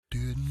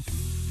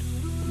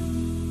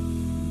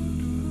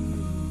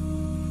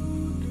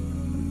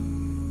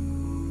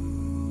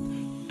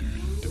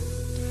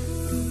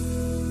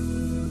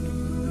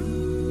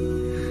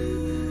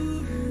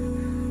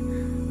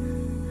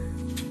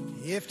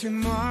If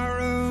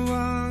tomorrow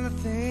all the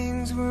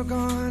things were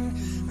gone,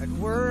 I'd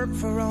work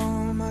for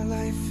all my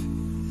life,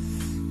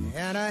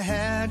 and I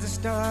had to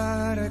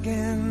start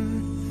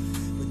again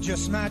with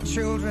just my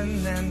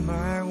children and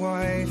my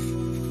wife.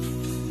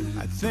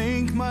 I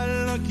thank my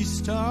lucky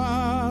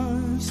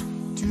stars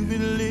to be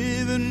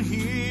living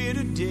here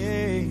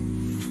today,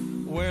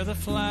 where the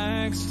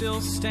flag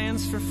still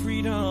stands for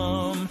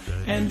freedom,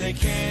 and they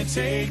can't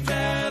take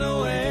that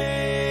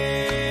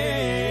away.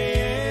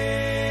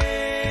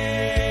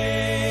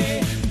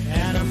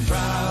 And I'm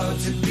proud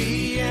to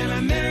be an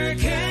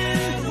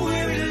American,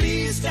 where at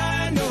least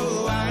I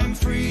know I'm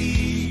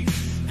free.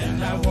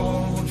 And I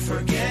won't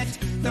forget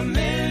the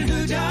men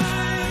who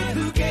died,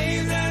 who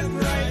gave that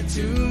right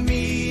to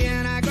me.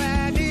 And I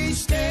gladly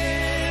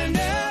stand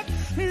up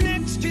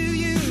next to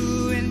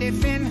you and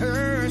defend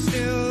her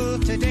still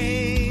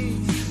today.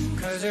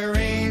 'Cause there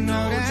ain't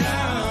no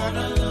doubt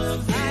I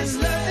love this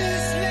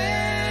land.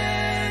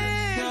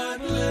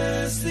 God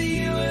bless the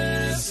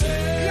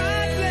USA.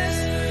 God bless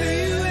the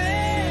USA.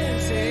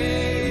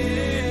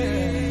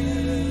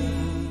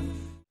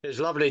 It's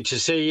lovely to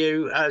see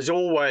you. As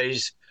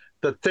always,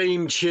 the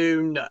theme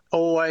tune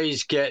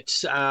always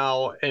gets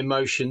our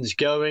emotions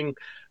going.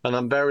 And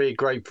I'm very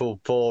grateful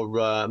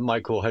for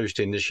Michael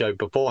hosting the show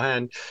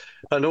beforehand,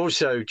 and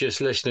also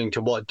just listening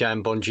to what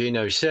Dan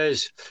Bongino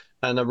says,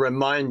 and a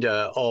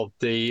reminder of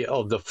the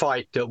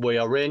fight that we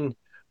are in,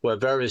 where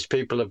various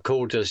people have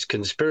called us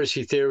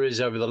conspiracy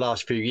theories over the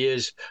last few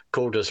years,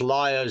 called us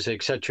liars,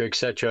 etc.,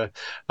 etc.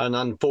 And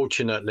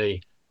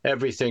unfortunately,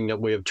 everything that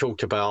we have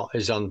talked about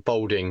is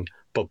unfolding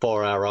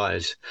before our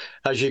eyes.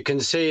 As you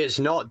can see, it's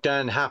not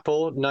Dan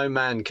Happel. No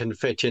man can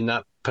fit in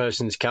that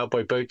person's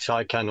cowboy boots.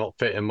 I cannot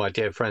fit in my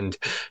dear friend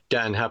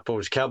Dan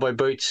Happel's cowboy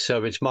boots.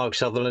 So it's Mark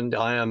Sutherland.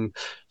 I am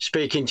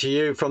speaking to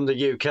you from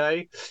the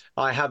UK.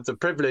 I have the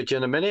privilege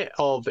in a minute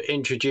of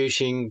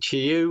introducing to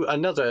you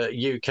another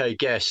UK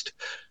guest,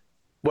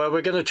 where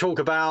we're going to talk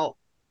about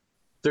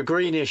the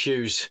green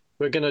issues.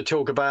 We're going to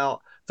talk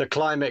about the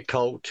climate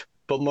cult,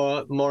 but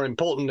more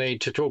importantly,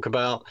 to talk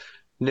about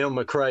Neil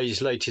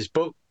McRae's latest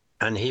book.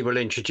 And he will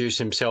introduce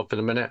himself in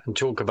a minute and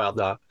talk about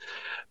that.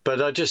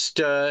 But I just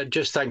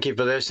thank you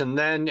for this. And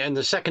then in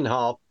the second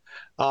half,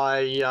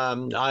 I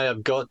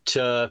have got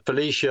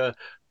Felicia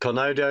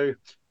Conodo,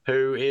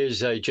 who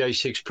is a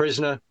J6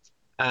 prisoner,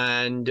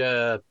 and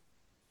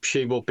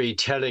she will be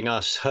telling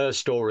us her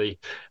story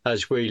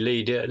as we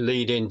lead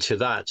into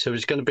that. So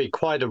it's going to be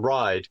quite a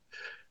ride.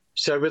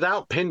 So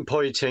without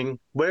pinpointing,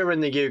 we're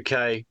in the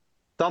UK.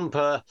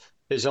 Thumper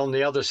is on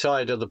the other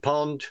side of the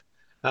pond.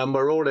 And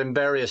we're all in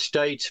various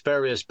states,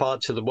 various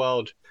parts of the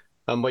world,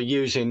 and we're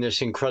using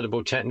this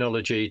incredible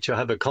technology to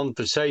have a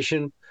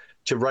conversation,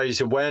 to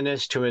raise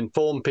awareness, to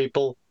inform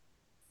people.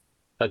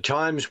 At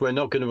times, we're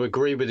not going to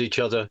agree with each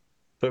other,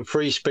 but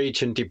free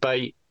speech and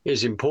debate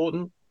is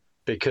important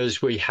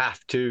because we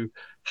have to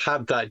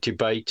have that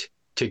debate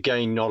to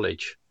gain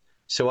knowledge.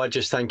 So I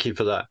just thank you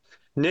for that.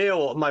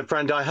 Neil, my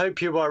friend, I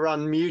hope you are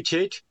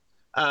unmuted.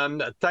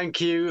 Thank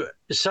you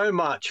so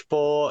much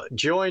for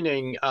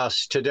joining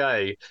us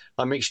today.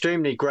 I'm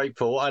extremely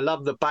grateful. I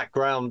love the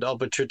background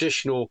of a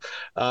traditional,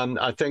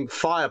 I think,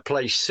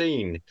 fireplace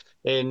scene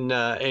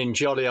in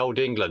jolly old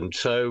England.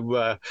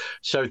 So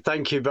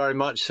thank you very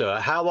much, sir.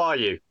 How are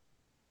you?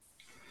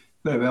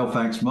 Very well,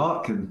 thanks,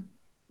 Mark, and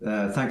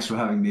thanks for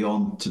having me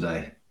on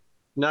today.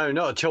 No,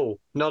 not at all.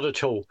 Not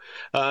at all.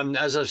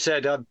 As I've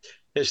said,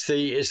 it's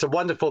the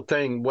wonderful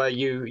thing where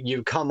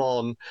you come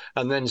on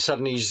and then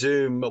suddenly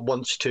Zoom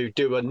wants to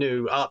do a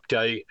new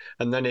update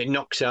and then it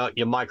knocks out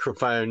your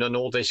microphone and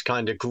all this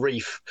kind of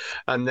grief.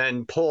 And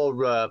then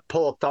poor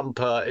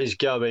Thumper is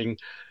going,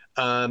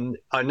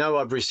 I know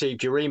I've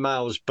received your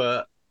emails,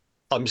 but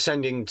I'm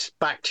sending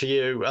back to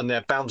you and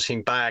they're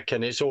bouncing back,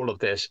 and it's all of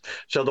this.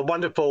 So the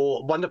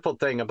wonderful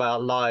thing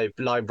about live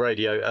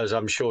radio, as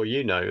I'm sure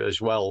you know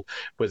as well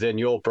within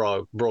your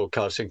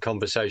broadcasting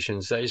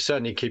conversations, that it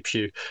certainly keeps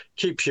you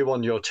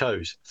on your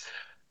toes.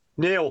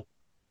 Neil,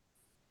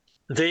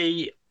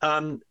 the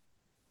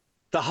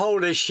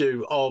whole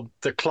issue of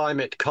the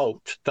climate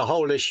cult, the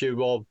whole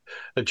issue of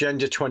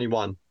Agenda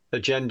 21,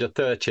 Agenda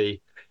 30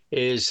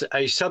 is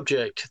a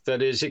subject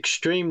that is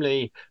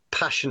extremely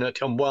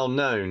passionate and well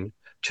known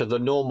to the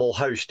normal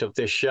host of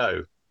this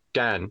show,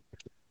 Dan.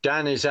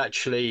 Dan is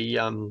actually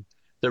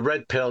the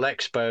Red Pill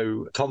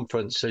Expo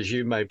conference, as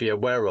you may be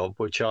aware of,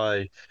 which bit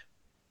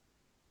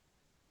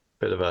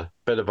of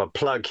a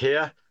plug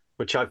here,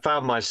 which I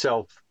found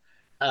myself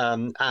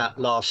at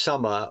last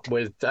summer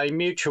with a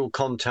mutual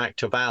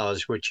contact of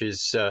ours, which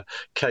is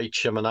Kate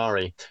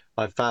Shamanari.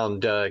 I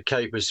found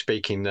Kate was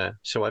speaking there,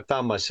 so I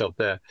found myself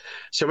there.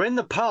 So in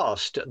the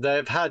past,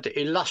 they've had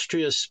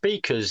illustrious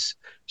speakers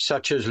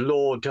such as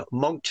Lord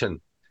Monckton,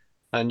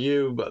 and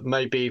you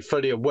may be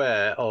fully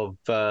aware of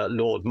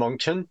Lord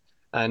Monckton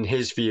and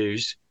his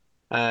views.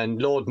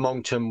 And Lord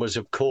Monckton was,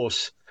 of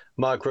course,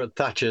 Margaret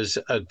Thatcher's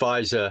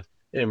advisor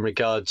in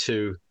regard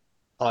to,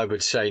 I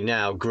would say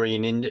now,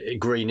 green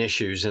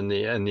issues and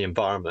the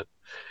environment.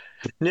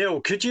 Neil,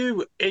 could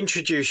you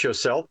introduce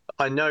yourself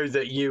I know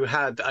that you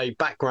had a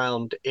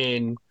background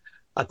in,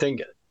 I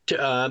think,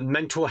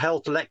 mental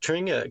health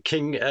lecturing at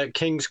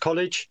King's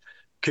College.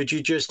 Could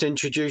you just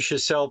introduce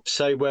yourself,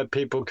 say where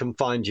people can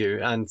find you,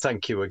 and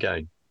thank you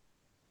again.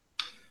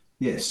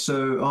 Yes,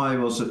 so I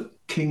was at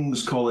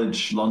King's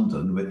College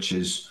London, which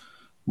is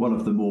one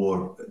of the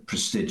more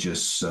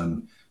prestigious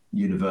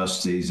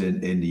universities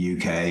in the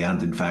UK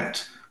and, in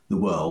fact, the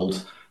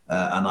world.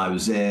 And I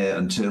was there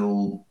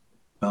until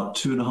about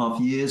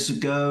 2.5 years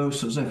ago.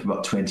 So I was there for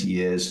about 20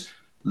 years,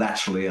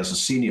 laterally as a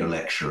senior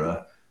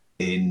lecturer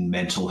in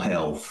mental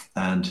health.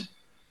 And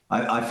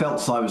I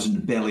felt I was in the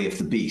belly of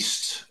the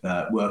beast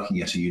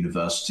working at a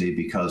university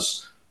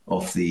because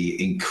of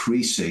the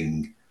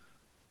increasing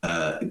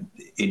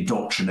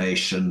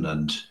indoctrination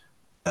and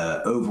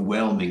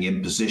overwhelming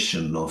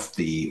imposition of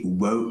the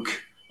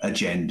woke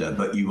agenda,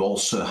 but you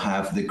also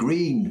have the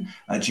green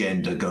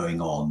agenda going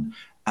on.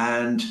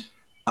 And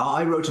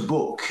I wrote a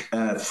book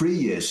 3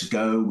 years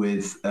ago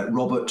with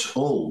Robert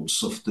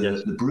Olds of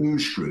the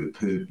Bruges Group,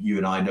 who you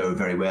and I know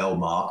very well,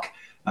 Mark,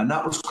 and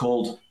that was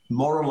called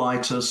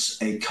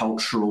Moralitas, a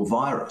Cultural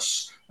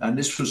Virus. And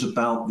this was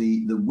about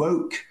the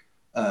woke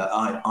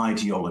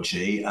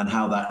ideology and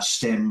how that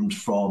stemmed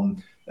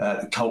from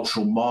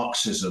cultural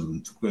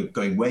Marxism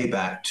going way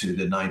back to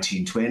the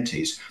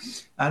 1920s.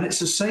 And it's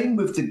the same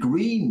with the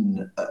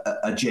green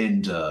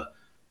agenda,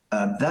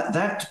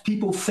 that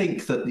people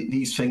think that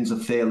these things are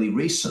fairly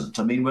recent.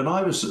 I mean, when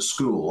I was at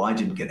school, I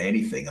didn't get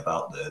anything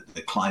about the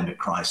climate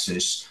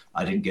crisis.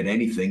 I didn't get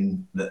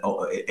anything,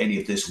 any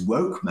of this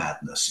woke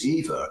madness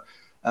either.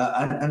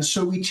 And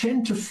so we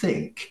tend to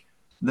think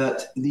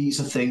that these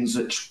are things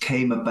that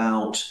came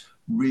about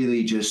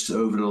really just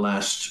over the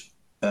last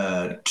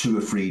 2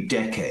 or 3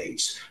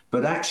 decades.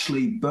 But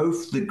actually,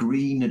 both the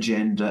green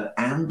agenda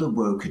and the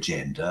woke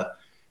agenda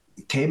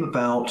came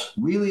about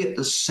really at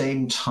the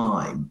same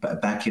time,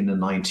 back in the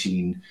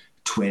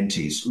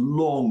 1920s,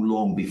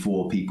 long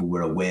before people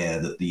were aware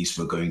that these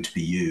were going to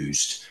be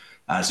used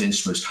as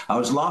instruments. I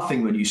was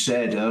laughing when you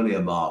said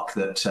earlier, Mark,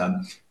 that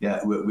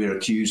we're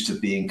accused of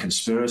being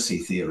conspiracy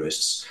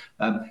theorists.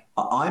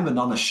 I'm an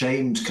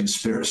unashamed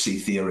conspiracy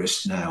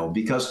theorist now,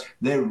 because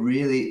there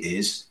really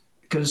is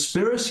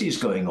conspiracies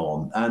going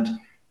on. And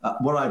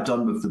what I've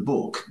done with the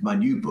book, my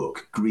new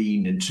book,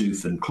 Green in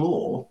Tooth and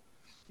Claw,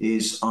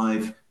 is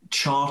I've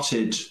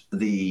charted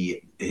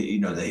the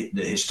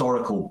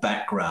historical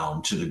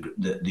background to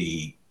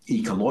the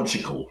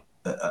ecological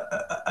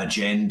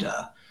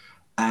agenda,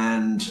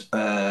 and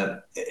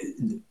the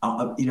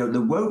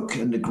woke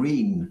and the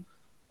green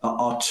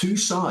are two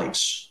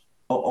sides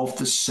of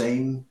the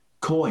same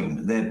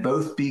coin. They're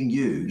both being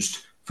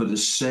used for the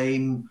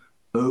same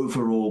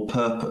overall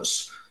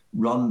purpose,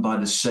 run by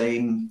the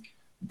same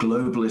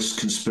globalist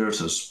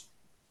conspirators.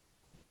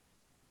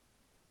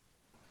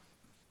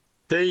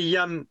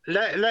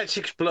 Let's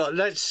explore.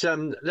 Let's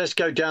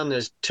go down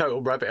this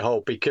total rabbit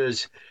hole,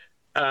 because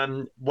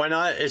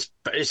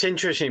it's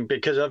interesting,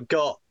 because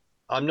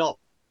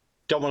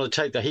don't want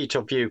to take the heat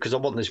off you, because I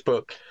want this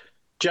book,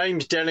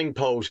 James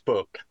Delingpole's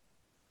book,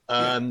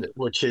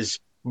 which is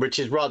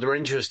rather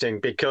interesting,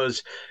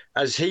 because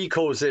as he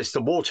calls this,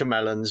 the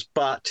watermelons,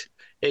 but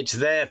it's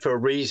there for a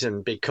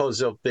reason, because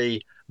of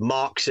the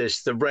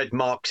red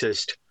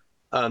Marxist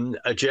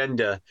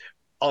agenda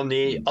on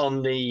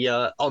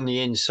the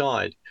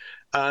inside.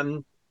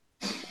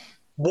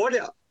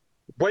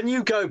 When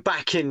you go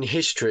back in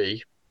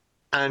history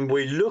and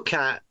we look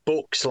at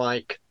books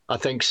like, I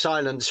think,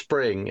 Silent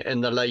Spring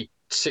in the late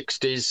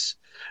 60s,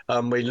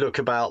 we look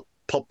about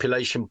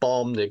population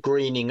bomb, the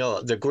greening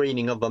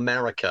of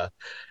America,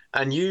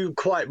 and you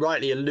quite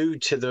rightly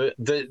allude to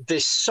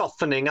this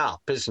softening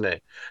up, isn't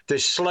it?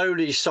 This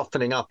slowly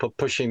softening up of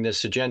pushing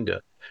this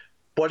agenda.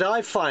 What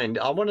I find,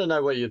 I want to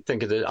know what you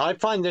think of this. I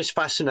find this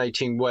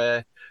fascinating,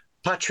 where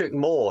Patrick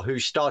Moore, who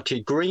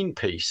started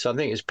Greenpeace, I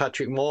think it's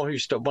Patrick Moore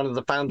who's one of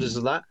the founders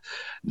of that,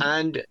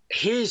 and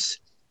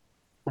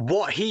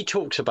what he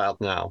talks about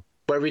now,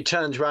 where he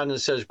turns around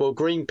and says, well,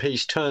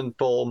 Greenpeace turned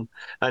from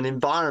an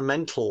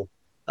environmental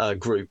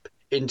group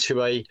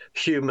into a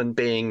human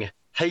being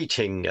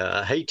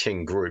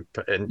hating group.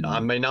 And I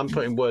mean, I'm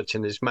putting words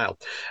in his mouth.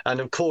 And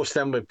of course,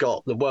 then we've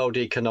got the World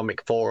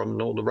Economic Forum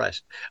and all the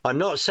rest. I'm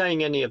not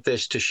saying any of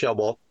this to show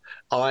off.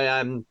 I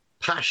am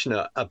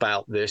passionate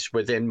about this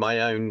within my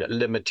own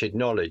limited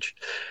knowledge.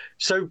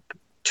 So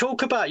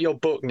talk about your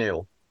book,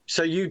 Neil.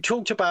 So you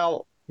talked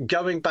about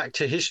going back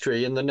to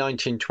history in the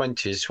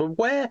 1920s. So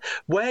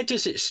where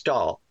does it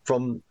start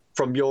from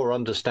your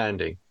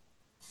understanding?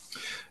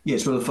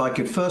 Yes, well, if I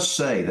could first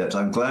say that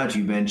I'm glad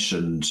you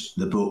mentioned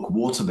the book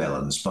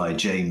Watermelons by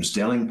James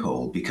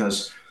Delingpole,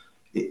 because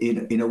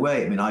in a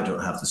way, I mean, I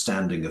don't have the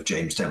standing of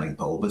James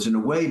Delingpole, but in a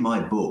way,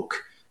 my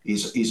book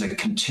is a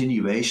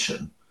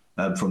continuation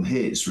from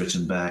his,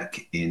 written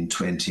back in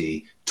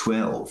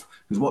 2012.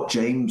 Because what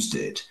James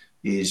did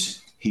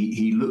is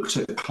he looked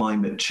at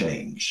climate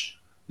change,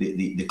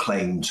 the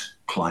claimed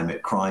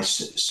climate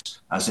crisis,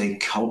 as a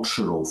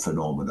cultural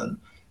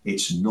phenomenon.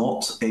 It's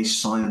not a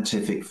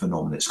scientific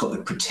phenomenon. It's got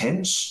the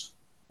pretense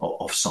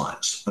of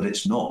science, but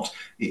it's not.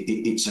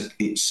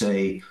 It's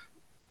a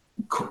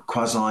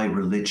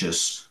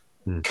quasi-religious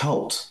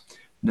cult.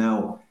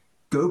 Now,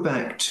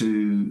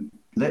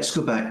 let's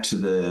go back to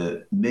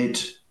the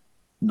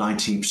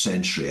mid-19th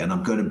century, and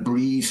I'm going to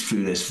breeze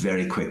through this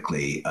very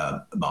quickly,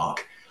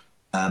 Mark.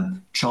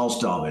 Charles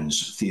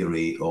Darwin's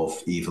theory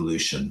of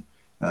evolution,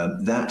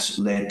 that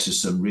led to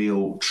some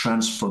real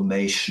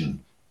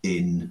transformation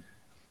in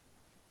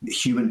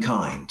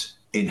humankind,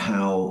 in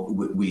how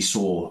we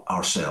saw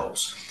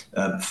ourselves.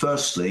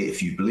 Firstly,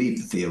 if you believe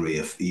the theory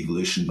of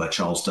evolution by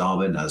Charles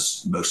Darwin,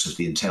 as most of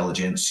the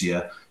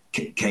intelligentsia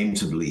came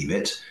to believe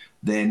it,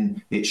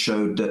 then it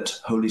showed that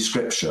Holy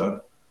Scripture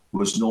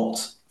was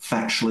not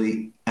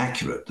factually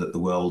accurate, that the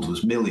world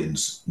was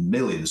millions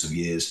of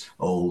years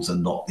old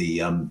and not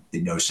the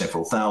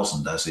several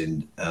thousand as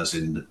in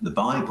the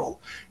Bible.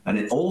 And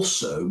it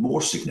also,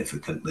 more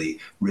significantly,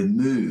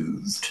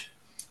 removed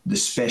the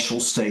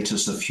special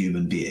status of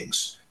human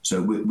beings.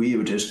 So we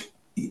were just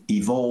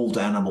evolved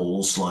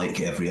animals like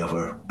every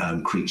other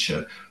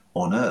creature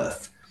on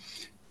Earth.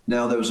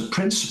 Now, there was a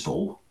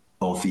principle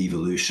of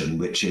evolution,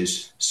 which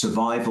is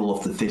survival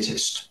of the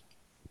fittest.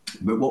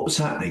 But what was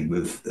happening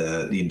with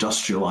the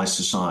industrialized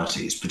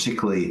societies,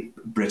 particularly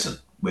Britain,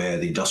 where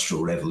the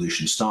Industrial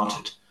Revolution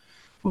started,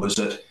 was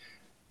that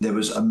there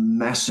was a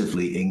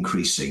massively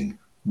increasing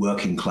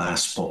working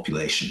class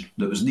population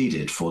that was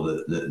needed for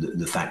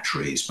the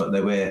factories. But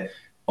there were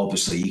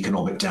obviously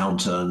economic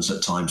downturns.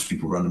 At times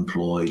people were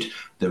unemployed.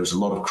 There was a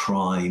lot of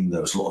crime.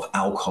 There was a lot of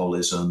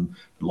alcoholism,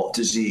 a lot of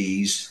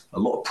disease, a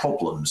lot of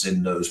problems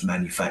in those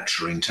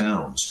manufacturing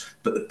towns.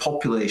 But the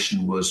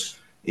population was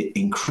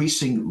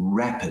increasing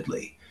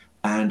rapidly,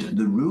 and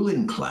the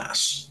ruling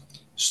class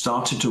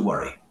started to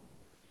worry.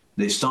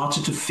 They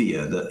started to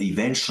fear that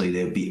eventually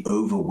they would be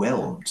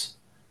overwhelmed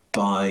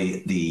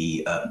by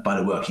the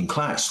working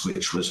class,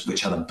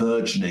 which had a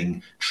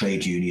burgeoning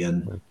trade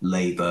union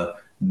labor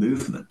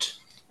movement.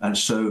 And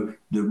so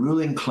the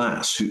ruling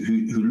class,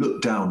 who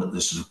looked down at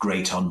this sort of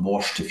great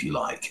unwashed, if you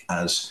like,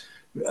 as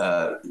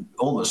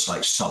almost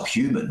like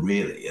subhuman,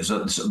 really, as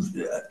a sort of,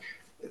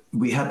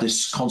 we had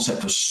this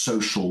concept of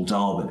social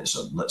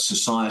Darwinism, that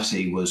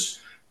society was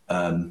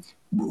in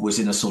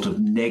a sort of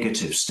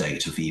negative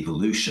state of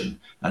evolution,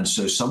 and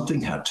so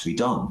something had to be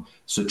done.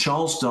 So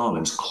Charles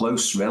Darwin's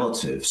close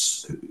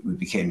relatives, who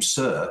became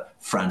Sir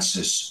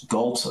Francis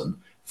Galton,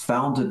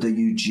 founded the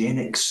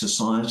Eugenics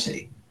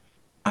Society,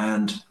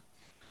 and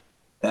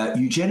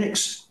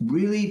eugenics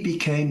really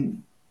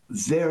became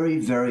very,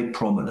 very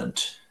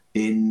prominent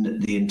in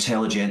the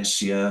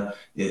intelligentsia,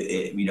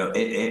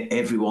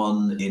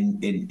 everyone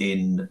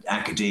in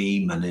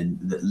academia and in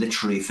the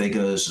literary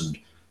figures and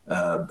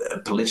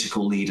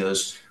political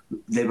leaders.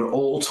 They were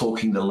all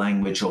talking the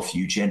language of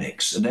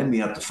eugenics. And then we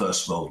had the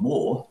First World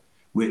War,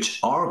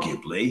 which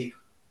arguably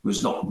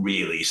was not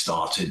really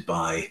started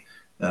by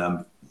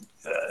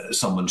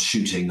someone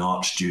shooting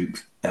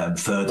Archduke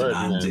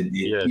Ferdinand.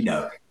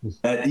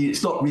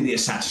 It's not really a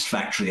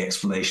satisfactory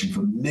explanation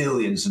for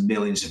millions and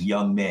millions of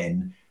young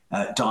men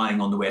dying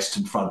on the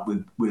Western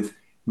Front with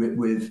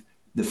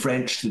the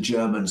French, the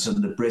Germans,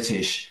 and the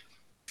British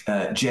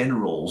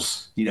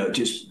generals,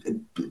 just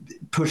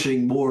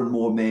pushing more and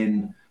more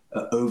men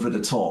over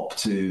the top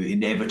to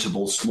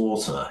inevitable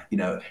slaughter.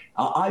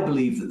 I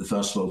believe that the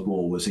First World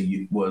War was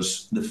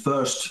the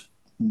first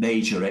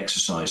major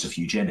exercise of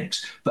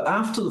eugenics. But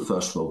after the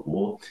First World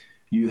War,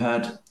 you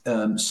had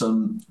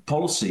some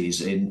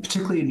policies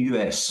particularly in the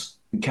US.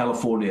 In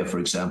California, for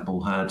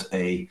example, had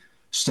a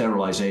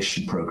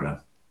sterilization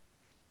program.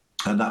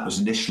 And that was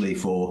initially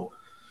for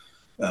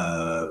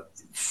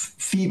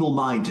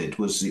feeble-minded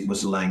was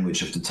the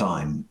language of the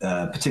time,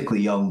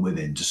 particularly young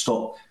women, to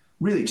stop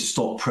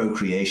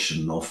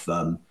procreation of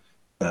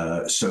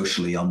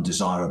socially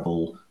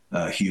undesirable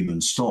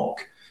human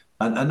stock.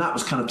 And that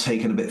was kind of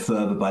taken a bit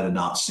further by the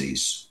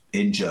Nazis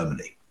in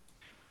Germany.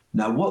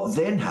 Now, what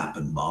then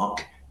happened,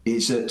 Mark,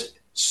 is that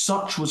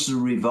such was the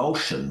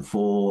revulsion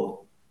for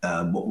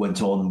what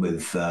went on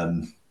with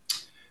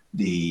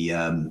the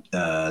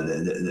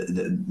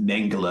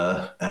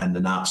Mengele and the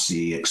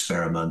Nazi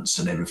experiments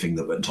and everything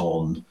that went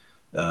on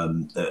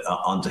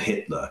under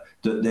Hitler,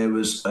 that there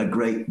was a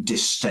great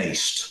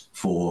distaste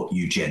for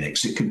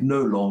eugenics. It could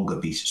no longer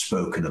be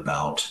spoken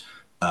about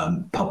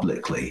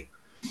publicly.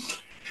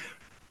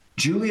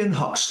 Julian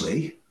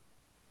Huxley,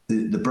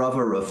 the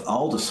brother of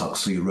Aldous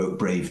Huxley, who wrote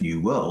Brave New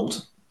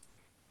World,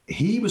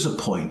 he was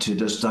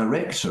appointed as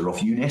director of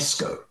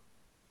UNESCO,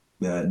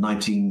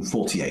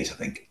 1948, I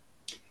think.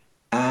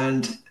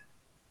 And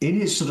in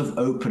his sort of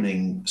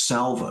opening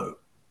salvo,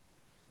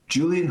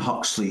 Julian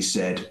Huxley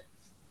said,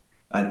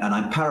 and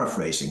I'm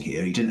paraphrasing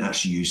here, he didn't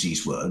actually use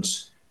these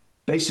words.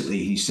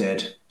 Basically, he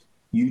said,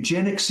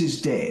 eugenics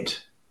is dead,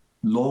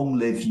 long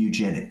live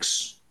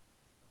eugenics,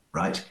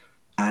 right?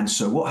 And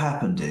so what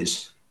happened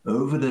is,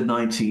 over the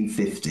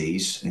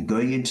 1950s and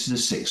going into the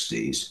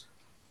 60s,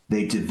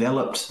 they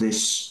developed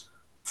this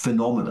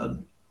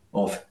phenomenon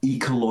of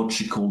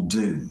ecological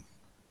doom.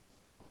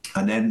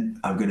 And then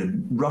I'm going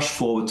to rush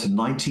forward to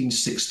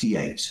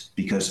 1968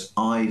 because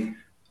I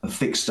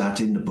affixed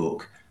that in the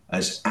book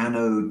as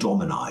Anno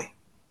Domini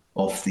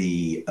of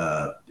the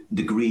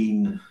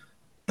green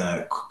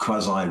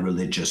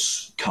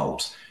quasi-religious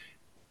cult.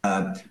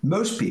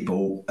 Most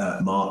people,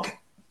 Mark,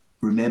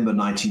 remember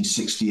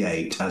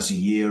 1968 as a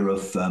year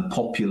of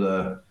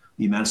popular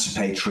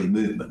emancipatory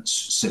movements,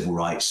 civil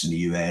rights in the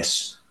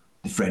US,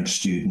 the French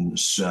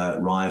students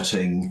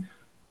rioting,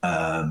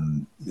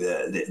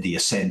 the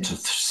ascent of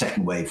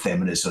second wave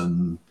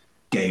feminism,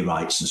 gay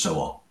rights, and so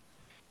on.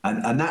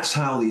 And that's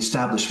how the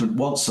establishment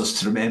wants us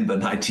to remember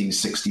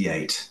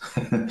 1968.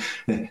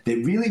 They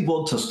really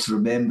want us to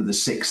remember the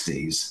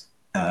 60s,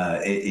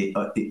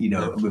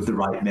 with the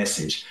right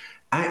message.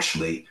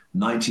 Actually,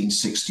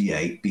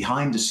 1968,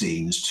 behind the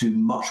scenes, two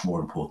much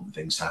more important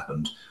things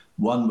happened.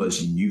 One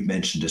was, and you've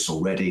mentioned this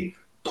already,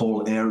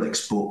 Paul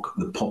Ehrlich's book,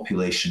 The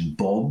Population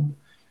Bomb,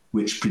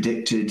 which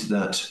predicted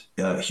that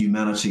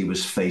humanity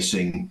was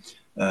facing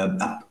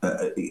a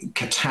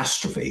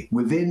catastrophe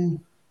within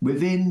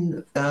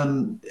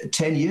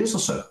 10 years or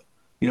so.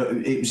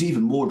 It was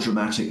even more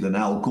dramatic than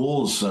Al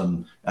Gore's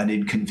An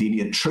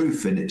Inconvenient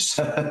Truth, and it's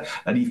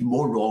and even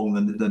more wrong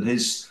than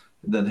his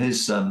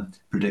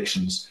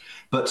predictions.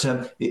 But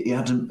it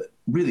had a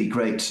really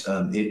great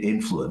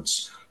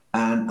influence.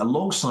 And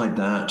alongside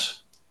that,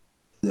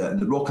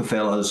 the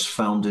Rockefellers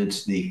founded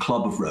the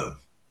Club of Rome.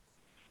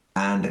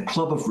 And the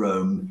Club of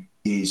Rome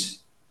is,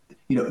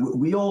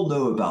 we all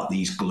know about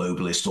these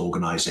globalist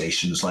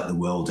organizations like the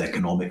World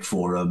Economic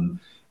Forum.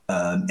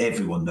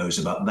 Everyone knows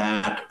about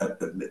that.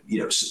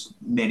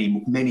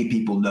 Many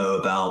people know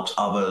about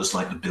others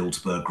like the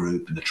Bilderberg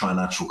Group and the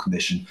Trilateral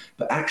Commission.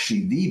 But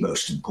actually, the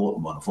most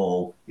important one of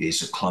all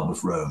is the Club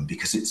of Rome,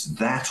 because it's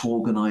that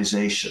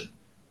organization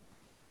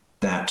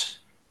that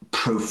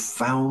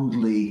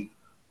profoundly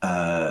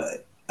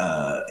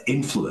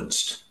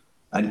influenced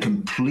and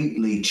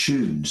completely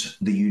tuned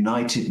the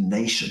United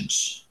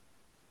Nations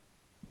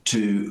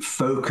to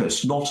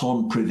focus not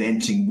on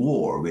preventing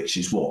war, which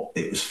is what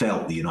it was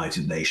felt the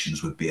United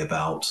Nations would be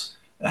about.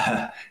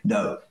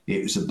 No,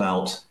 it was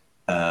about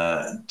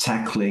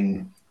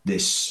tackling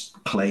this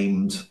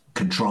claimed,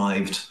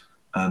 contrived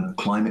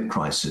climate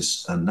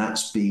crisis. And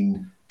that's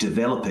been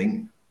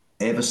developing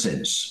ever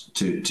since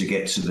to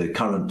get to the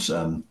current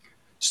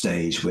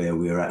stage where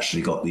we're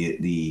actually got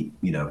the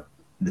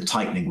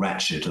tightening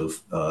ratchet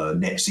of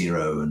net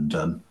zero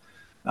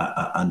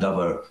and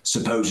other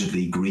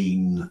supposedly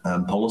green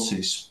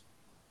policies.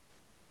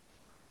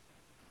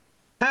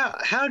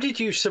 How did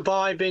you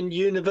survive in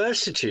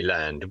university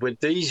land with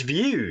these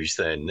views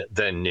then,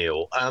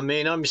 Neil? I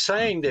mean, I'm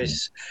saying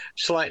this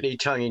slightly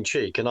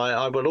tongue-in-cheek, and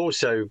I would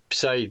also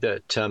say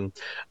that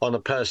on a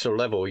personal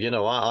level,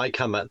 I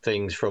come at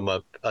things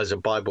as a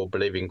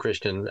Bible-believing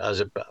Christian,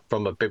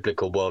 from a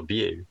biblical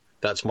worldview.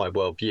 That's my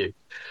worldview.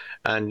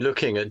 And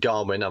looking at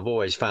Darwin, I've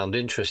always found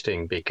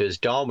interesting because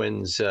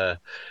Darwin's,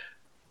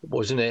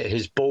 wasn't it,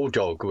 his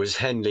bulldog was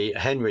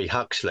Henry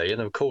Huxley.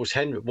 And of course,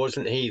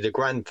 wasn't he the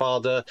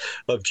grandfather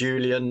of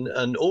Julian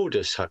and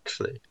Aldous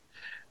Huxley?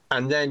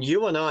 And then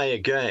you and I,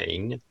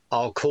 again,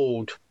 are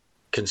called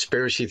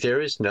conspiracy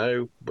theorists.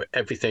 No,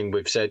 everything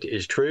we've said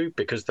is true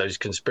because those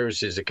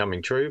conspiracies are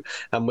coming true,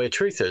 and we're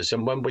truthers.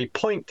 And when we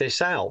point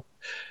this out,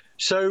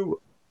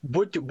 so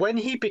when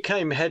he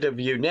became head of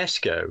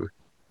UNESCO,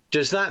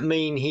 does that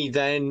mean he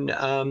then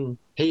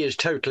he is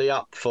totally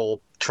up for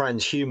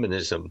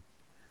transhumanism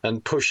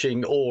and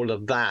pushing all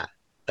of that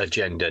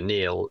agenda,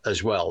 Neil,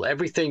 as well?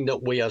 Everything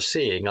that we are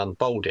seeing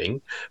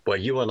unfolding, where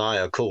you and I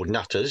are called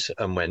nutters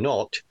and we're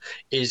not,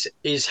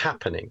 is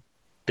happening.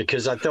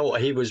 Because I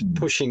thought he was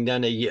pushing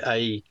then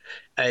a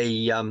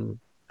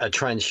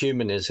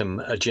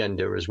transhumanism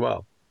agenda as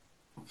well.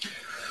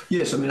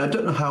 Yes, I mean, I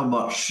don't know how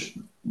much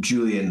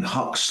Julian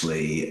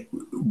Huxley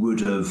would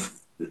have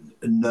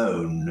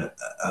known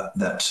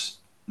that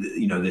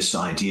this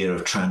idea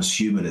of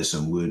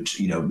transhumanism would,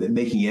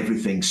 making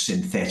everything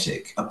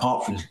synthetic,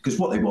 apart from, because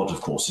what they want,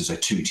 of course, is a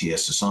two-tier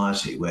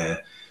society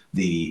where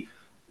the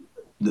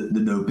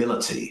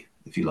nobility,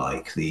 if you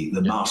like, the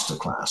master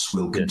class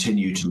will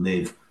continue to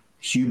live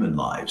human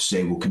lives.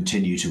 They will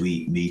continue to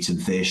eat meat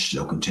and fish.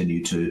 They'll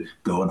continue to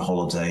go on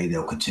holiday.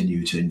 They'll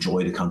continue to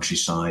enjoy the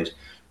countryside.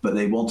 But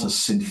they want a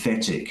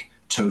synthetic,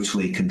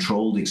 totally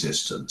controlled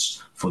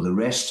existence for the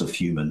rest of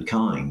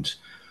humankind.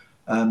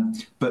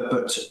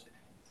 But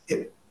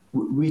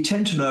we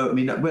tend to know, I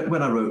mean,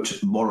 when I wrote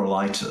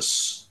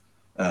Moralitas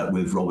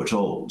with Robert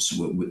Olds,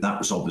 that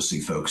was obviously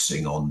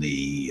focusing on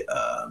the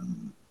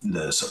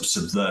sort of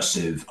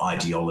subversive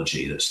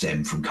ideology that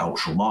stemmed from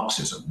cultural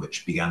Marxism,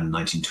 which began in the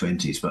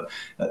 1920s. But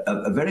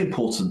a very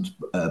important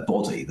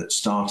body that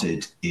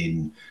started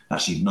in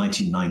actually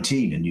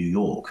 1919 in New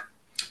York,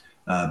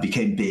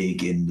 became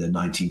big in the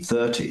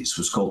 1930s,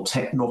 was called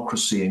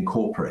Technocracy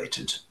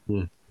Incorporated.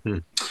 Mm-hmm.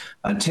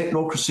 And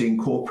Technocracy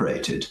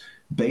Incorporated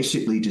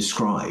basically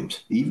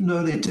described, even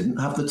though they didn't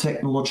have the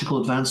technological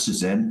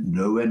advances then,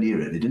 nowhere near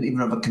it, they didn't even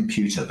have a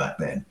computer back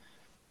then,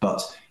 but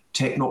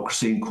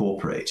Technocracy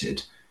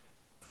Incorporated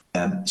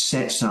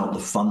sets out the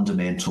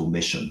fundamental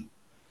mission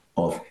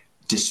of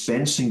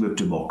dispensing with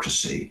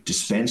democracy,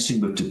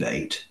 dispensing with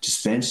debate,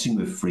 dispensing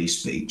with free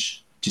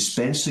speech,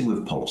 dispensing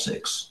with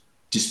politics,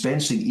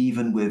 dispensing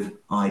even with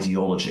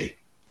ideology,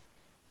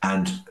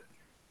 and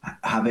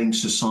having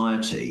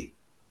society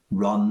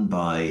run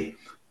by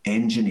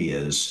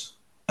engineers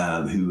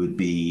who would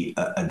be,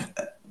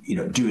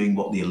 doing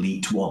what the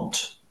elite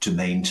want to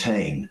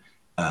maintain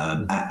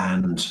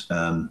and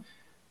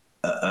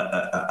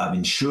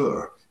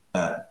ensure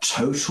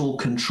total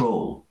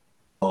control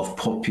of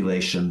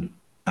population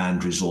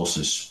and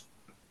resources.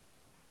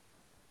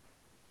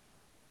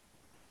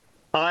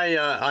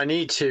 I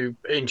need to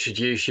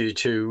introduce you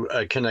to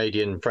a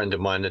Canadian friend of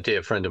mine, a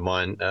dear friend of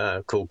mine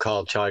called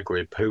Carl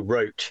Tygribb, who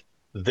wrote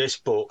this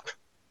book,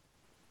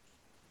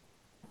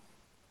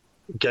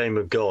 Game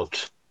of God.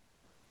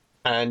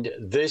 And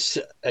this,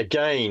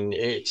 again,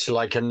 it's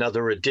like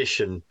another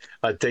addition,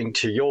 I think,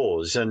 to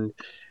yours. And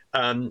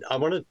I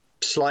want to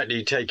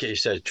slightly take it, he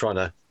says,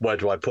 where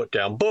do I put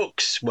down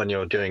books when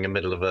you're doing a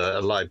middle of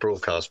a live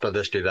broadcast? But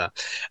let's do that.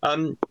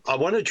 I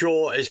want to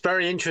draw, it's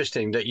very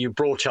interesting that you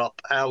brought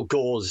up Al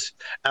Gore's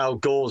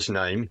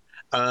name.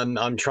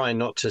 I'm trying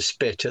not to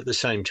spit at the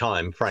same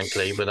time,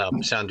 frankly, without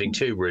sounding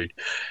too rude.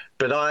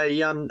 But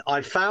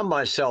I found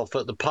myself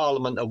at the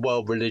Parliament of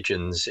World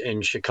Religions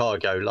in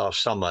Chicago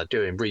last summer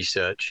doing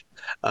research.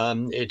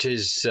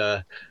 It's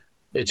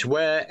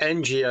where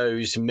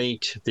NGOs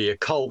meet the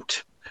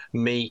occult,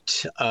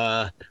 meet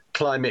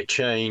climate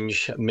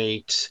change,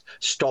 meet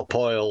stop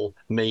oil,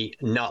 meet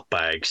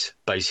nutbags,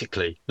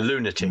 basically,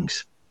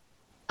 lunatics.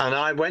 And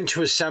I went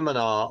to a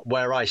seminar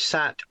where I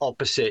sat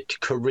opposite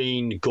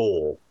Corinne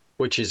Gore,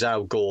 which is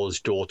Al Gore's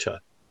daughter.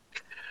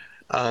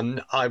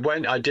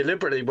 I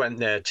deliberately went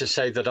there to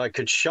say that I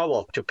could show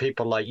off to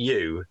people like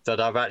you that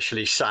I've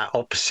actually sat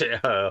opposite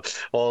her,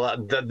 or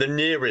the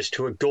nearest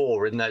to a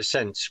Gore in that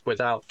sense,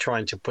 without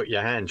trying to put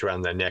your hands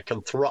around their neck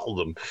and throttle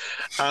them.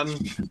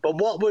 But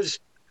what was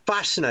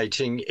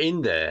fascinating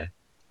in there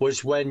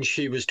was when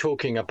she was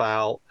talking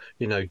about,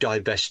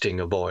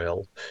 divesting of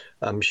oil.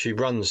 She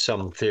runs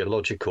some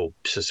theological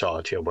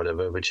society or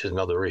whatever, which is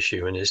another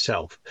issue in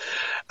itself.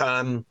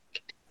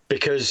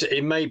 Because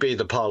it may be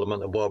the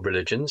Parliament of World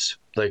Religions,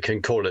 they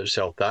can call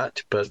itself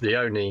that, but the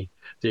only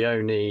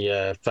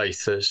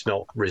faith that's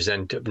not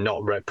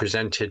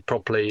represented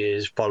properly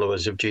is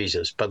followers of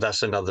Jesus. But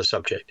that's another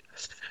subject.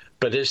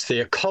 But it's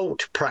the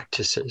occult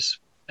practices,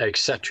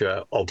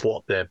 etc., of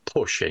what they're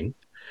pushing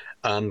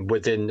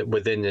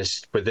within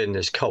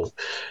this cult.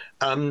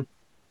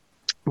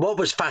 What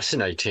was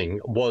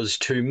fascinating was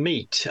to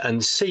meet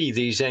and see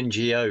these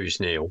NGOs,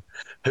 Neil,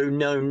 who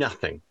know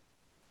nothing.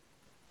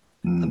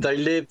 They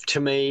live, to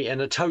me,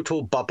 in a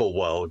total bubble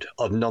world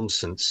of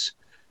nonsense.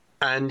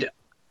 And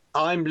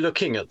I'm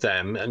looking at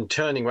them and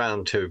turning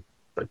around to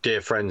dear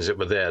friends that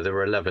were there. There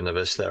were 11 of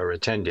us that are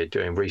attended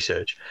doing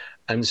research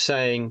and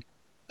saying,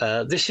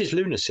 this is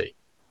lunacy.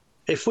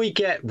 If we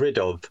get rid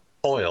of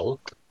oil,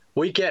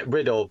 we get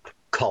rid of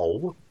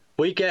coal,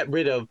 we get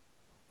rid of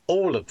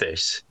all of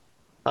this.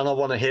 And I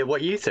want to hear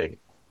what you think.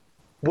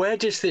 Where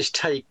does this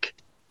take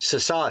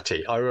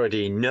society? I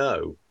already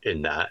know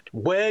in that.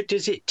 Where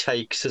does it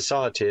take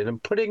society? And I'm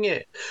putting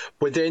it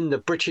within the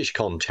British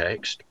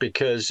context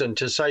because, and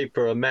to say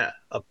for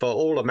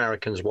all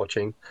Americans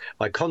watching,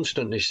 I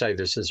constantly say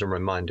this as a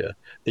reminder,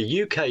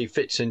 the UK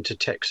fits into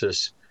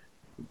Texas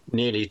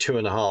nearly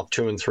 2.5,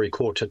 2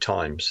 3/4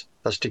 times.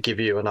 That's to give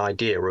you an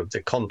idea of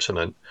the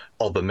continent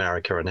of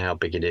America and how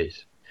big it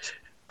is.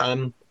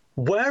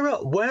 Where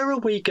are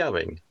we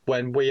going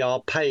when we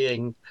are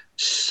paying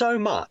so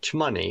much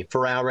money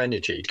for our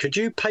energy? Could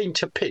you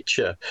paint a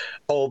picture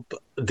of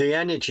the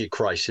energy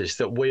crisis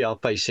that we are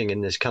facing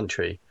in this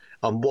country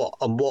and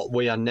what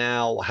we are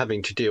now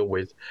having to deal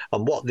with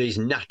and what these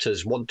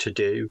natters want to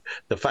do?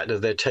 The fact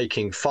that they're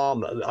taking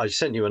I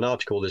sent you an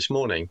article this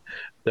morning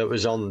that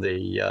was on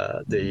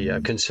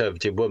the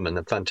Conservative Woman,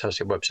 a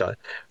fantastic website,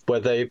 where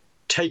they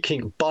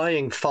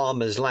buying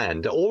farmers'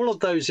 land. All of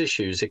those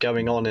issues are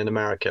going on in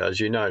America. As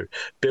you know,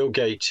 Bill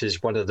Gates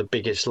is one of the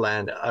biggest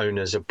land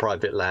owners of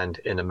private land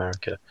in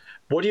America.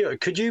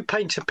 Could you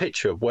paint a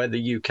picture of where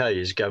the UK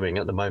is going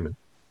at the moment?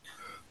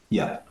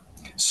 Yeah.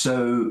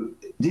 So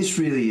this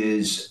really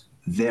is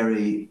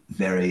very,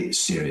 very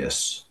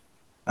serious.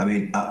 I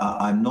mean,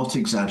 I'm not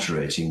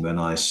exaggerating when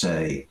I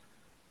say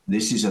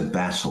this is a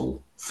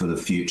battle for the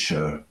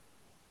future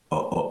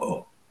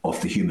of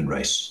the human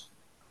race.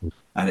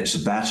 And it's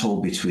a battle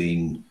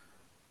between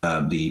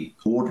the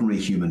ordinary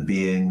human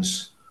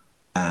beings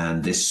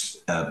and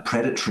this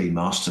predatory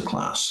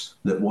masterclass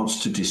that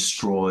wants to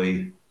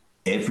destroy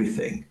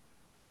everything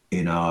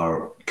in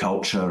our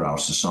culture, our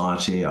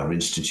society, our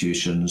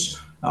institutions,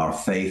 our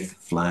faith,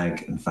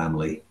 flag, and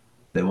family.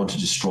 They want to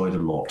destroy it a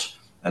lot.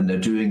 And they're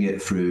doing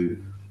it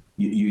through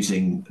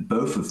using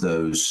both of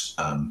those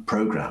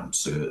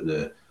programs,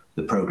 the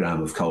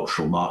program of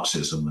cultural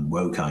Marxism and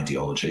woke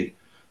ideology,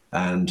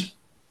 and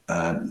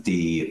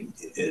the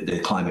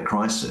climate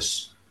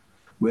crisis.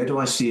 Where do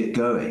I see it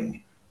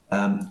going?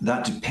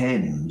 That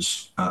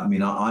depends. I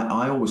mean,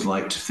 I always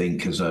like to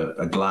think as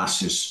a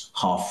glass is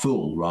half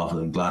full rather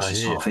than glass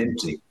is half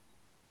empty.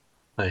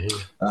 I hear.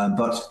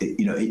 But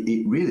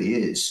it really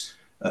is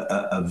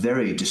a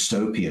very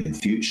dystopian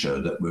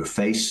future that we're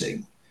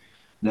facing.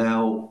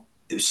 Now,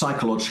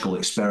 psychological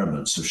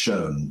experiments have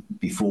shown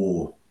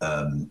before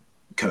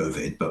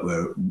COVID, but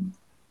were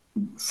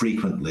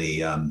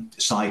frequently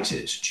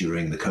cited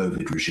during the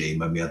COVID regime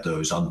when we had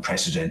those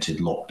unprecedented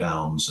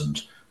lockdowns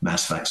and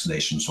mass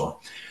vaccinations and so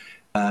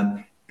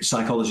on.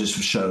 Psychologists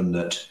have shown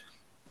that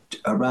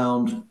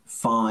around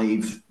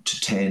 5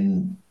 to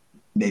 10,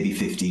 maybe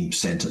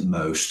 15% at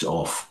most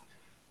of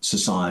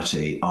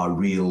society are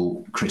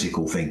real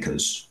critical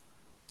thinkers,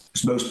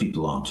 because most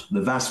people aren't.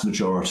 The vast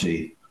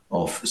majority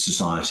of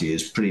society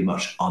is pretty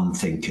much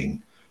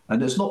unthinking.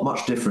 And there's not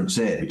much difference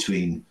there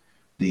between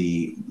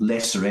the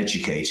lesser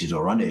educated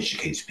or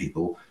uneducated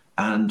people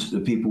and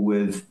the people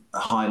with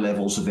high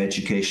levels of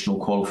educational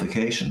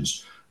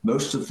qualifications.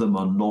 Most of them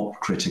are not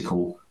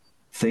critical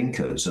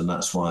thinkers, and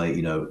that's why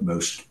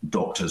most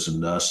doctors and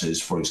nurses,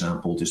 for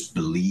example, just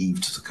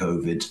believed the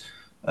COVID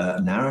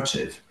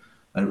narrative,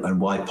 and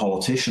why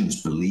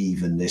politicians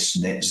believe in this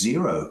net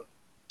zero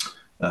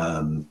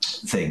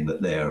thing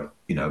that they're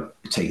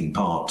taking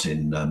part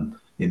in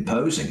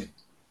imposing.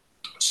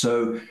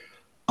 So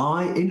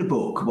in the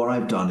book, what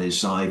I've done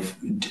is I've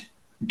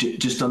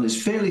just done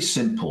this fairly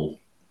simple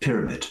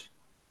pyramid,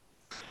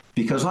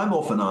 because I'm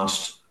often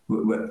asked,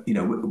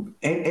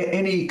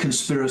 any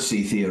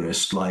conspiracy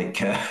theorist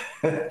like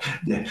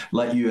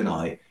you and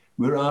I,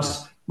 we're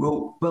asked,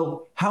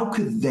 well, how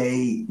could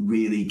they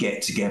really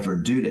get together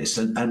and do this?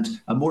 And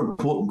a more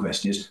important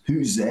question is,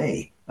 who's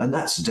they? And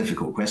that's a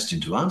difficult question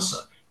to answer,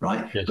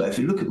 right? Yes. But if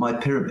you look at my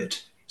pyramid,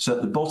 so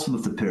at the bottom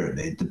of the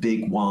pyramid, the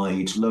big,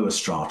 wide, lower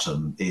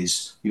stratum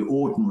is your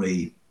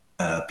ordinary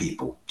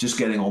people, just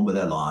getting on with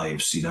their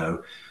lives,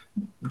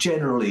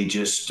 generally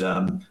just,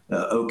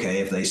 okay,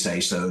 if they say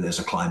so, there's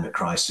a climate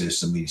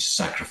crisis and we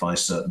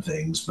sacrifice certain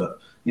things, but,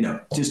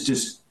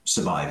 just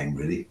surviving,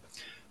 really.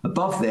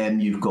 Above them,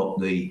 you've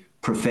got the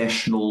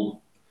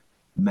professional,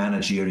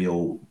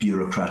 managerial,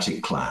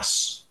 bureaucratic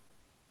class,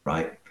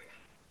 right?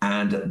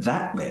 And at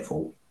that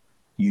level,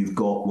 you've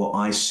got what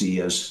I see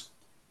as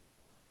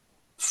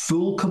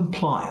full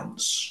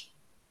compliance,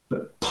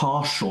 but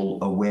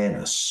partial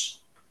awareness.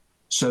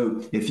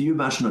 So if you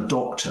imagine a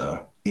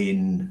doctor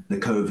in the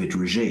COVID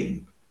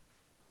regime,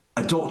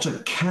 a doctor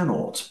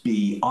cannot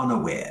be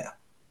unaware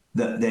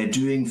that they're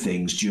doing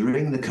things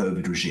during the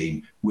COVID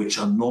regime which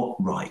are not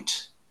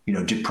right.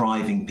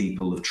 Depriving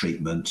people of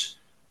treatment,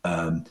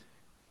 not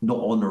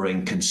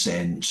honouring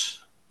consent,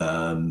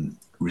 managing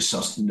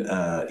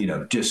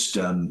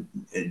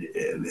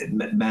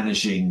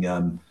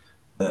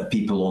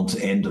people onto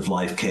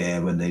end-of-life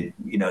care when they,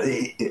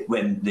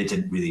 when they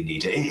didn't really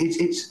need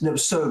it. There were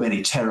so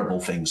many terrible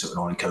things that went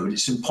on in COVID.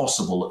 It's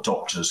impossible that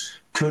doctors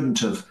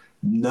couldn't have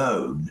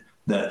known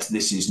that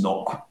this is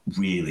not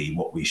really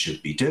what we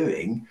should be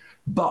doing,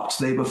 but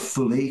they were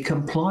fully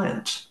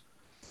compliant.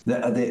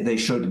 They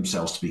showed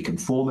themselves to be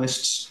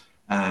conformists,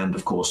 and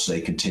of course they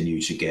continue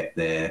to get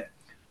their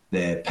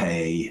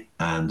pay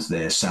and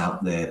their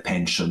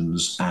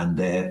pensions, and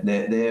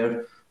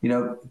their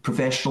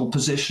professional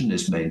position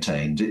is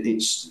maintained.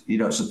 It's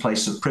a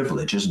place of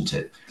privilege, isn't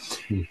it?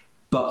 Mm.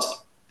 But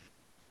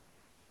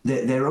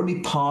they're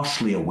only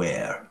partially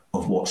aware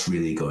of what's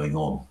really going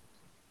on.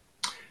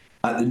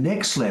 At the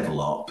next level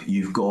up,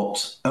 you've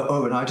got,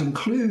 and I'd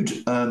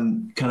include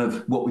kind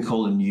of what we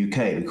call in the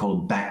UK, we call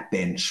them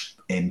backbench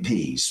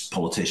MPs,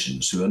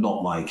 politicians who are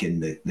not like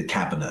in the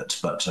cabinet,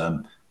 but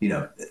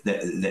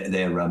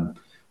they're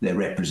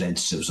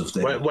representatives of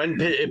their.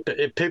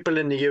 If people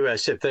in the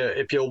US,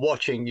 if you're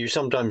watching, you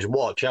sometimes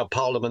watch our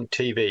Parliament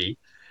TV,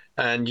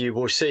 and you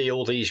will see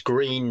all these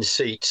green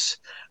seats,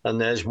 and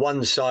there's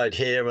one side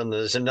here and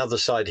there's another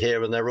side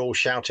here, and they're all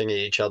shouting at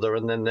each other,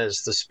 and then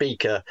there's the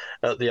speaker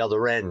at the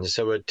other end,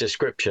 so a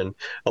description.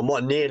 And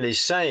what Neil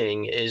is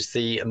saying is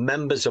the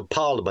members of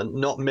Parliament,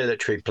 not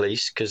military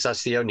police, because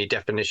that's the only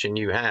definition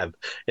you have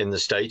in the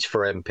States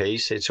for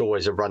MPs. It's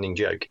always a running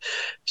joke.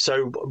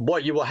 So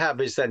what you will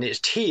have is then it's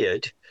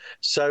tiered.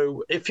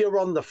 So if you're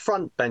on the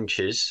front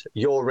benches,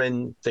 you're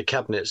in the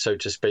cabinet, so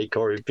to speak,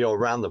 or if you're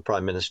around the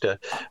Prime Minister.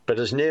 But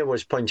as Neil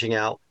was pointing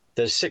out,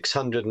 there's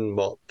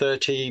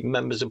 630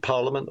 members of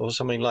Parliament or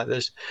something like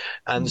this.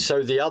 And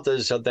so the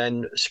others are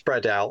then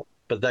spread out,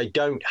 but they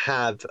don't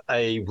have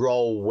a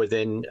role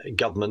within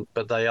government,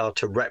 but they are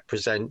to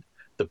represent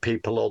the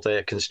people or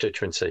their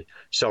constituency.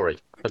 Sorry,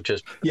 I've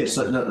just... Yes,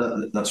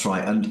 that's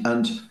right.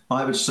 And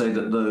I would say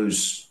that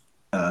those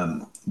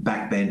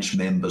backbench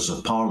members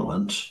of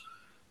Parliament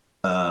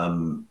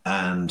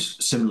and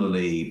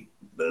similarly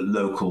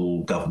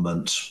local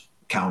government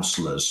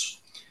councillors,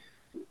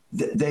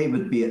 they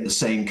would be at the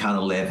same kind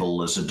of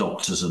level as the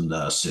doctors and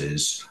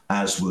nurses,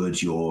 as would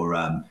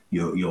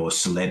your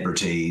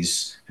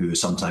celebrities who are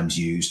sometimes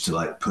used to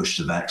like push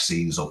the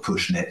vaccines or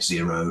push net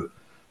zero.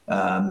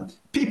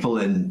 People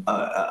in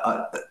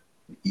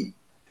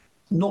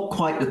not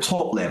quite the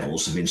top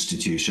levels of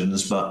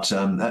institutions, but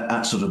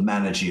at sort of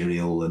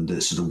managerial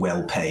and sort of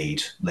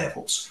well-paid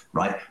levels,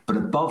 right? But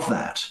above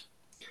that,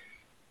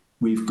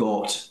 we've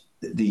got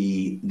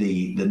the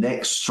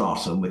next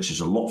stratum, which is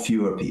a lot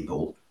fewer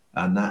people,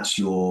 and that's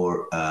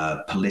your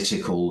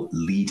political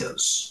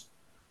leaders.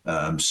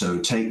 So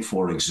take,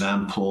 for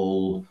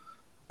example,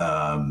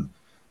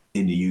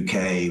 in the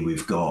UK,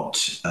 we've got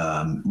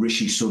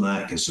Rishi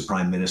Sunak as the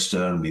Prime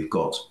Minister, and we've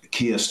got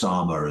Keir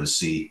Starmer as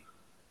the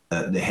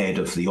head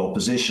of the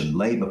opposition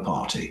Labour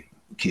Party.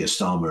 Keir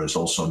Starmer is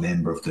also a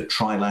member of the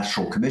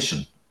Trilateral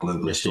Commission,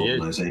 globalist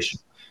organisation.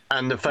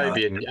 And the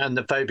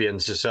Fabian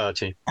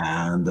Society.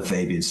 And the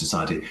Fabian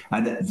Society.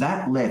 And at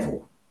that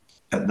level,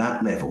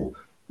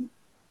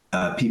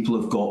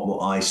 people have got what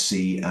I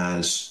see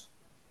as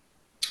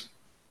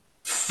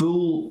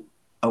full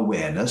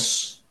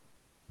awareness,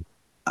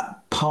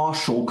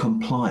 partial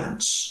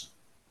compliance.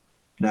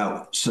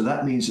 Now, so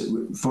that means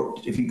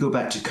that if you go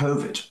back to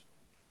COVID,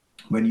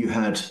 when you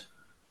had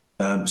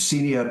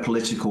senior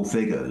political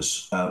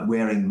figures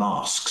wearing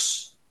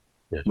masks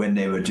when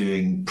they were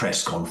doing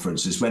press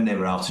conferences, when they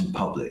were out in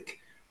public,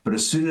 but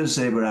as soon as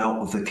they were out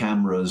of the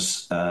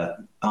camera's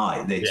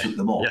eye, they took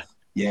them off.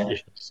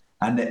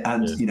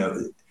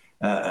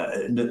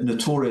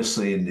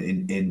 Notoriously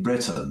in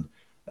Britain,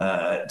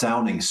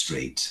 Downing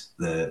Street,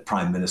 the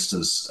Prime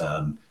Minister's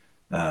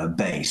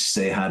base,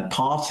 they had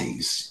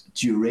parties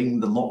during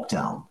the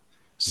lockdown.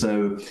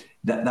 So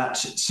that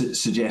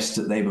suggests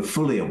that they were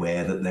fully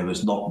aware that there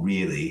was not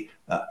really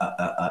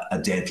a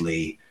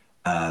deadly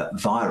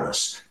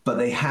virus, but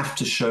they have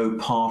to show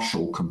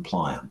partial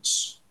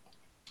compliance.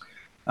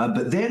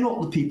 But they're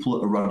not the people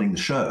that are running the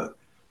show.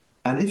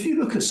 And if you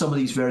look at some of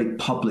these very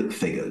public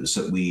figures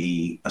that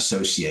we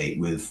associate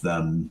with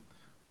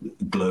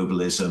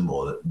globalism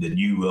or the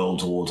New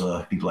World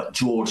Order, people like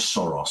George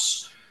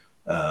Soros,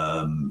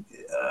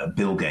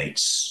 Bill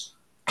Gates,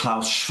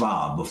 Klaus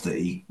Schwab of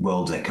the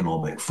World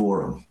Economic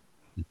Forum,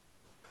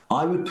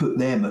 I would put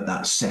them at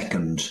that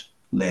second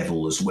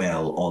level as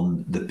well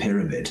on the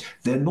pyramid.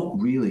 They're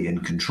not really in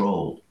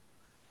control.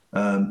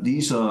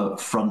 These are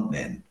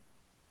frontmen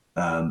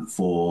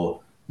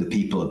for the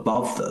people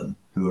above them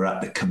who are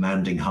at the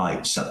commanding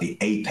heights, at the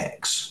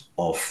apex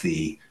of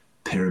the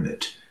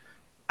pyramid.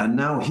 And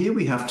now here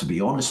we have to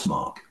be honest,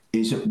 Mark,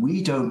 is that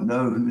we don't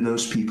know who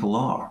those people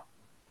are.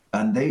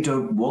 And they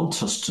don't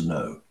want us to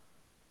know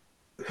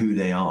who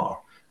they are.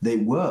 They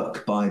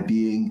work by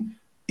being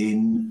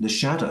in the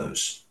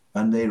shadows,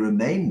 and they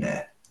remain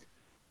there.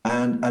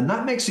 And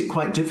that makes it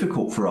quite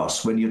difficult for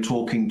us when you're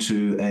talking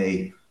to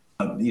a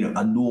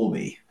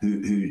normie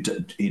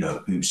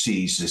who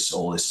sees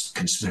all this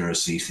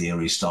conspiracy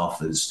theory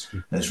stuff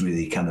as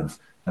really kind of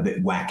a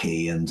bit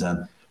wacky, and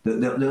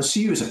they'll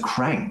see you as a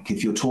crank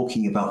if you're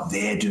talking about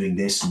they're doing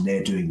this and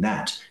they're doing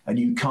that, and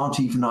you can't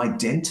even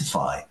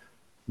identify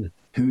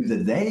who the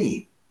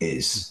they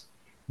is.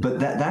 But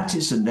that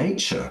is the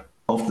nature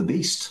of the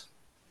beast.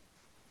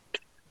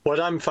 What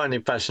I'm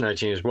finding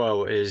fascinating as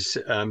well is,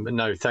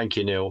 no, thank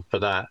you, Neil, for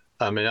that.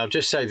 I mean, I'll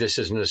just say this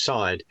as an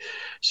aside.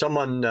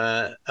 Someone,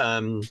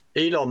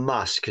 Elon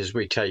Musk,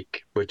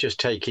 we'll just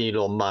take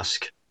Elon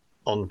Musk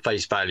on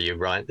face value,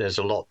 right? There's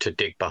a lot to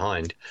dig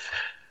behind.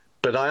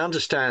 But I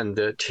understand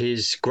that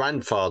his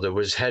grandfather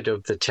was head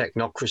of the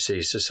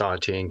Technocracy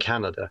Society in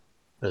Canada,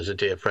 as a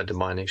dear friend of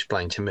mine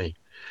explained to me.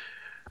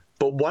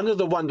 But one of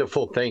the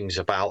wonderful things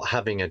about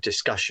having a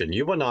discussion,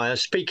 you and I are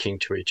speaking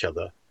to each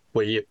other,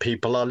 where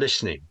people are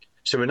listening.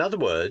 So in other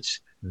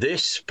words,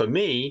 this, for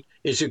me,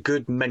 is a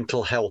good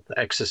mental health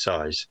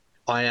exercise.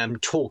 I am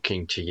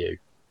talking to you.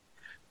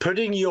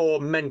 Putting your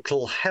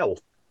mental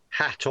health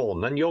hat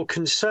on and your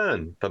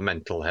concern for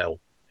mental health.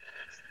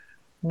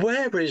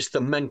 Where is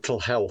the mental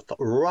health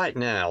right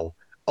now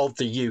of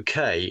the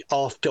UK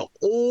after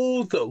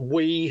all that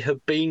we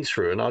have been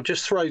through? And I'll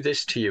just throw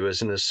this to you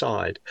as an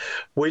aside.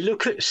 We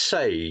look at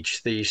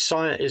SAGE,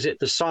 is it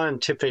the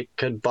Scientific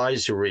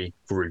Advisory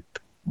Group?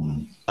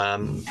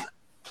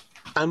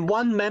 And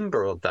one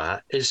member of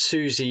that is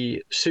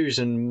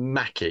Susan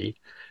Mackie,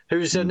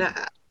 who's an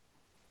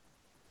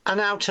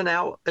out and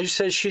out, who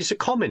says she's a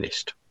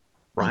communist,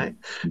 right?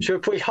 So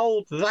if we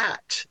hold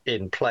that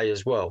in play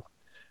as well,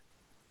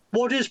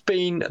 what has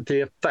been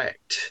the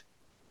effect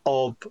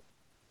of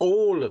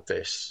all of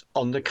this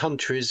on the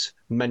country's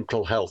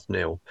mental health,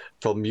 Neil,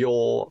 from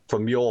your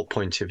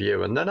point of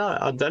view? And then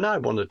I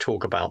want to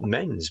talk about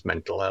men's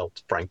mental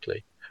health,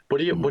 frankly.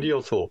 What are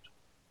your thoughts?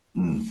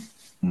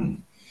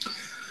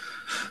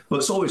 Well,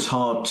 it's always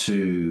hard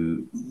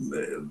to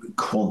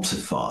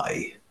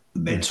quantify the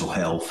mental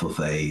health of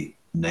a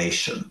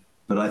nation,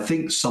 but I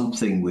think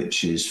something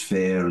which is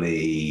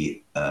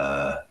fairly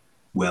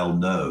well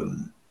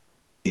known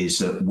is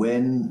that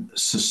when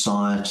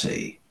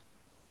society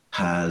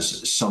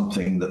has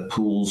something that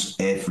pulls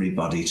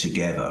everybody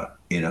together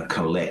in a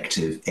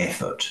collective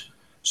effort,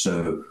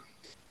 so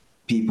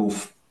people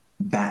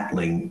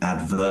battling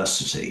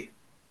adversity,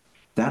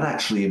 that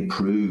actually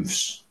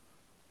improves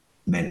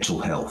mental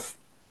health.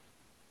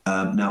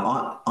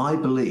 Now, I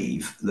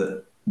believe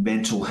that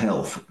mental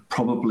health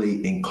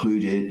probably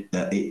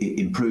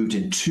improved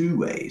in two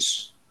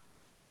ways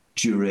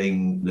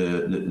during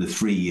the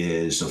 3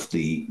 years of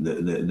the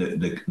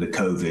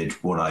COVID,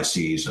 what I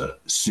see as a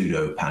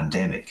pseudo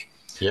pandemic.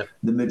 Yep.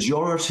 The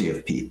majority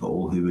of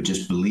people who were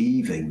just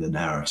believing the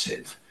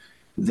narrative,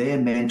 their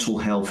mental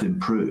health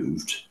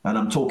improved. And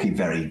I'm talking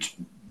very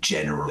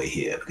generally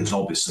here, because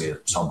obviously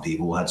some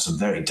people had some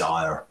very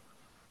dire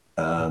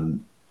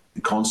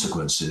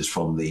consequences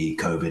from the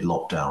COVID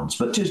lockdowns,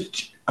 but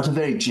just at a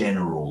very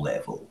general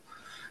level,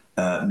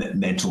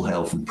 mental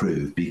health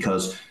improved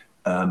because,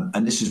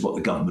 and this is what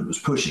the government was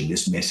pushing,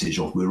 this message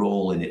of we're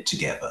all in it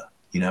together,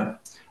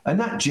 and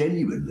that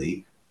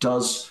genuinely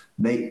does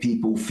make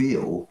people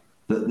feel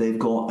that they've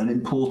got an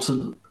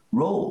important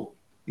role,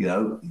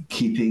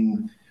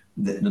 keeping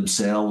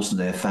themselves and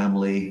their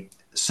family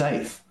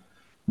safe.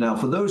 Now,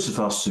 for those of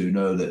us who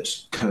know that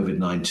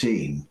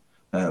COVID-19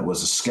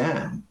 was a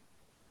scam,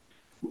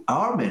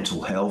 our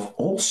mental health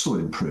also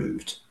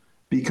improved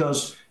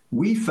because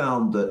we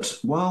found that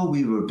while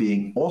we were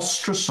being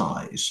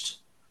ostracized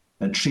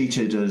and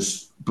treated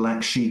as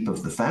black sheep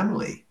of the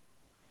family,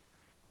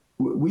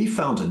 we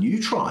found a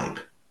new tribe.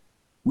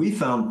 We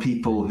found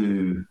people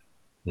who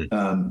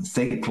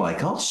think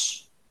like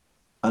us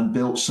and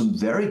built some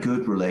very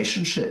good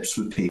relationships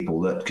with people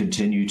that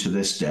continue to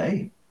this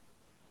day.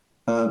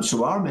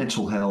 So our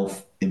mental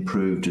health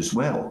improved as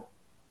well.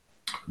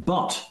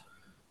 But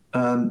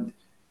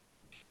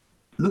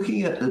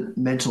looking at the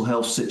mental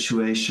health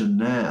situation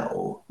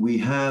now, we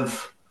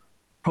have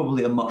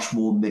probably a much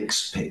more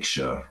mixed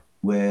picture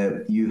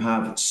where you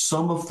have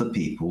some of the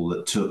people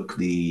that took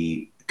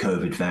the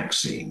COVID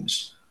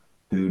vaccines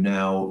who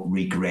now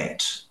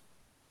regret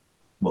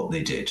what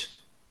they did.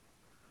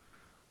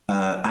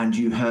 And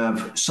you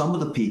have some of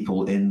the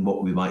people in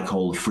what we might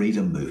call the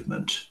freedom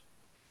movement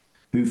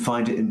who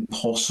find it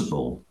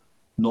impossible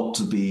not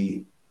to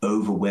be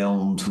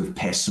overwhelmed with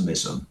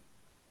pessimism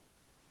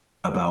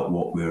about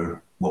what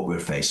we're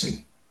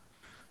facing.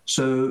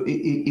 So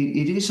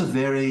it is a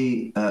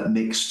very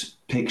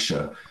mixed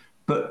picture.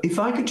 But if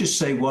I could just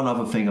say one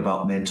other thing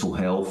about mental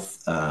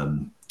health,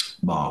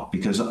 Mark,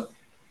 because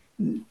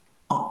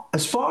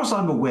as far as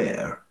I'm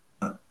aware,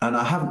 and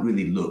I haven't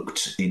really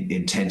looked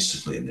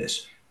intensively in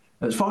this,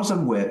 as far as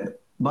I'm aware,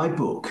 my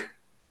book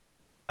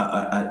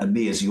and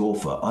me as the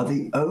author are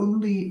the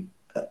only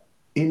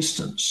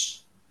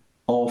instance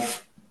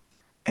of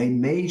a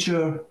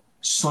major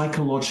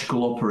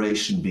psychological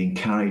operation being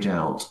carried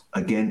out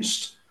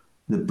against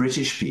the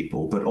British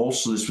people, but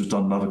also this was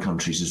done in other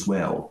countries as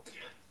well,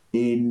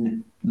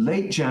 in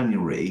late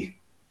January,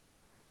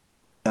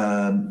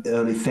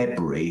 early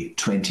February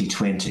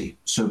 2020.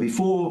 So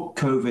before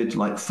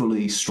COVID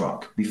fully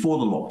struck, before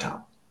the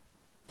lockdown,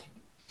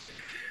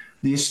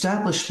 the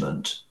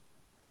establishment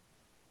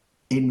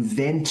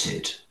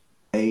invented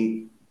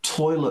a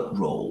toilet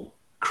roll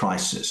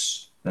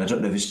crisis. And I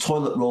don't know if it's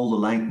toilet roll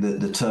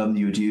the term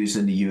you would use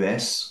in the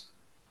US.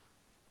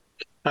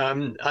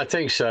 I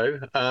think so.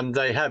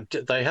 They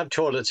have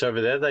toilets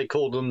over there. They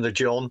call them the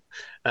John,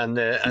 and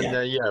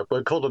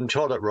we'll call them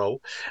toilet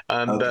roll.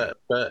 Okay.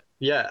 But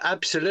yeah,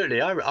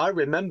 absolutely. I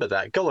remember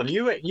that. Go on.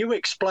 You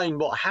explain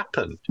what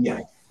happened.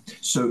 Yeah.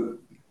 So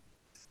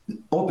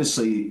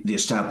obviously the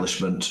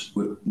establishment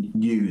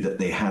knew that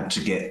they had to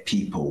get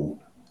people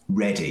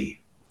ready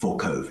for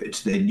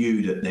COVID. They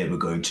knew that they were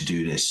going to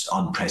do this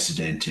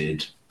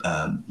unprecedented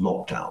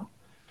lockdown,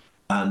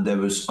 and there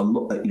was an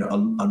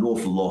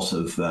awful lot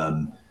of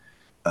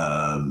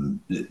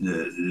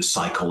the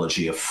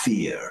psychology of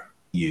fear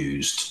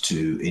used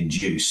to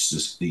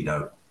induce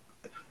the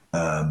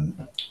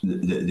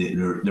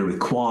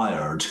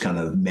required kind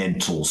of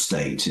mental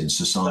state in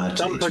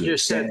society.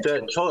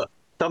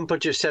 Dumper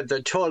just said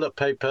that toilet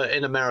paper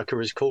in America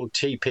is called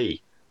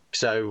TP,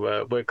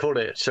 so we'll call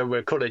it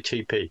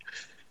TP.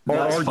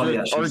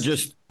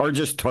 Or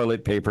just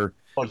toilet paper.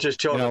 Or just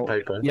toilet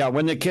paper. Yeah,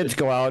 when the kids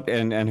go out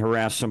and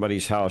harass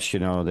somebody's house,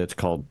 that's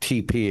called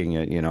TPing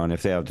it, and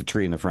if they have the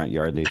tree in the front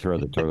yard, they throw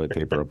the toilet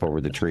paper up over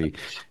the tree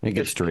and it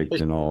gets draped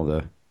in all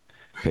the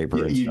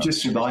paper. You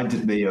just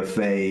reminded me of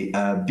a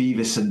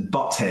Beavis and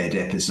Butthead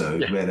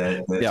episode where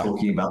they're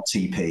talking about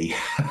TP.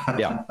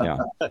 Yeah.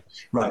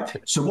 Right.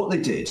 So what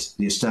they did,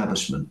 the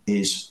establishment,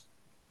 is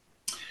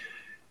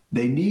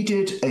they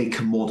needed a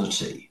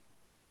commodity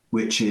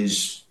which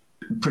is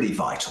pretty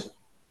vital.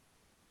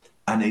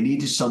 And they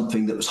needed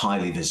something that was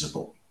highly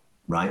visible,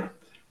 right?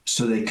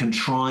 So they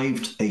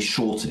contrived a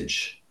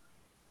shortage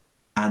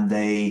and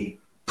they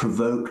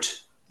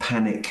provoked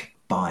panic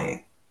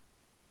buying,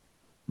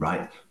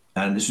 right?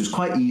 And this was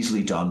quite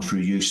easily done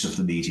through use of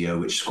the media,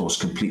 which of course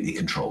completely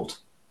controlled.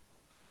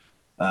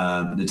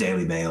 The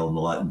Daily Mail and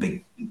all that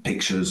big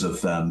pictures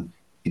of,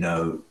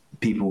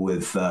 people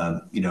with,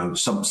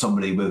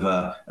 somebody with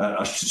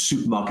a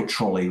supermarket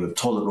trolley with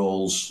toilet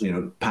rolls,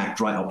 packed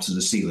right up to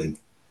the ceiling.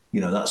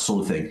 That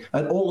sort of thing.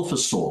 And all of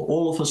us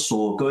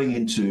saw going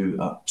into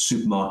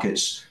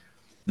supermarkets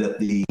that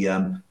the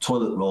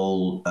toilet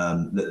roll,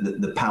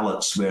 the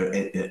pallets were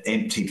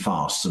emptied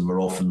fast and were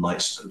often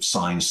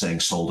signs saying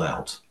sold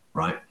out.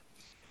 right?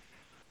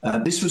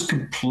 This was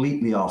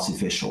completely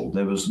artificial.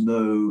 There was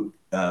no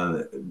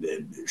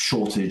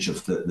shortage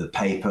of the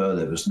paper.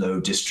 There was no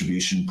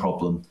distribution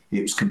problem.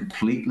 It was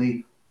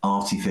completely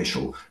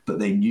artificial. But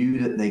they knew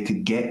that they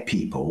could get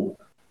people,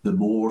 the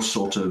more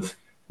sort of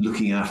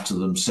looking after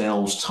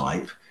themselves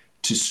type,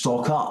 to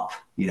stock up,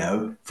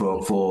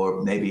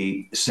 for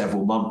maybe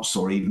several months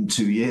or even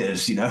 2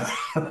 years,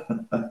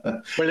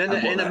 Well,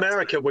 in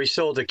America, we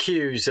saw the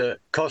queues at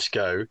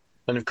Costco.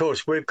 And of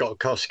course, we've got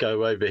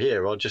Costco over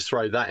here. I'll just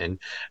throw that in.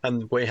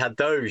 And we had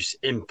those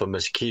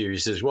infamous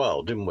queues as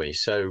well, didn't we?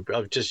 So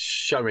I'm just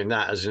showing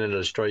that as an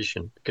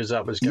illustration because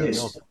that was going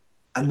on.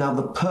 And now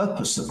the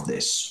purpose of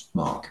this,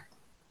 Mark,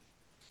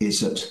 is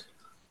that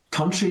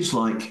countries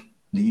like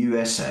the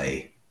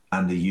USA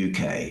and the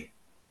UK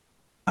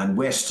and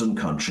Western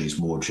countries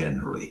more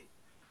generally,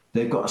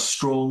 they've got a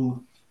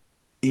strong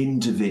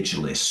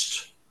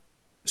individualist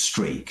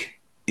streak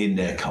in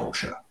their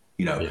culture.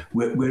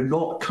 We're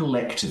not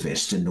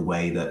collectivist in the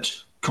way that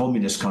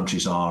communist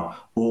countries are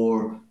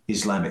or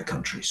Islamic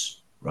countries,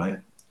 right?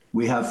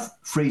 We have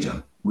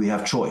freedom, we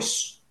have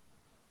choice,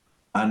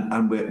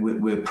 and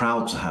we're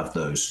proud to have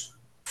those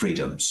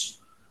freedoms.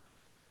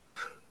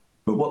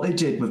 But what they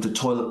did with the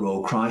toilet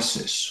roll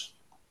crisis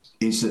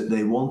is that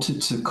they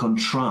wanted to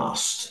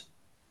contrast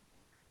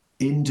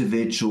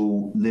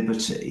individual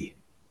liberty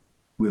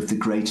with the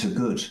greater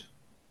good.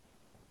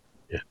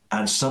 Yeah.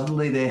 And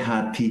suddenly they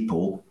had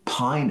people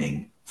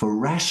pining for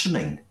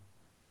rationing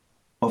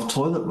of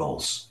toilet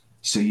rolls.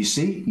 So you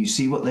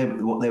see what they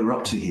were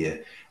up to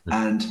here.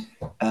 And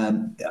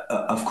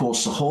of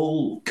course, the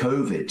whole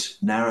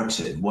COVID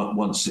narrative,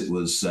 once it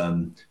was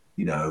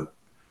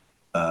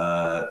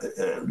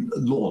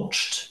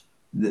launched,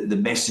 the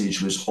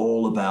message was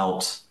all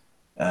about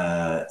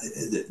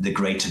the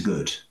greater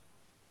good.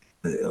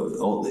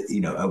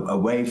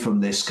 Away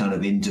from this kind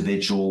of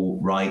individual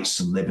rights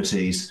and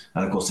liberties.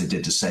 And of course, they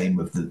did the same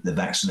with the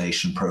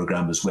vaccination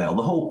program as well.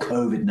 The whole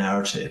COVID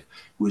narrative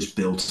was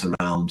built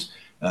around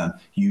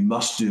you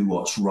must do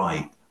what's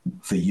right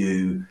for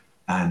you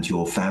and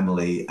your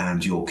family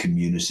and your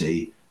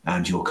community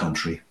and your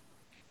country.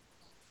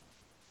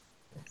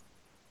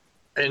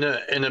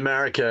 In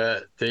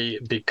America,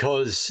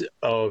 because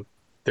of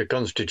the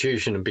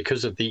Constitution and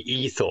because of the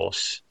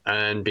ethos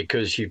and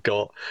because you've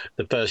got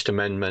the First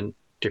Amendment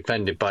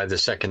defended by the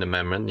Second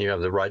Amendment, you have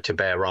the right to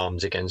bear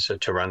arms against a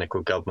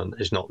tyrannical government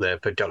is not there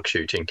for duck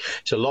shooting.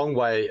 It's a long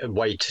way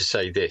to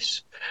say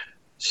this.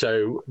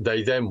 So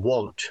they then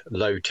want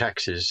low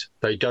taxes.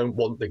 They don't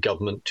want the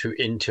government to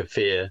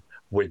interfere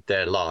with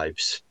their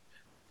lives.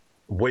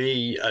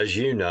 We, as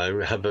you know,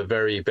 have a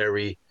very,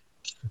 very,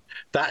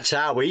 that's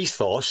our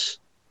ethos,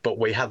 but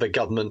we have a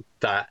government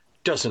that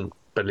doesn't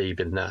believe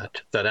in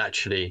that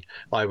actually,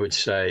 I would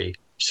say,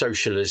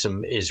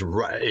 socialism is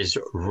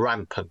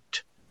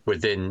rampant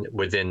within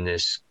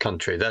this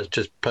country. That's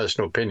just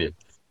personal opinion.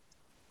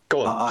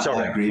 Go on.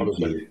 Sorry. I agree with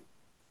you.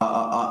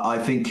 I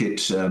think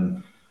it's,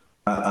 and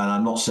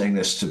I'm not saying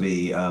this to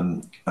be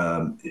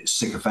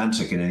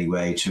sycophantic in any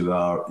way to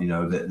our,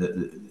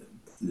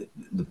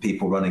 the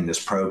people running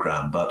this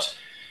program, but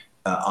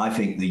I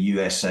think the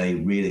USA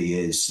really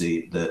is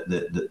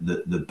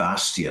the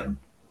bastion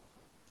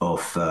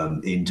of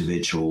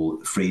individual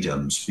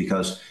freedoms,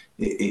 because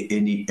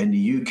in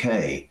the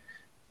UK,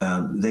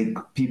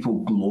 people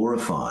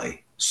glorify,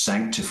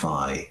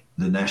 sanctify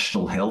the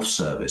National Health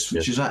Service,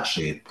 which is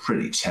actually a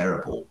pretty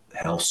terrible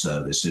health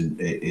service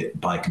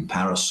by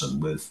comparison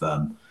with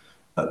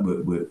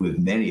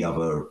many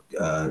other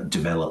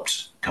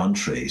developed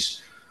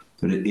countries.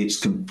 But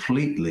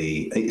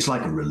it's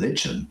like a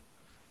religion.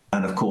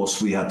 And of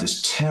course, we had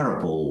this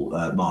terrible,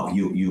 Mark,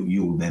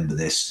 you'll remember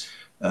this,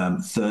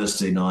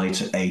 Thursday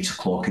night at 8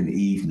 o'clock in the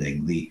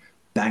evening, the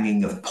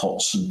banging of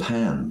pots and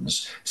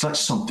pans. It's like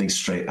something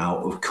straight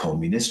out of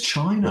communist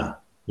China.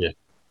 Yeah.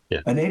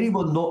 And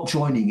anyone not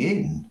joining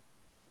in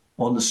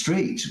on the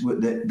street,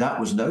 that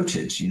was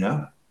noted,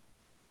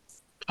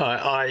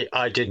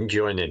 I didn't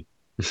join in.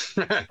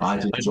 I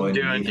didn't join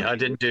in. I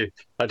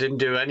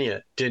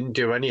didn't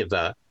do any of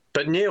that.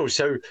 But Neil,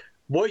 so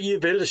what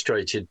you've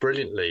illustrated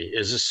brilliantly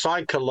is a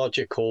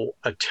psychological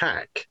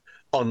attack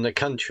on the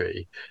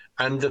country.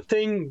 And the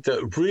thing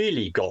that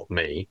really got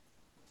me,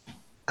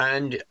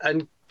 and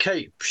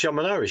Kate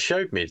Shamanara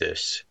showed me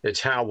this, it's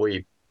how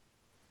we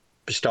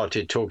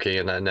started talking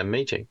and then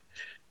meeting.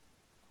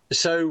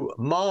 So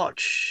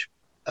March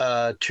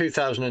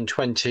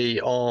 2020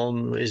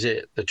 on, is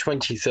it the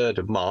 23rd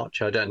of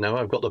March? I don't know.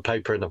 I've got the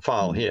paper in the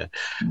file here.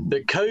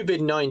 That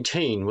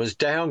COVID-19 was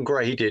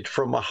downgraded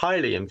from a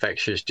highly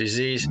infectious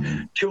disease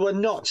to a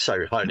not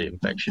so highly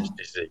infectious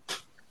disease.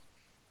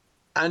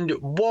 And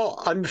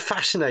what I'm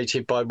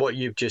fascinated by what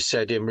you've just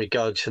said in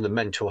regard to the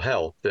mental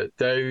health, that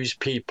those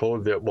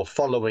people that were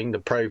following the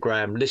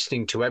program,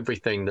 listening to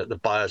everything that the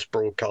Bias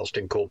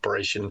Broadcasting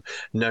Corporation,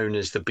 known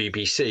as the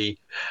BBC,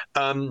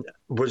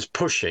 was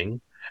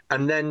pushing.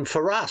 And then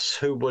for us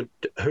who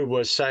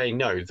were saying,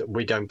 no, that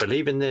we don't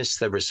believe in this,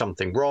 there is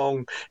something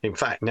wrong. In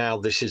fact, now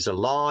this is a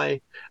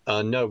lie.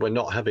 No, we're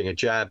not having a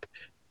jab.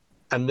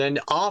 and then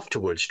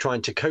afterwards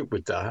trying to cope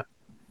with that.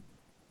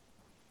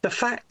 The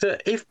fact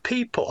that if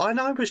people, and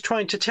I was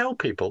trying to tell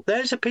people,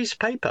 there's a piece of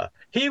paper,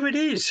 here it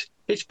is,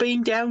 it's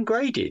been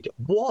downgraded.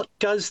 What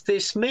does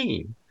this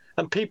mean?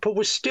 And people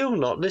were still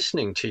not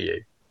listening to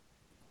you.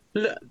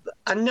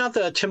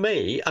 To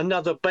me,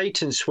 another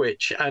bait and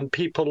switch and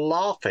people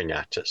laughing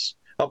at us.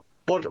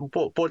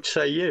 What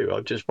say you?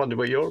 I just wonder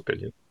what your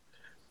opinion.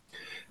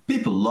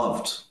 People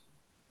loved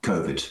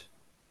COVID.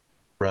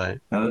 Right.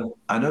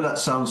 I know that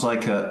sounds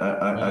like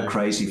a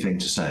crazy thing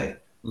to say,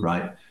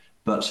 right?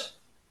 But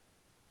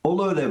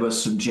although there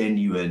was some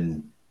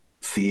genuine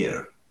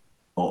fear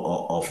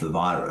of the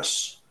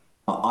virus,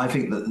 I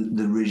think that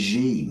the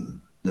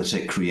regime that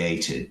it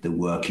created, the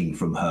working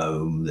from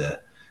home,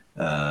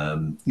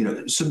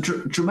 some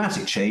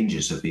dramatic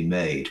changes have been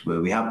made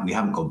where we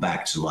haven't gone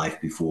back to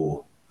life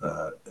before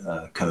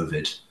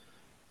COVID,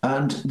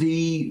 and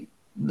the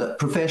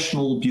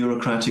professional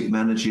bureaucratic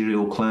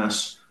managerial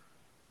class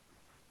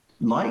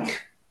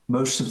like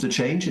most of the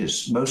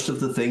changes, most of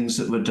the things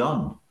that were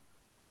done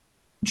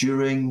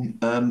during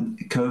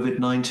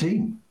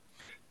COVID-19.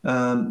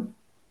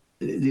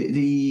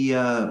 The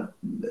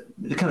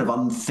kind of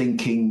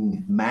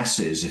unthinking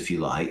masses, if you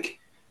like,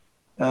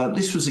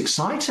 this was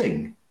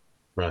exciting.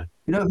 Right.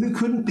 You know, who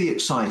couldn't be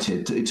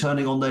excited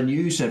turning on their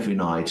news every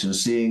night and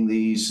seeing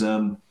these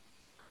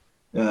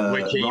wiki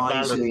rising...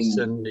 balance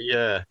and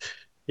yeah.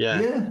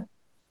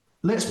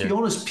 Let's be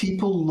honest,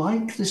 people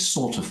like this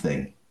sort of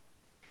thing.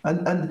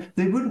 And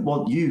they wouldn't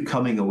want you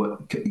coming away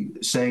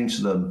saying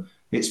to them,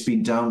 it's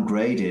been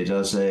downgraded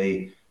as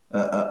a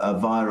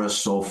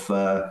virus of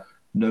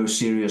no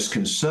serious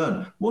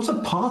concern. What a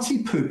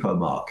party pooper,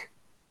 Mark.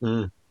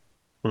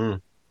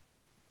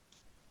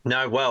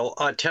 No, well,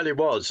 I tell you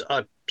what,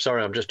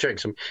 sorry, I'm just checking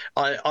some.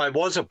 I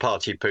was a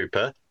party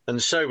pooper,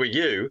 and so were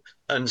you,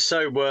 and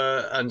so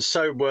were others.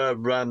 So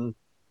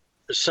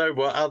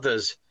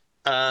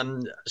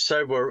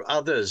were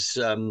others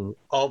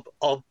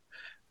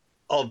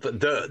of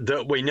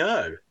that we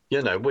know.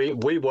 You know,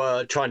 we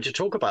were trying to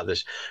talk about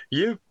this.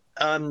 You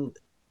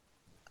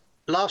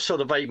last sort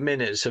of 8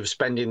 minutes of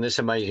spending this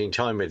amazing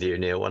time with you,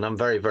 Neil, and I'm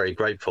very, very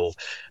grateful.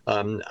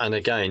 And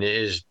again,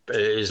 it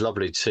is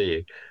lovely to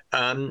see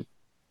you.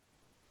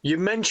 You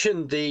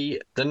mentioned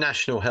the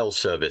National Health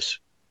Service.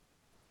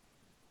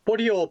 What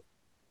are your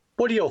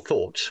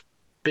thoughts?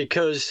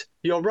 Because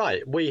you're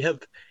right, we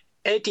have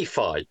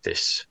edified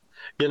this.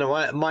 You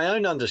know, my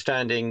own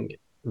understanding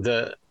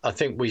that I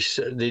think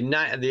the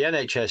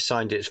NHS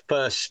signed its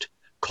first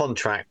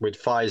contract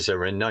with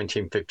Pfizer in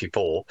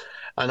 1954,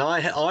 and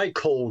I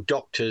call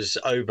doctors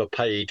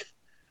overpaid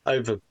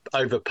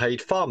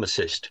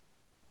pharmacists.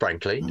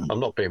 Frankly, I'm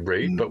not being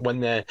rude, but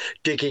when they're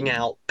digging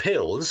out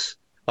pills,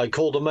 I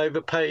call them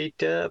overpaid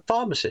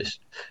pharmacists.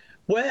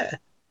 Where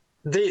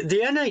the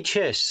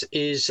NHS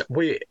is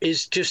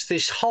just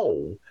this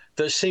hole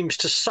that seems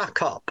to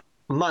suck up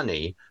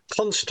money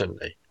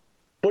constantly.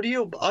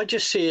 I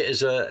just see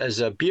it as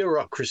a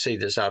bureaucracy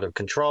that's out of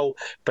control,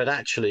 but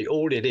actually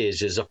all it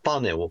is a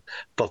funnel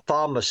for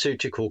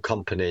pharmaceutical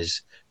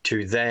companies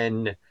to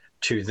then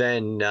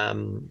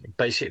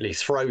basically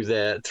throw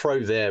their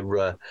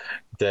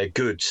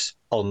goods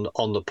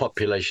on the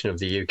population of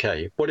the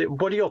UK.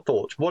 What are your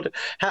thoughts? What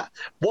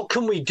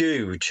can we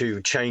do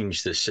to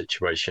change this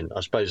situation?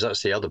 I suppose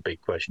that's the other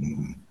big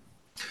question.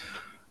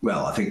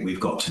 Well, I think we've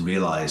got to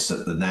realise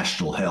that the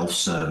National Health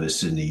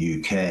Service in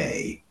the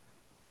UK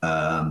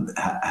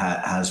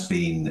has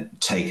been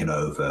taken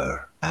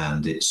over,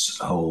 and its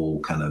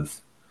whole kind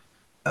of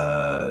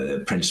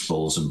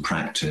principles and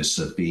practice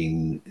have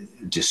been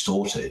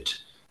distorted.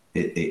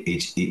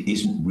 It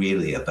isn't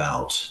really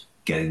about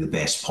getting the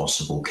best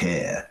possible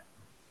care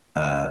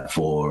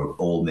for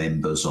all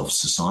members of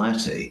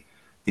society.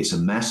 It's a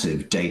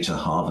massive data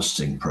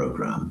harvesting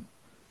program.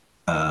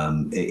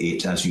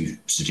 As you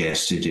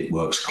suggested, it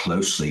works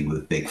closely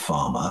with Big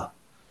Pharma.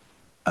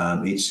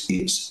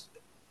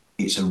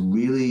 It's a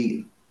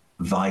really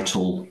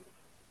vital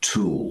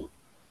tool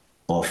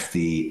of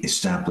the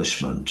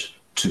establishment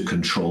to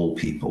control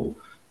people.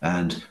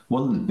 And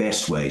one of the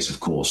best ways,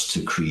 of course,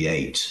 to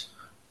create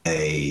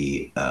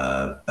a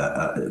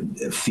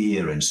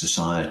fear in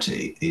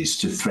society is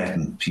to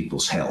threaten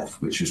people's health,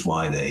 which is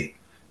why they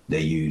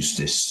use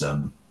this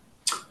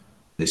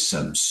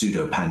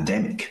pseudo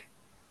pandemic.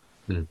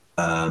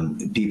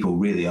 People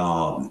really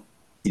are,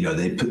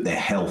 they put their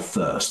health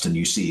first, and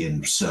you see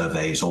in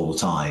surveys all the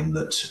time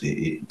that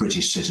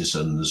British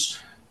citizens,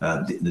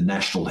 the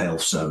National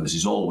Health Service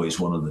is always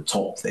one of the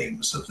top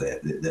things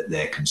that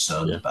they're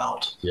concerned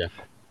about. Yeah.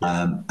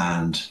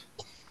 And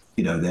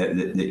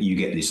you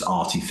get this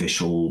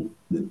artificial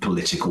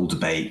political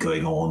debate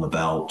going on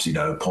about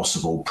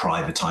possible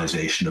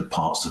privatization of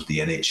parts of the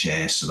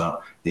NHS.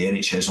 About the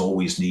NHS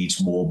always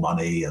needs more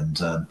money, and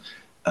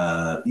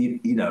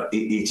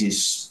it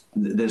is.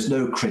 There's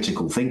no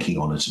critical thinking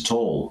on it at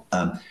all.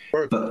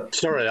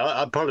 Sorry,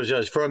 I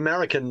apologise for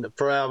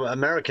our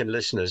American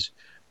listeners.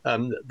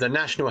 The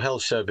National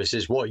Health Service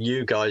is what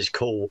you guys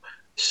call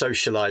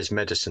socialised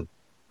medicine.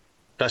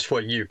 That's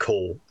what you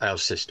call our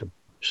system.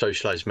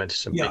 socialized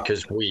medicine, Yeah.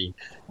 because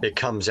it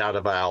comes out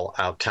of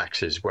our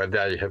taxes, where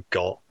they have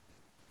got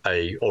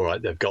all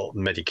right, they've got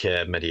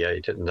Medicare,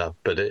 Medicaid, and that,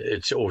 but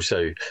it's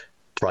also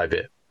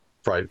private.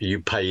 You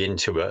pay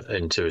into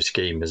a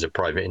scheme as a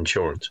private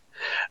insurance.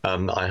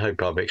 I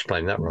hope I've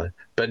explained that right.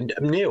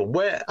 But Neil,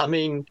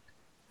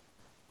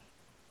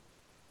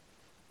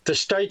 the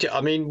state,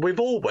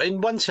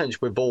 in one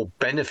sense, we've all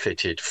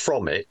benefited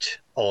from it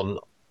on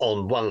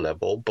one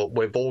level, but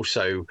we've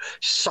also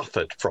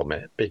suffered from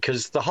it,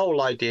 because the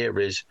whole idea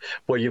is,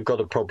 well, you've got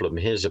a problem,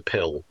 here's a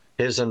pill,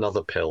 here's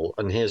another pill,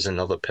 and here's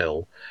another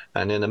pill.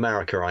 And in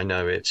America, I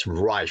know it's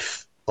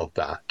rife of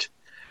that.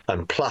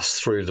 And plus,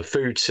 through the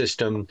food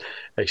system,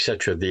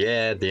 etc., the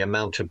air, the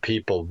amount of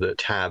people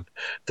that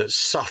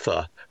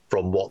suffer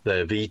from what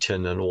they've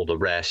eaten and all the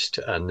rest,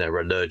 and they're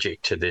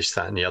allergic to this,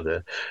 that, and the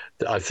other.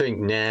 I think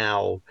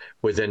now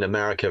within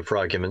America, for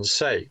argument's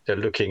sake, they're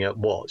looking at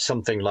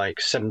something like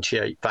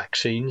 78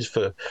 vaccines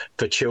for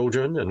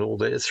children and all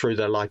this through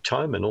their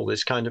lifetime and all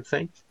this kind of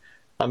thing.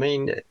 I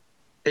mean,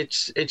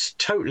 it's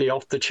totally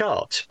off the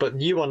charts.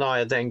 But you and I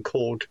are then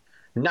called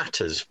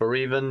natters for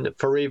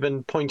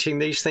even pointing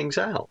these things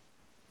out.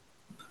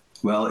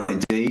 Well,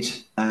 indeed,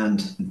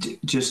 and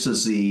just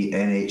as the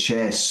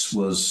NHS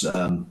was,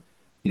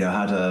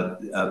 had a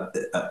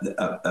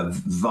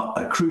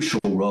crucial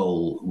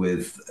role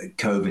with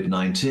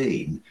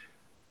COVID-19,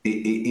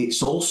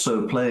 it's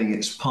also playing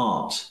its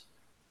part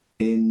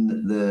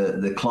in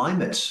the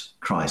climate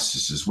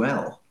crisis as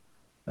well.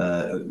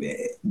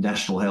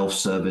 National Health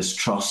Service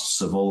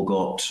trusts have all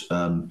got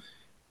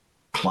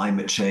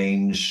climate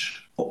change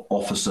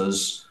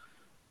officers.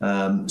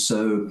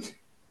 So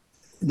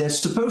there's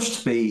supposed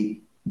to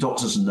be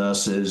doctors and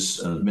nurses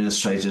and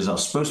administrators are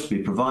supposed to be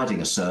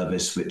providing a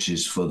service which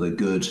is for the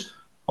good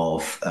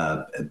of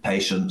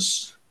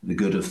patients, the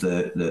good of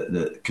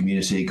the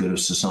community, good of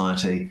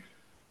society.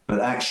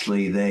 But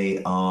actually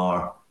they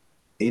are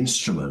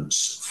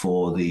instruments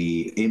for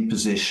the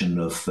imposition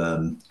of,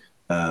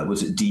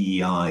 was it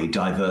DEI,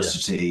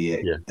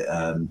 diversity,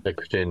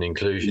 equity and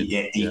inclusion,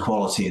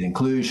 equality and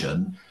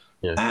inclusion,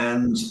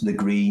 and the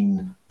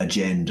green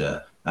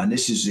agenda. And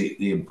this is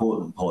the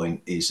important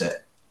point, is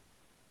that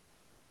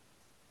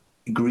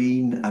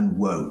green and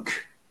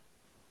woke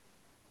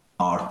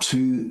are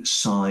two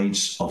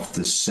sides of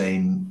the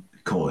same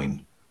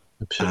coin.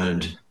 Absolutely.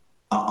 And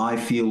I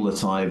feel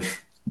that I've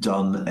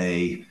done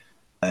a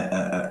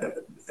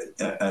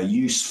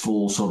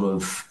useful sort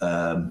of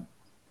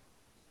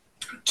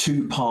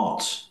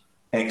two-part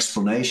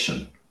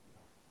explanation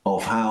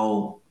of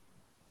how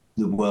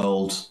the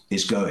world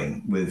is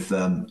going, with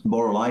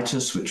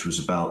Moralitis, which was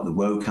about the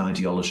woke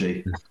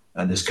ideology,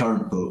 and this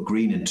current book,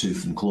 Green in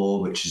Tooth and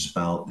Claw, which is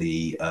about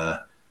the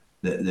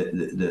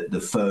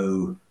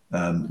faux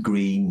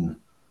green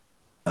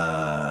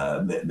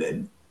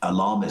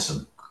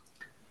alarmism.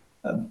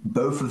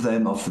 Both of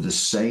them are for the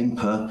same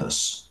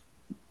purpose.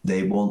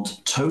 They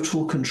want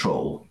total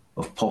control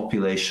of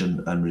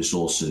population and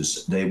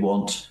resources. They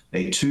want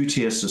a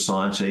two-tier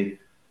society.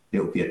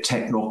 It will be a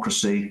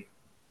technocracy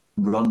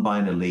run by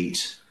an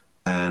elite,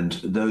 and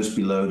those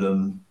below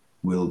them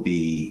will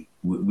be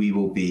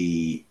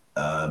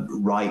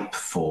ripe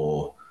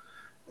for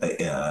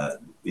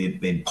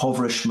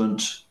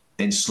impoverishment,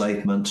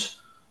 enslavement,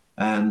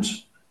 and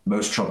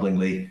most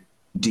troublingly,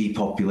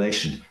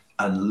 depopulation,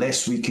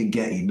 unless we can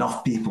get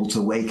enough people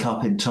to wake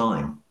up in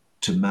time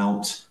to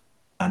mount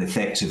an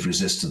effective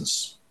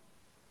resistance.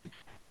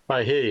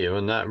 I hear you,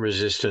 and that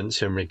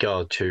resistance in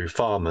regard to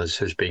farmers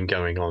has been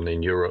going on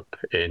in Europe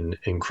in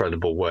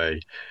incredible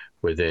way,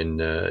 within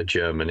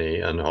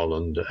Germany and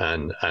Holland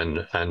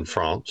and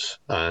France,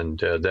 and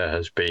there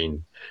has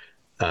been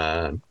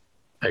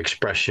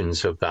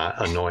expressions of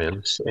that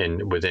annoyance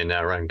within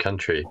our own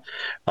country.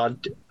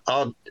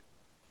 I'll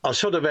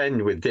sort of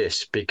end with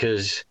this,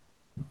 because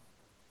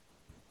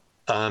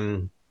I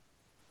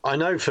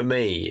know for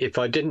me, if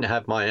I didn't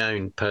have my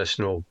own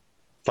personal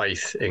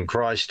faith in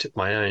Christ,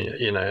 my own,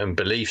 and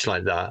beliefs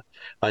like that,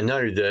 I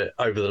know that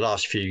over the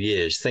last few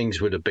years, things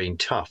would have been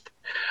tough.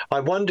 I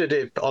wondered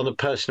if, on a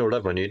personal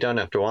level, and you don't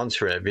have to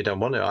answer it if you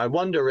don't want to, I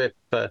wonder if,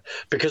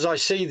 because I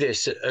see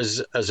this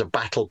as a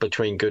battle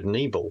between good and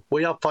evil.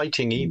 We are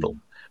fighting evil.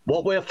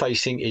 What we're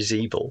facing is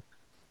evil.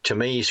 To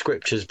me,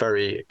 Scripture's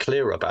very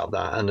clear about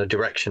that and the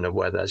direction of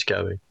where that's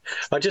going.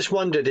 I just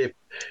wondered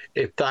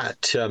if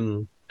that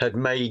had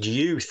made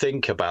you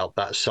think about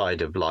that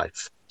side of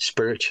life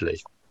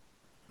spiritually.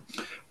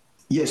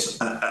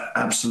 Yes,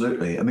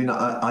 absolutely. I mean,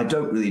 I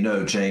don't really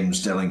know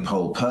James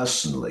Delingpole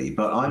personally,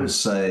 but I would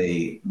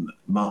say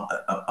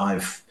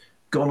I've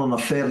gone on a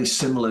fairly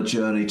similar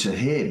journey to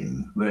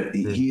him, where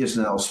he is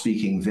now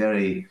speaking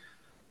very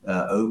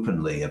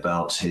openly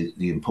about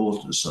the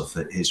importance of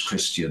his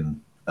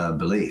Christian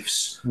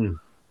beliefs. And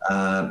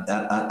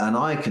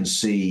I can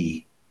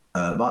see,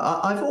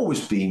 I've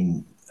always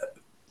been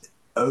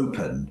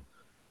open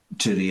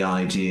to the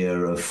idea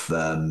of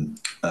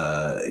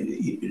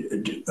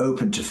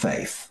open to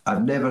faith.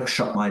 I've never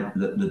shut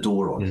the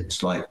door on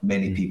it like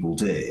many people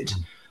did.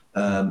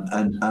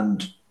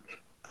 And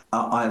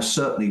I have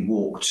certainly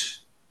walked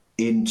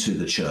into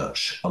the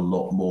church a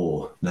lot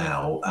more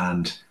now,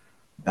 and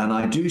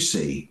I do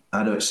see.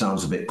 I know it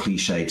sounds a bit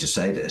cliche to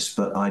say this,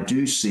 but I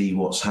do see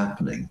what's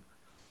happening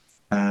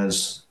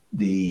as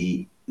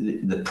the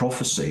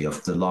prophecy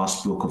of the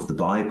last book of the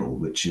Bible,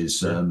 which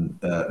is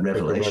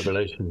Revelation.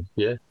 Revelation,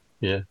 yeah,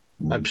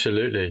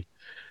 absolutely.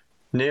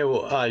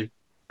 Neil,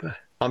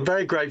 I'm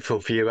very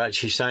grateful for you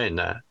actually saying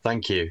that.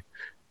 Thank you,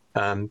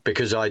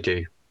 because I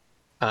do.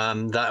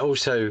 That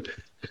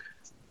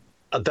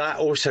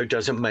also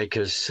doesn't make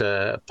us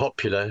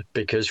popular,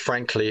 because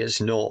frankly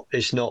it's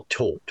not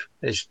taught.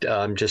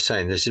 I'm just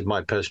saying, this is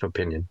my personal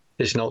opinion.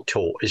 It's not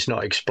taught. It's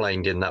not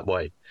explained in that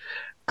way.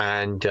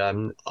 And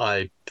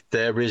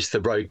there is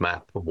the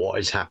roadmap of what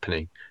is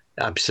happening.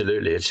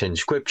 Absolutely, it's in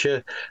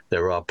Scripture.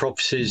 There are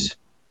prophecies.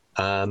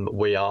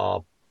 We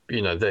are,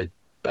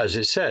 as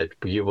it said,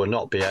 you will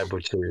not be able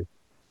to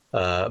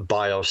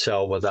buy or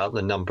sell without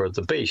the number of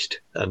the beast.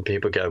 And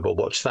people go, well,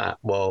 what's that?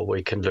 Well,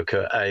 we can look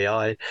at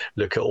AI,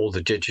 look at all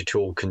the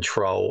digital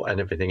control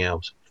and everything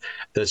else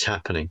that's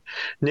happening.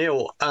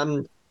 Neil,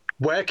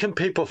 where can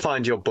people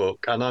find your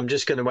book? And I'm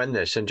just going to end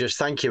this and just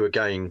thank you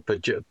again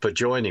for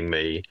joining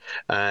me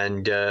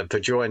and for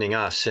joining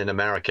us in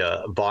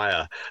America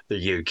via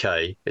the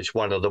UK. It's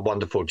one of the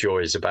wonderful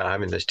joys about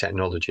having this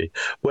technology.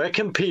 Where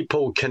can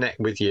people connect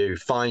with you,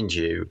 find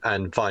you,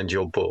 and find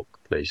your book,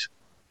 please?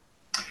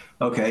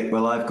 Okay,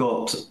 well, I've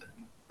got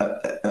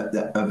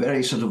a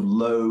very sort of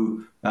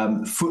low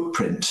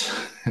footprint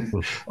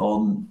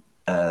on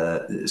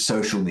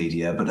social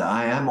media, but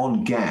I am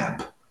on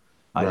Gab.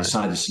 I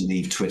decided to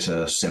leave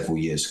Twitter several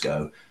years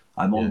ago.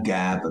 I'm on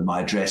Gab, and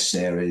my address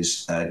there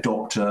is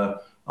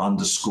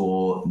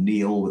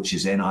Dr_Neil, which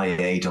is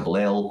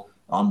NIALL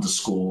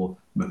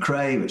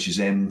 _McRae, which is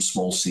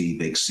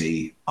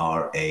MCCRAE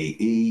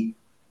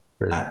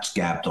at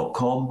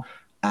gab.com.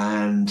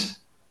 And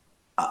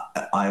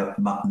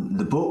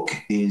the book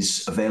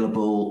is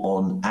available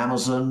on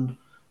Amazon.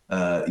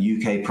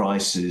 UK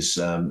price is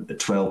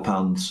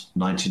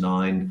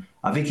 £12.99.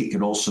 I think it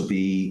can also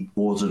be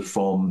ordered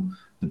from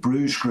the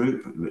Bruges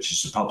Group, which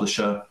is the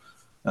publisher,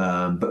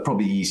 but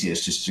probably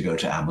easiest is to go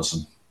to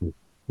Amazon.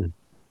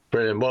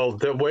 Brilliant. Well,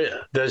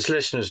 there's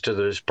listeners to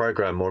this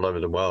program all over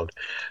the world,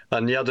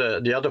 and the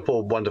other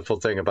wonderful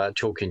thing about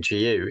talking to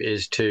you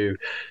is to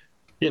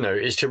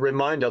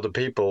remind other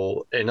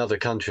people in other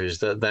countries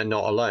that they're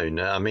not alone.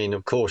 I mean,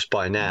 of course,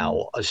 by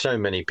now, so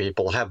many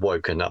people have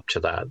woken up to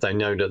that. They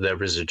know that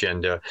there is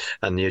agenda,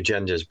 and the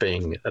agenda is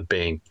being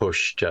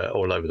pushed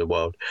all over the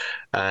world.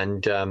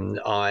 And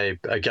I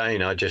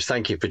just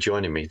thank you for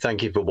joining me.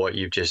 Thank you for what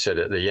you've just said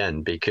at the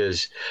end,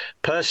 because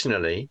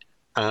personally,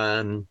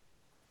 I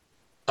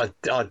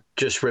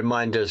just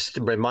remind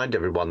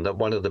everyone that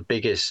one of the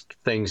biggest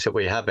things that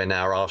we have in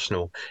our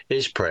arsenal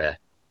is prayer.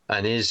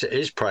 And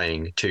is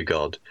praying to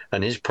God,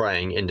 and is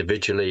praying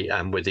individually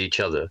and with each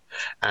other,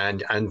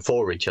 and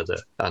for each other.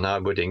 And I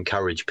would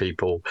encourage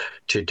people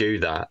to do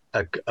that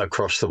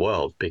across the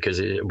world, because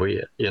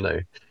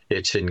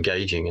it's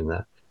engaging in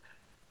that.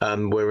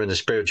 We're in a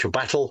spiritual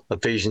battle.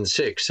 Ephesians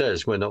 6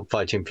 says we're not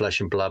fighting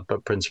flesh and blood,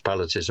 but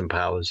principalities and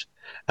powers,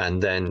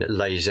 and then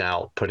lays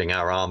out putting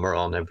our armor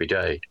on every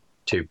day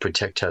to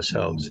protect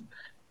ourselves.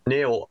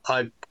 Neil,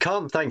 I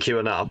can't thank you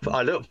enough.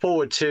 I look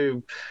forward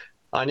to.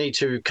 I need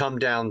to come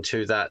down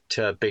to that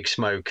big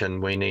smoke,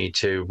 and we need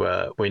to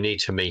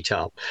meet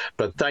up.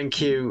 But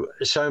thank you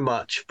so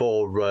much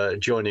for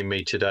joining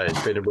me today.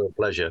 It's been a real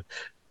pleasure.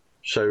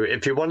 So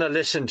if you want to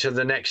listen to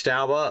the next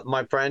hour,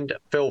 my friend,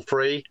 feel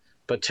free,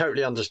 but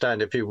totally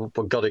understand if you've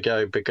got to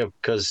go,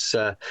 because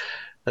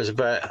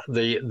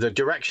the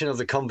direction of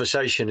the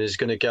conversation is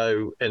going to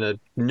go in a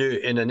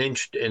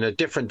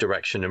different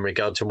direction in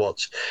regard to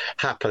what's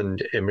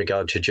happened in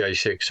regard to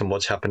J6 and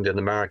what's happened in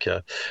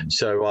America.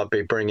 So I'll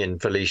be bringing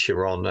Felicia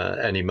on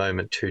any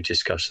moment to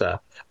discuss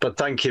that. But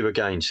thank you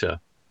again, sir.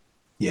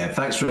 Yeah,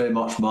 thanks very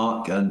much,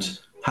 Mark, and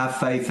have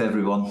faith,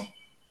 everyone.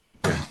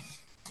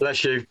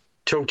 Bless you.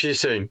 Talk to you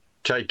soon.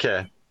 Take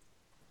care.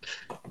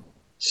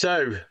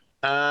 So,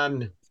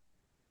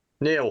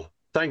 Neil,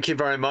 thank you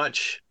very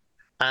much.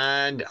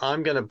 And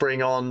I'm going to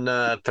bring on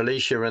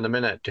Felicia in a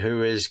minute,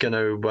 who is going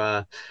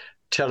to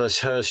tell us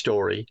her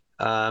story,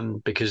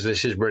 because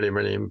this is really,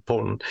 really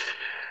important.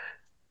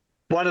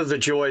 One of the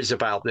joys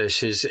about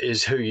this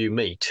is who you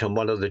meet. And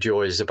one of the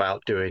joys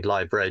about doing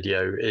live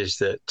radio is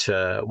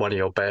that one of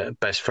your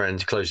best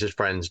friends, closest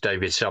friends,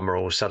 David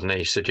Summerall,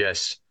 suddenly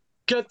suggests,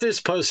 get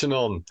this person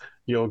on.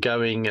 You're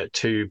going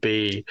to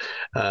be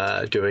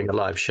doing a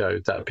live show.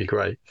 That'd be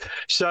great.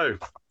 So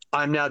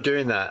I'm now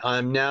doing that.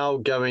 I'm now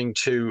going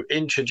to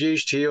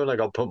introduce to you, and I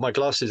got to put my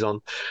glasses on,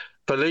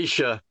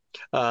 Felicia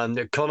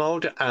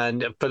Connold.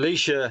 And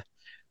Felicia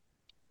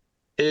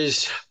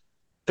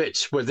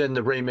fits within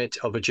the remit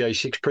of a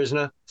J6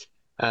 prisoner.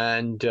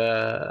 And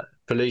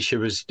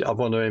Felicia I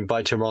want to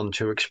invite her on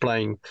to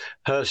explain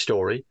her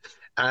story.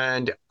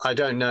 And I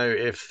don't know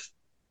if,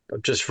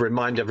 just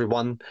remind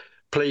everyone,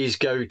 please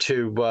go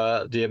to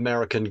the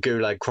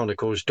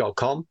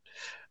AmericanGulagChronicles.com.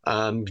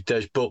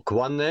 There's book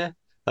 1 there.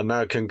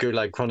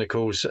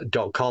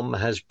 AmericanGulagChronicles.com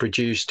has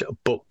produced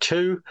book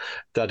 2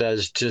 that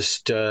has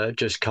just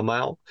come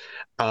out.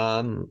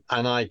 And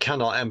I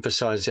cannot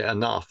emphasize it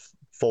enough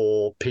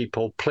for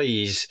people,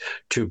 please,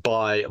 to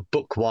buy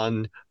book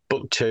 1,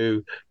 book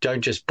 2.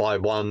 Don't just buy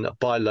one,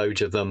 buy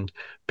loads of them,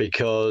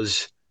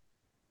 because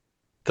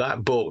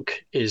that book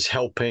is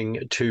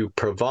helping to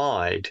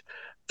provide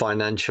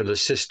financial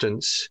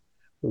assistance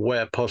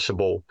where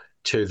possible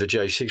to the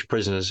J6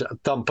 prisoners.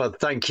 Thumper,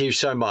 thank you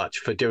so much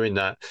for doing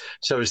that.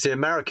 So it's the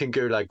American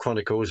Gulag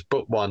Chronicles,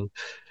 book 1,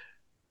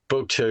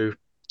 book 2,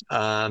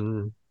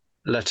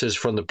 Letters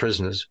from the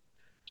Prisoners,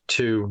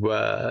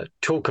 to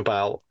talk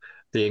about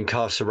the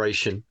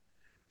incarceration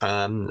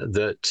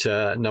that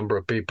a number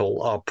of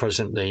people are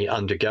presently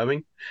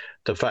undergoing.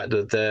 The fact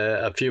that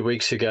a few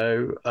weeks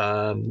ago,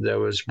 there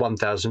was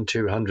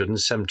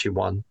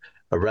 1,271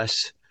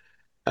 arrests.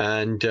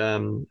 And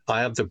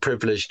I have the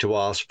privilege to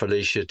ask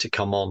Felicia to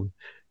come on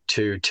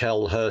to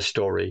tell her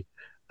story.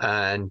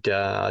 And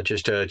I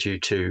just urge you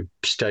to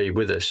stay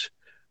with us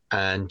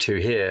and to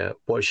hear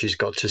what she's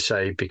got to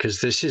say, because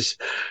this is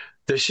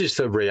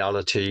the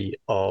reality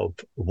of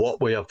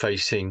what we are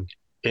facing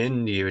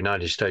in the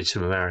United States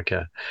of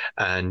America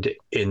and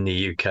in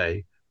the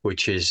UK,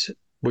 which is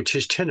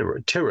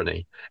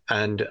tyranny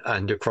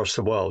and across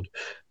the world.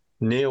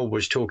 Neil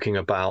was talking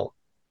about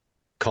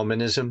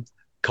communism,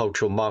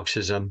 cultural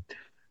Marxism.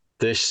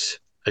 This,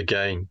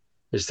 again,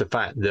 is the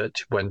fact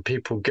that when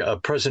people are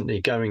presently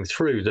going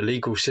through the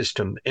legal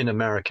system in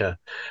America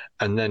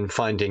and then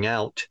finding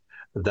out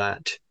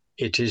that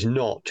it is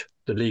not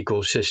the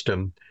legal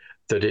system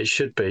that it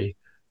should be,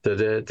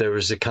 that there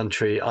is a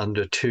country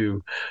under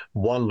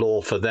one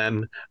law for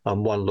them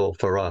and one law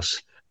for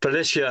us.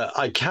 Felicia,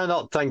 I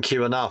cannot thank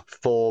you enough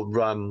for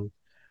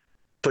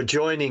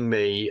joining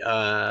me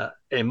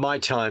in my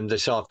time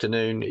this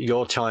afternoon,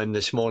 your time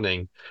this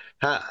morning.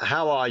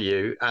 How are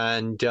you?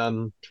 And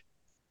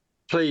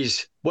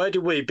please, where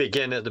do we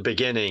begin at the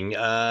beginning?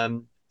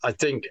 I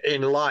think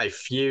in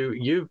life,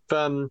 you've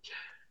been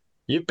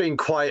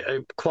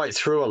quite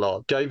through a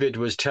lot. David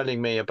was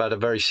telling me about a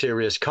very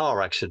serious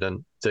car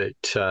accident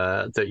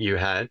that you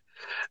had.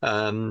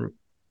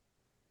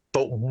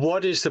 But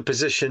what is the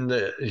position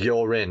that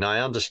you're in?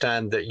 I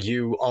understand that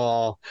you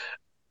are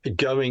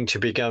going to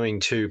be going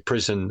to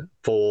prison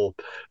for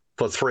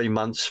 3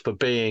 months for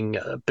being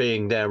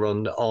there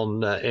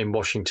in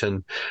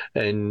Washington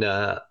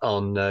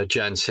on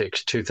Jan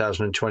 6,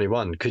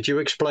 2021. Could you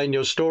explain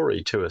your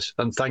story to us?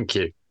 And thank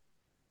you.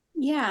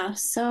 Yeah.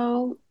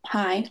 So,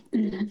 hi.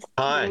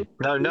 Hi.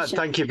 No,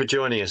 thank you for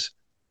joining us.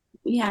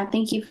 Yeah,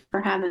 thank you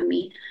for having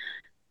me.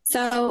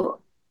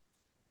 So,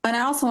 and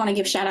I also want to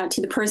give shout out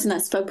to the person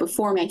that spoke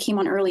before me. I came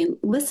on early and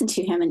listened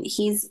to him, and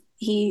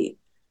he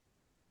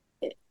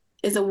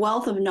is a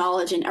wealth of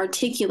knowledge and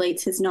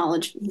articulates his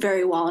knowledge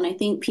very well. And I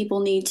think people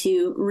need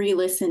to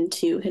re-listen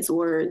to his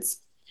words.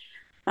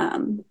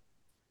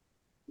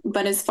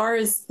 But as far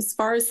as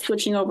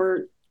switching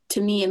over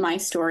to me and my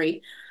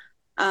story,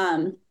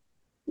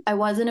 I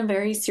was in a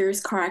very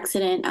serious car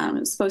accident. It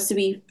was supposed to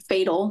be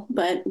fatal,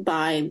 but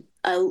by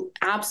an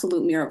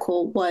absolute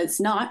miracle was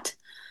not.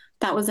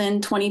 That was in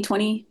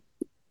 2020.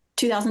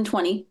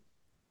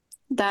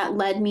 That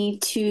led me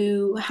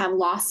to have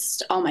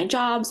lost all my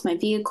jobs, my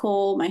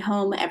vehicle, my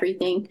home,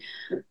 everything,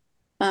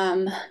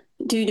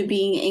 due to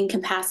being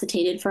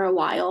incapacitated for a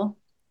while.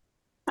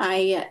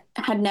 I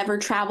had never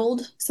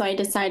traveled, so I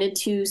decided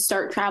to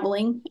start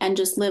traveling and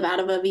just live out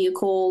of a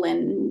vehicle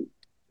and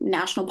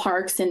national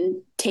parks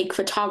and take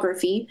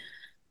photography.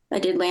 I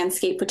did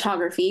landscape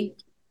photography.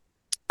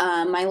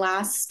 My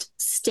last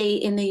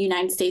state in the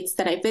United States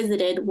that I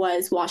visited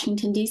was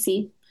Washington,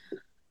 D.C.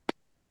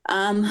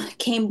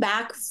 Came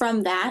back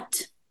from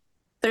that.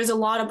 There's a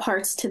lot of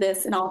parts to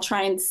this, and I'll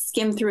try and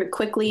skim through it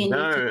quickly. And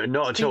no,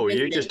 not at all.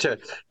 You just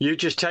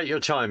take your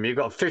time. You've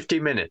got 50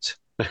 minutes.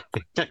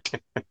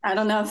 I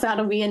don't know if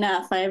that'll be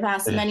enough. I've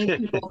asked many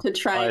people to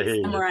try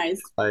and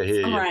summarize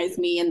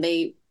me, and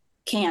they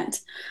can't.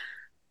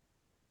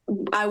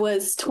 I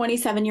was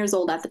 27 years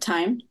old at the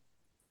time.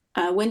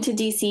 Went to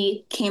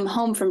DC, came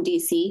home from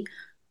DC.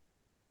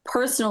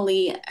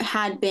 Personally,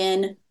 had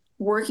been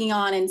working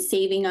on and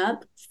saving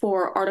up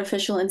for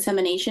artificial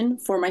insemination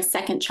for my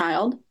second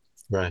child.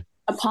 Right.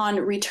 Upon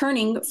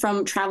returning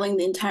from traveling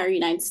the entire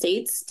United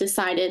States,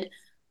 decided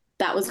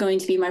that was going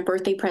to be my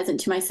birthday present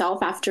to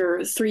myself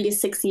after 3 to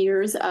 6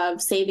 years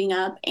of saving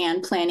up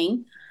and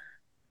planning.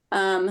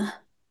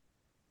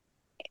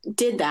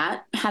 Did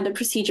that, had the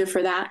procedure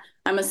for that.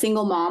 I'm a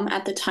single mom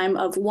at the time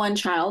of 1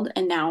 child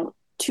and now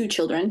 2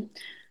 children.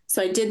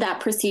 So I did that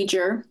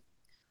procedure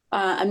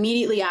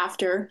immediately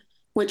after,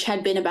 which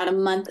had been about a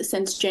month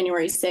since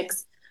January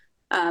 6th.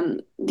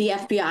 The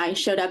FBI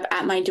showed up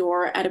at my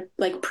door at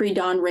a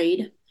pre-dawn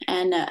raid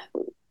and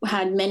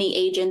had many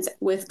agents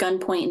with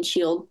gunpoint and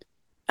shield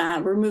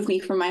remove me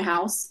from my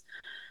house.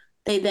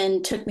 They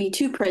then took me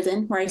to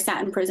prison, where I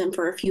sat in prison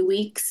for a few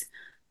weeks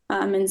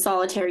in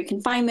solitary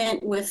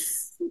confinement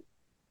with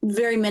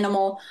very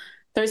minimal.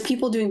 There's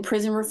people doing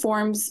prison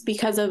reforms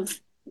because of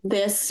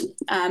this.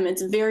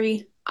 It's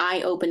very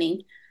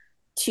eye-opening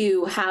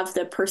to have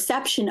the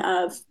perception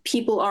of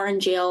people are in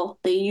jail.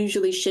 They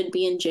usually should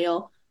be in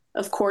jail.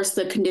 Of course,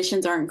 the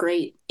conditions aren't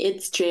great.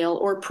 It's jail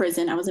or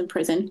prison. I was in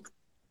prison.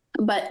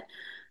 But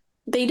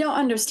they don't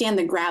understand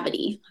the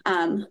gravity.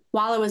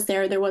 While I was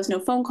there, there was no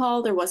phone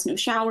call. There was no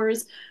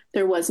showers.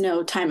 There was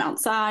no time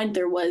outside.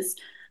 There was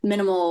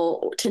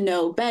minimal to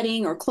no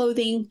bedding or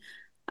clothing.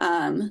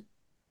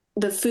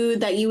 The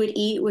food that you would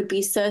eat would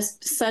be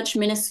such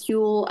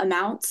minuscule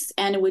amounts,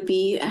 and it would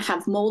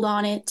have mold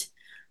on it.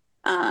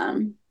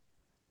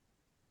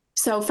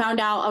 So found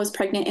out I was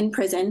pregnant in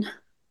prison.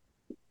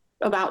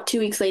 About 2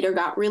 weeks later,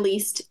 got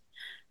released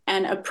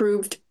and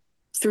approved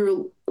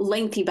through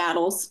lengthy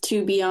battles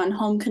to be on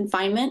home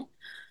confinement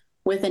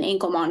with an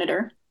ankle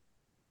monitor.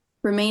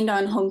 Remained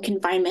on home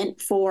confinement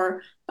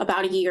for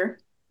about a year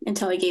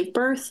until I gave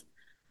birth.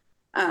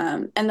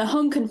 And the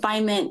home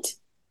confinement,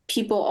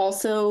 people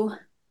also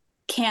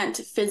can't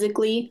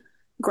physically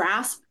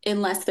grasp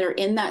unless they're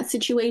in that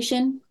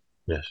situation.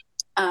 Yes.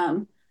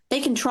 They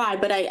can try,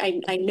 but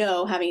I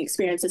know, having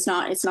experience, it's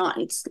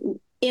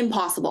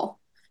impossible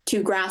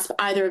to grasp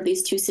either of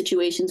these two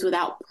situations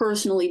without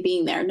personally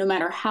being there, no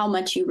matter how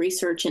much you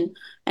research and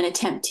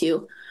attempt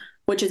to,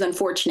 which is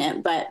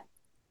unfortunate. But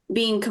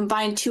being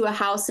confined to a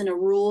house in a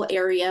rural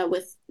area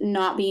with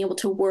not being able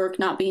to work,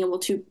 not being able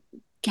to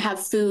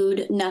have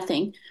food,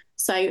 nothing.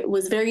 So I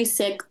was very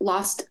sick,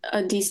 lost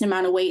a decent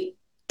amount of weight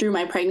through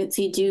my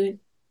pregnancy due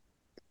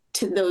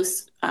to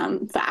those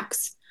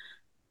facts.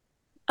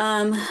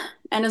 And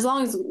as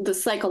long as the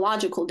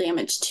psychological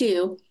damage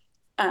too,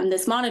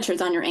 this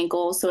monitor's on your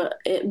ankle, so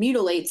it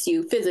mutilates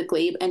you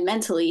physically and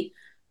mentally.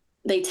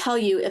 They tell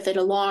you if it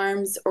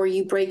alarms or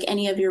you break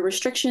any of your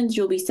restrictions,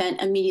 you'll be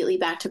sent immediately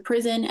back to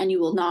prison and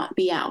you will not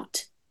be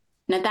out.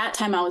 And at that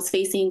time, I was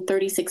facing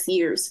 36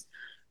 years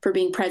for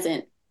being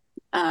present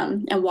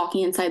and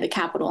walking inside the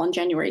Capitol on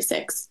January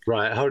 6th.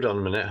 Right. Hold on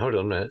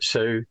a minute.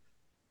 So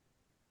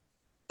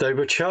they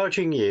were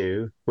charging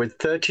you with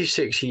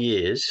 36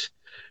 years.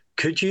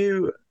 Could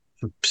you,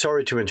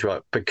 sorry to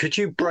interrupt, but could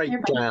you break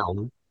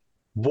down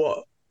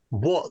what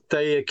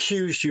they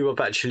accused you of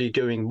actually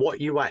doing, what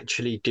you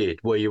actually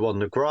did? Were you on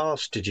the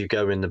grass? Did you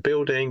go in the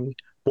building?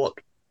 What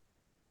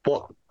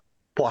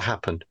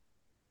happened?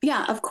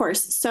 Yeah, of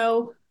course.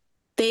 So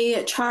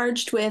they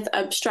charged with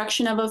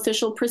obstruction of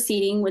official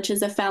proceeding, which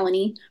is a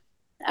felony.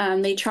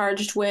 They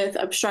charged with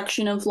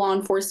obstruction of law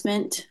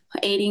enforcement,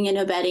 aiding and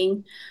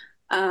abetting.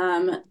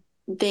 And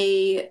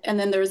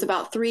then there's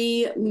about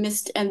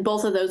and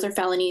both of those are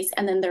felonies.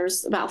 And then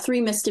there's about 3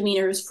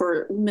 misdemeanors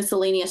for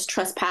miscellaneous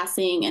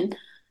trespassing and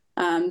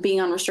being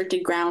on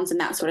restricted grounds and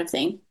that sort of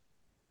thing.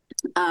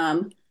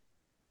 And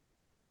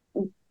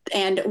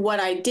what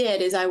I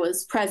did is I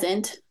was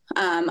present.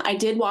 I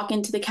did walk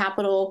into the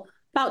Capitol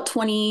about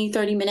 20,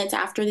 30 minutes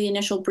after the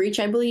initial breach,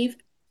 I believe.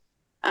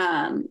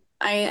 I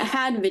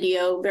had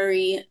video,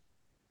 I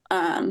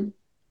don't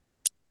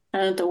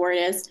know what the word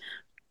is,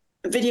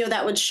 video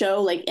that would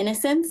show like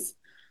innocence.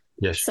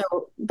 Yes. So,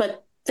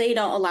 but they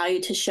don't allow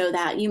you to show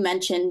that. You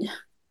mentioned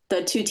the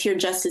 2-tier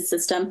justice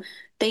system.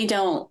 They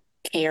don't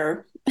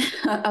care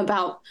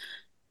about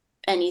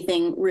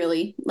anything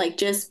really, like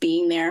just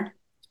being there.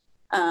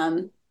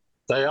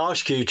 They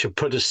ask you to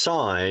put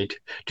aside,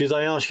 do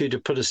they ask you to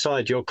put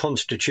aside your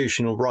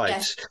constitutional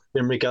rights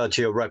in regard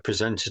to your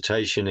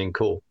representation in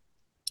court?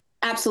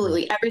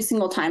 Absolutely. Every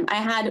single time. I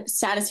had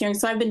status hearings.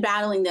 So I've been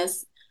battling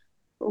this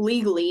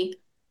legally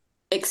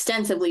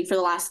extensively for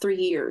the last 3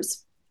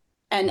 years.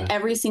 And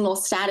every single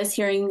status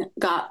hearing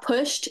got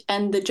pushed,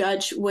 and the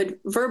judge would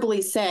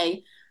verbally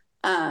say,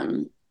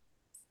 the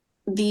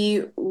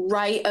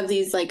right of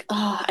these, like,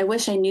 oh, I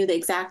wish I knew the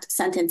exact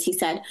sentence he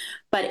said,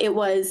 but it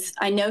was,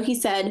 I know he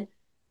said,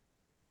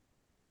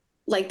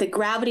 like, the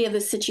gravity of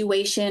the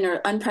situation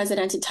or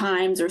unprecedented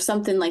times or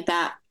something like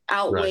that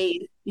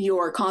outweighed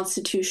your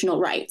constitutional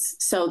rights.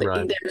 So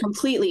they're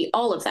completely,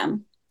 all of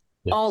them.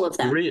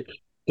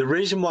 The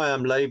reason why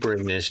I'm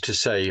laboring this to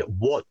say,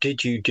 what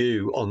did you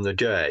do on the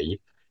day,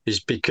 is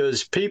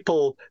because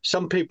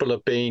some people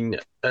have been,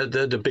 at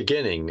the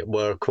beginning,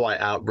 were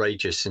quite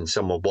outrageous in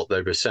some of what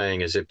they were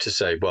saying, as if to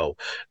say, well,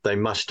 they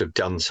must have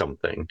done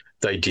something.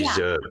 They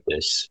deserve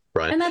this,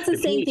 right? And that's the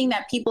same thing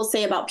that people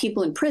say about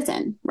people in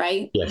prison,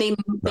 right? Yes,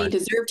 they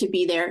deserve to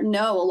be there.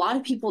 No, a lot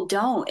of people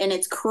don't. And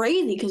it's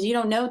crazy because you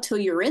don't know till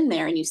you're in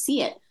there and you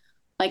see it.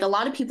 Like, a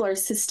lot of people are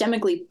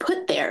systemically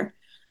put there.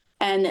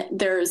 And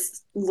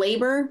there's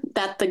labor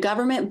that the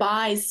government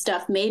buys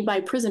stuff made by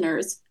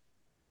prisoners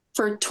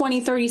for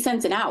 20, 30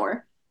 cents an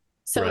hour.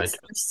 So it's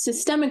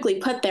systemically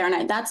put there.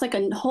 And that's like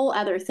a whole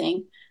other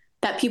thing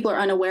that people are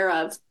unaware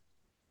of.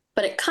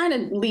 But it kind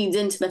of leads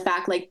into the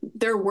fact, like,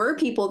 there were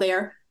people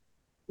there,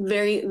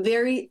 very,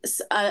 very,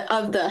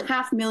 of the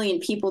 500,000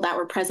 people that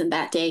were present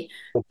that day,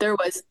 there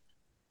was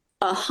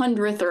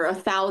 100th or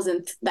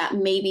 1,000th that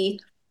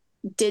maybe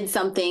did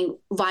something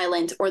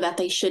violent or that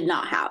they should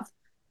not have.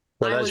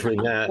 Well, as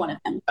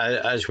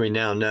we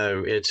now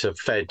know, it's a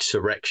Fed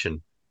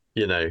surrection,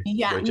 you know.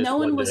 Yeah, no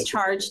one was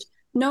charged.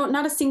 No,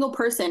 not a single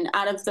person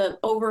out of the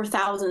over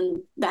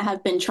 1,000 that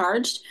have been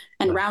charged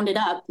and rounded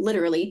up,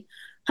 literally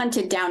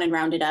hunted down and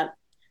rounded up.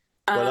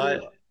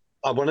 Well,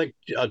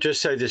 I'll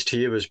just say this to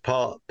you as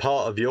part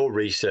of your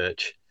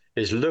research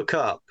is look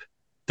up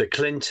the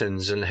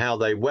Clintons and how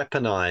they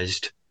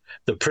weaponized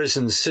the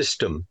prison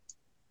system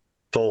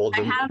for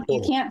them.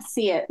 You can't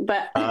see it,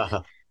 but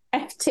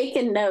I've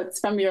taken notes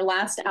from your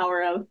last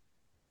hour of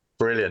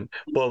brilliant.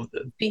 Well,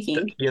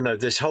 speaking.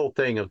 This whole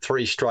thing of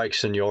 3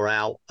 strikes and you're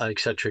out, et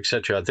cetera, et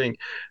cetera. I think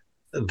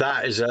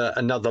that is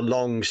another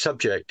long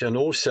subject. And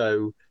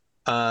also,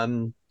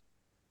 getting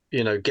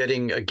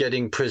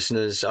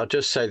prisoners. I'll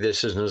just say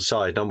this as an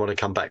aside. I want to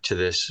come back to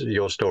this,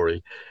 your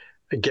story.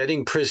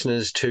 Getting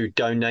prisoners to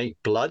donate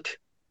blood.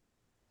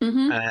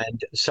 Mm-hmm.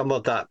 And some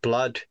of that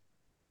blood,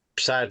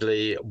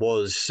 sadly,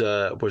 was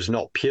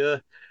not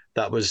pure.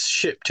 That was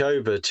shipped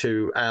over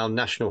to our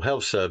National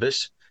Health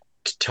Service,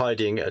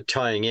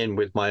 tying in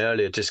with my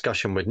earlier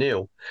discussion with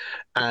Neil.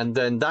 And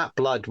then that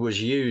blood was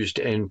used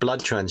in blood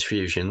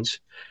transfusions.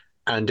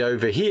 And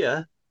over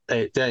here,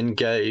 it then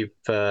gave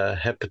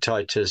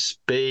hepatitis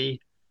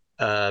B.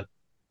 And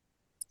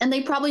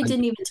they probably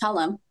didn't even tell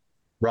them.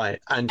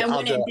 Right. And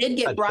when it did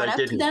get brought up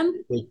to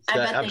them, I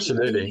bet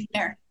absolutely. they didn't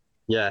care.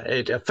 Yeah,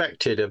 it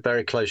affected a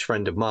very close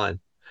friend of mine.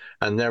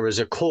 And there is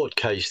a court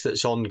case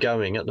that's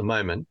ongoing at the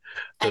moment.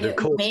 And it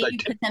may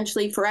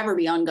potentially forever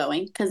be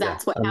ongoing because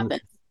that's what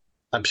happens.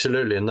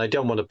 Absolutely. And they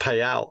don't want to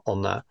pay out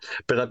on that.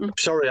 But I'm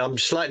sorry, I'm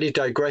slightly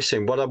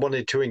digressing. What I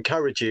wanted to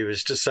encourage you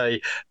is to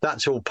say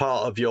that's all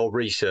part of your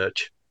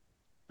research.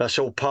 That's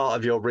all part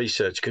of your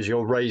research because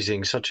you're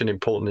raising such an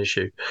important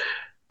issue.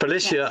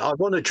 Felicia, I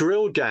want to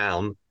drill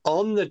down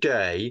on the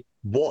day,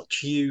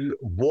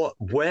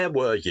 where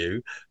were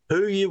you,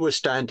 who you were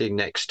standing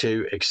next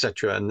to,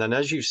 etc. And then,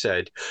 as you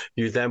said,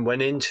 you then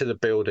went into the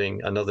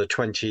building another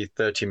 20,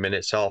 30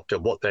 minutes after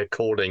what they're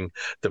calling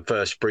the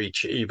first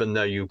breach, even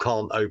though you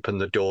can't open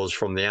the doors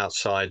from the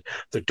outside.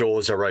 The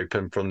doors are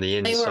open from the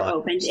inside. They were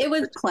opened. It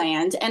was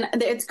planned. And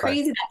it's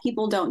crazy that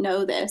people don't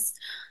know this.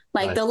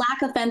 Like the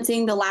lack of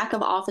fencing, the lack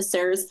of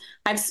officers.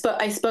 I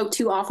spoke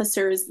to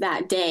officers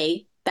that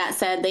day that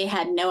said they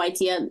had no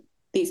idea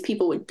these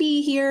people would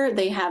be here.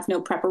 They have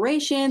no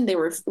preparation. They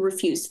were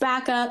refused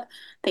backup.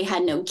 They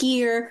had no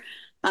gear.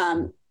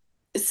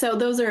 So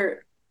those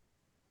are,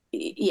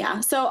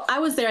 So I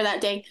was there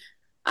that day.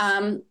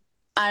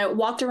 I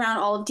walked around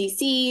all of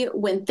DC,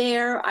 went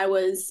there. I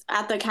was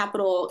at the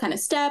Capitol kind of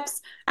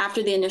steps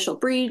after the initial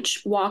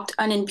breach, walked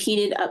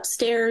unimpeded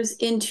upstairs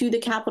into the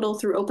Capitol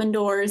through open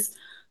doors,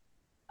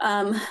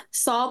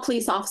 saw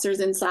police officers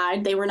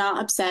inside. They were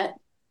not upset.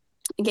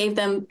 Gave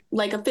them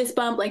like a fist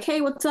bump, like,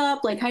 hey, what's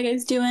up? Like, how you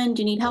guys doing?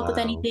 Do you need help with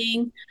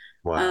anything?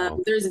 Wow.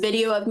 There's a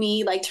video of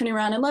me like turning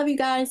around. I love you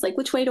guys. Like,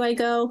 which way do I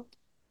go?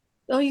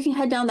 Oh, you can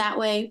head down that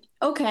way.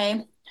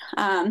 Okay.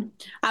 I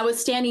was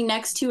standing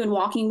next to and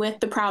walking with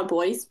the Proud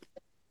Boys,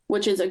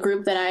 which is a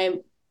group that I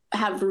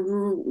have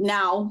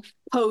now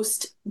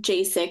post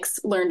J6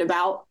 learned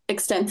about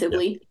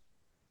extensively.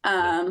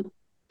 And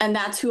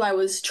that's who I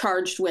was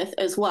charged with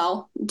as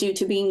well, due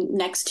to being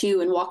next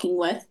to and walking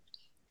with.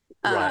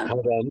 Right,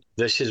 hold on.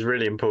 This is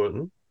really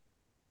important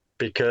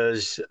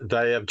because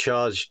they've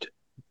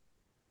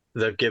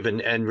given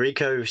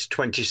Enrico's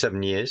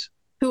 27 years.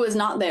 Who was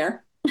not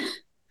there.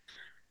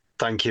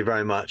 Thank you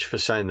very much for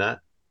saying that.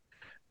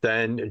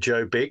 Then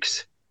Joe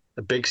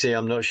Biggsy,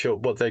 I'm not sure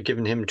what they're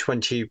giving him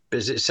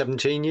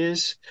 17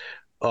 years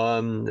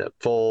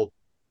for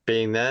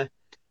being there.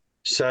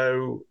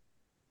 So,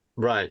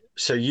 right.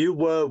 So you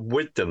were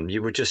with them.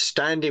 You were just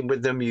standing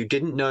with them. You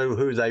didn't know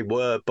who they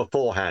were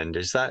beforehand.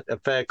 Is that a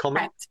fair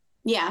comment? Correct.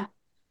 Yeah.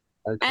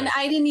 Okay. And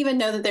I didn't even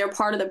know that they were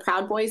part of the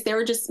Proud Boys. They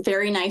were just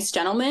very nice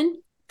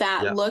gentlemen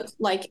that looked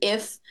like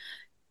if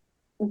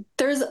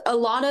there's a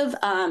lot of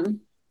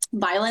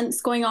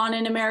violence going on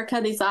in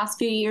America these last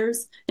few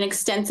years, an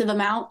extensive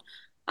amount.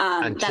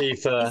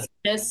 Antifa,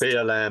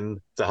 BLM,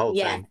 the whole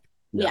thing.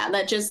 Yeah,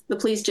 that just the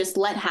police just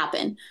let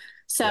happen.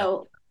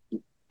 So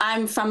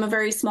I'm from a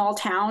very small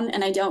town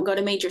and I don't go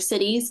to major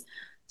cities.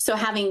 So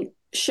having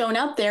shown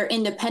up there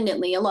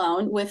independently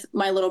alone with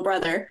my little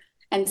brother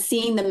and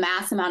seeing the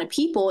mass amount of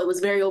people, it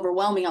was very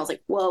overwhelming. I was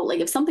like, whoa, like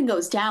if something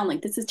goes down,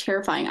 like this is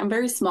terrifying. I'm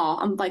very small.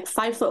 I'm like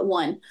 5'1",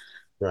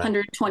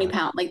 120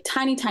 pounds, like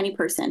tiny, tiny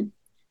person.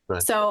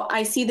 Right. So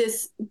I see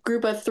this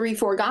group of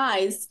 3-4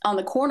 guys on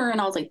the corner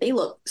and I was like, they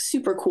look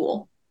super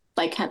cool,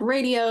 like had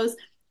radios.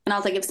 And I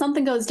was like, if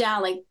something goes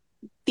down, like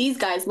these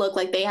guys look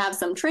like they have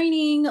some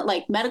training,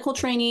 like medical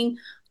training,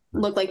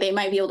 look like they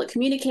might be able to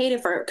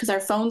communicate because our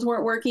phones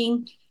weren't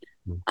working.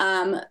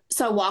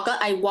 So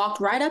I walked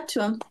right up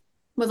to him,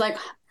 was like,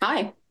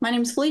 hi, my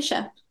name's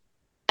Felicia.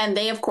 And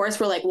they, of course,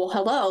 were like, well,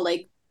 hello,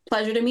 like,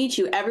 pleasure to meet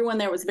you. Everyone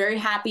there was very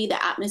happy.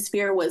 The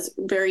atmosphere was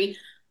very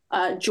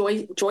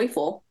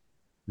joyful.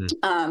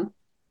 And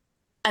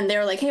they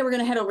were like, hey, we're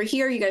going to head over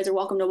here. You guys are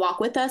welcome to walk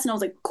with us. And I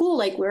was like, cool.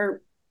 Like,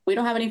 we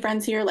don't have any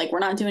friends here. Like, we're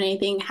not doing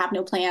anything, have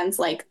no plans.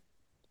 Like,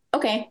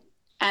 okay.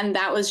 And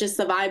that was just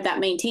the vibe that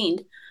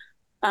maintained.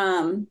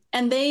 And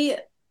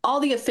all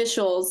the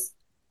officials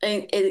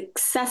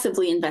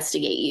excessively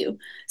investigate you.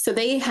 So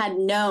they had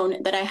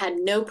known that I had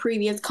no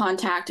previous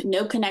contact,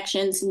 no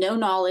connections, no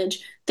knowledge.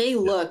 They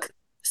look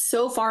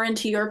so far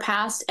into your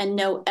past and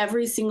know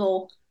every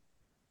single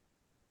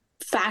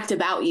fact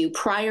about you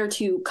prior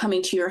to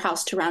coming to your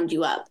house to round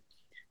you up.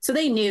 So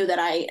they knew that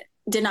I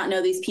did not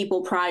know these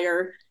people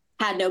prior,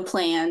 had no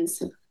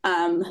plans.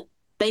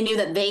 They knew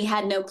that they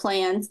had no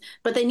plans,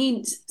 but they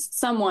need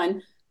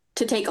someone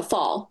to take a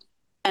fall.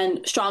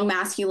 And strong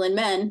masculine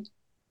men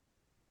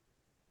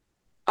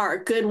are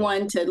a good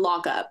one to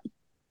lock up.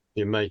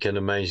 You make an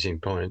amazing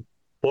point.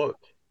 What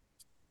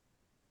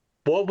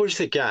was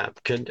the gap?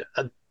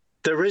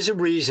 There is a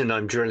reason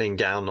I'm drilling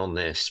down on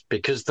this,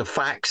 because the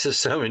facts are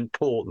so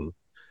important,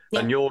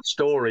 and your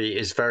story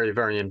is very,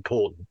 very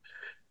important.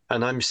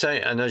 And I'm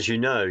saying, and as you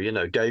know,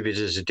 David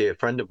is a dear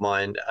friend of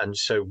mine, and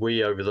so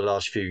we, over the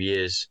last few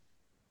years,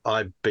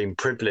 I've been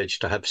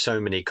privileged to have so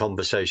many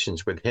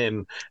conversations with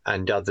him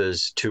and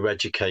others to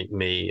educate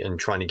me and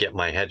trying to get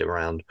my head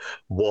around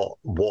what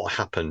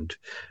happened.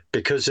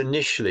 Because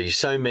initially,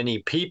 so many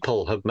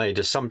people have made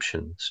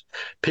assumptions.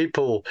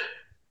 People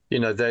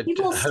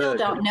still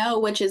don't know,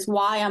 which is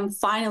why I'm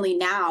finally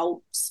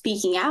now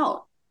speaking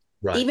out.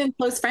 Right. Even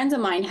close friends of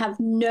mine have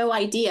no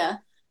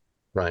idea.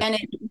 Right. And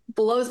it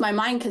blows my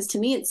mind, because to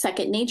me, it's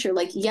second nature.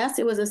 Like, yes,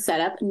 it was a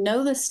setup.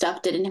 No, this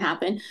stuff didn't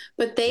happen.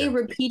 But they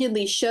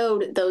repeatedly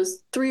showed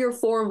those 3 or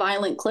 4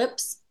 violent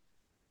clips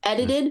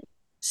edited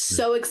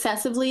so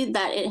excessively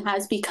that it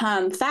has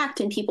become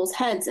fact in people's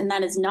heads, and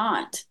that is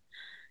not.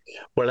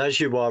 Well, as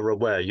you are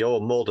aware,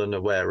 you're more than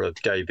aware of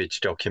David's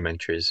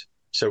documentaries.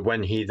 So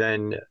when he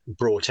then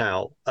brought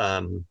out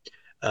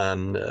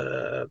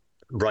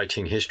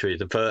Writing History,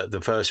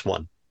 the first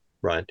one,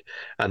 right?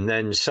 And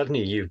then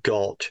suddenly you've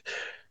got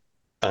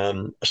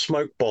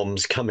smoke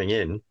bombs coming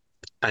in,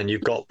 and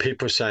you've got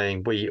people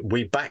saying,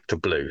 we back the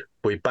blue,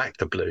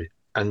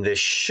 and this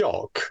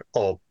shock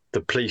of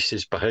the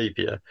police's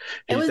behavior.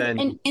 It was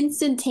an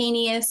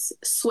instantaneous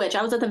switch.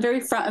 I was at the very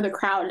front of the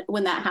crowd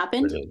when that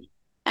happened. Brilliant.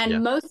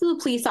 And most of the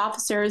police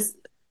officers,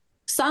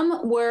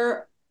 some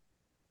were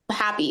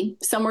happy,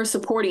 some were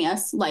supporting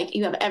us, like,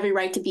 you have every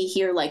right to be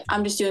here, like,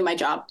 I'm just doing my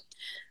job.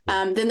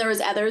 Then there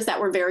was others that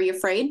were very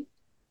afraid.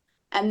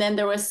 And then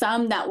there was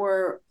some that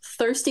were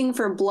thirsting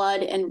for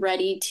blood and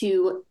ready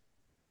to,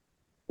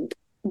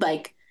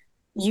 like,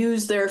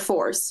 use their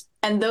force.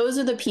 And those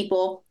are the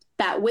people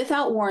that,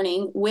 without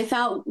warning,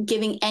 without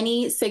giving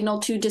any signal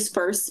to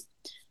disperse,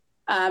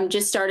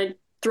 just started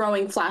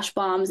throwing flash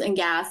bombs and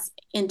gas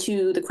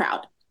into the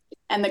crowd.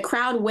 And the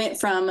crowd went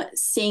from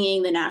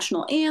singing the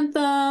national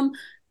anthem,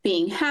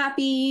 being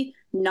happy,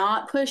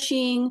 not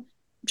pushing,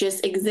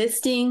 just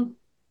existing,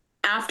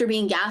 after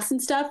being gassed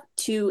and stuff,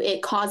 to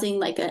it causing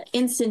like an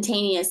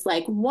instantaneous,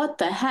 like, what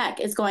the heck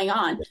is going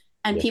on?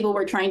 And people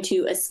were trying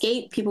to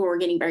escape. People were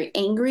getting very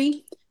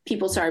angry.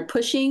 People started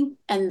pushing.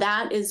 And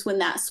that is when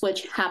that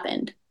switch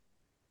happened.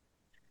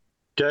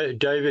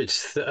 David's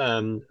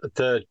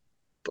third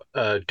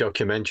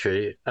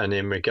documentary, and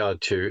in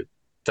regard to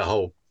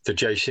the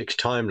J6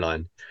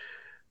 timeline,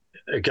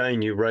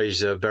 again, you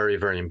raise a very,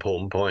 very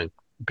important point,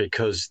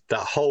 because that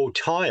whole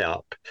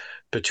tie-up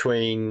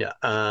between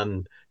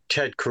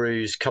Ted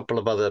Cruz, a couple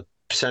of other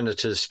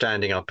senators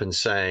standing up and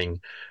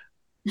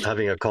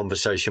having a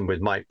conversation with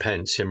Mike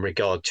Pence in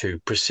regard to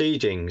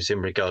proceedings, in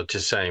regard to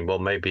saying, well,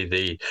 maybe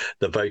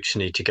the votes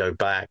need to go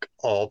back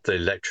of the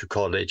Electoral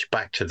College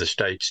back to the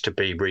states to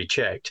be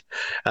rechecked.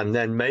 And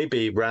then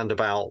maybe round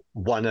about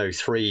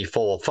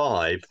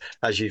 10345,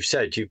 as you've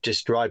said, you've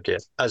described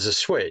it as a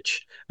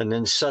switch. And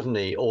then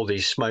suddenly all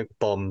these smoke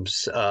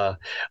bombs are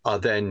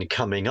then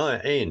coming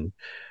in.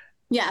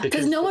 Yeah,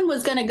 because no one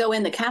was going to go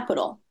in the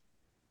Capitol.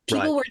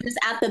 People were just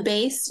at the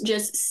base,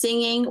 just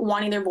singing,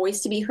 wanting their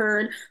voice to be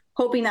heard,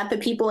 hoping that the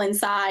people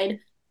inside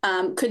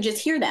could just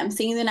hear them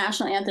singing the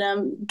national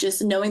anthem,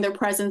 just knowing their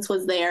presence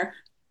was there.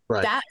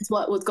 Right. That is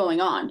what was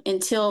going on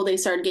until they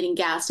started getting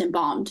gassed and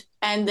bombed.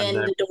 And then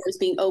the doors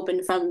being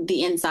opened from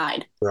the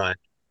inside. Right.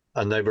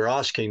 And they were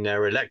asking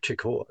their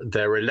elected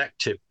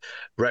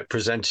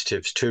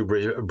representatives to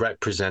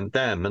represent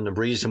them. And the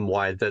reason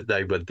why that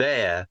they were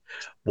there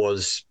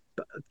was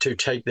to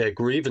take their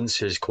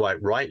grievances, quite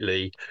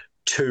rightly,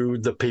 to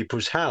the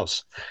people's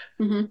house.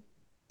 Mm-hmm.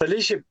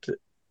 Alicia,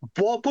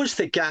 what was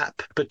the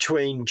gap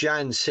between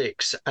Jan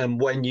 6 and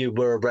when you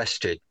were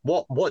arrested?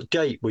 What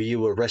date were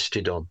you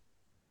arrested on?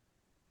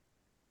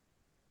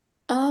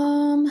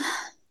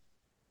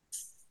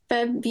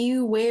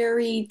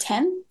 February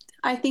 10th,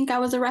 I think I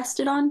was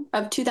arrested on,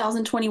 of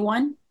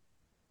 2021.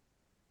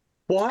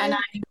 Why? And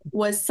I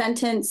was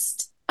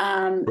sentenced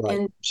in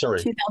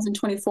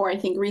 2024, I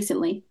think,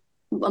 recently,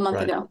 a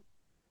month ago.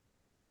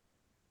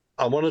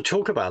 I want to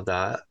talk about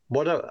that.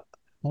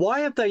 Why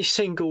have they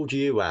singled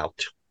you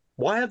out?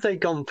 Why have they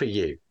gone for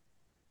you?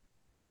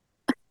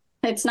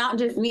 It's not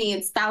just me,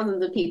 it's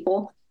thousands of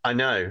people. I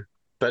know,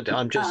 but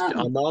I'm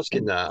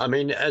asking that. I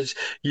mean, as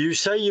you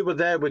say, you were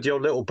there with your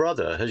little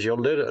brother. Has your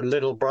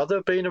little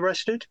brother been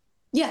arrested?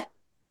 Yeah.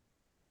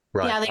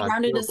 Right. Yeah, they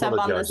rounded us up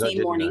on the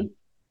same morning.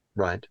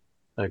 Right.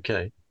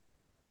 Okay.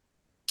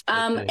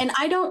 Okay. And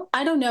I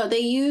don't know. They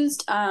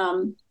used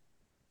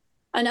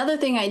another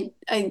thing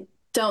I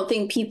don't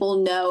think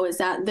people know is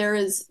that there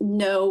is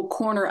no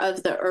corner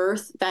of the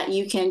earth that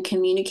you can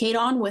communicate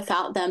on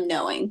without them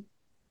knowing.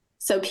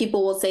 So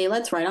people will say,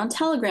 let's write on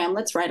Telegram,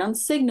 let's write on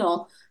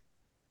Signal.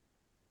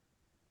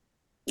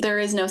 There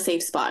is no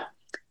safe spot.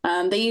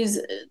 They use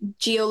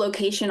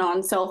geolocation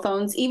on cell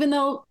phones, even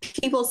though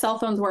people's cell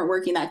phones weren't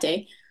working that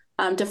day,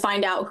 to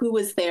find out who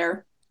was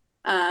there.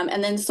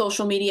 And then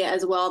social media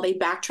as well. They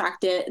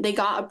backtracked it. They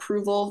got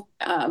approval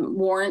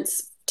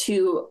warrants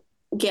to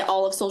get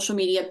all of social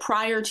media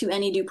prior to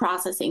any due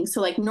processing. So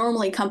like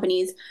normally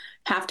companies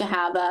have to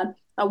have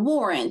a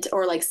warrant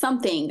or like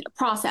something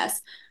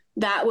process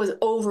that was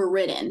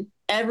overridden.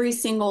 Every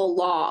single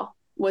law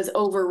was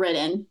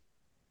overridden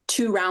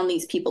to round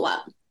these people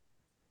up.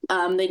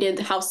 They did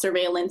house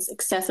surveillance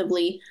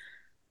excessively.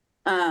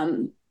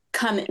 When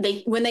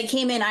they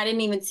came in, I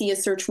didn't even see a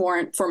search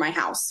warrant for my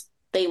house.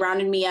 They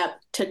rounded me up,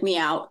 took me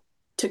out,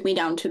 took me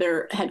down to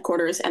their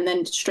headquarters, and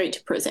then straight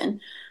to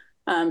prison.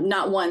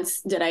 Not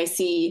once did I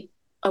see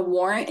a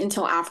warrant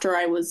until after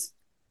I was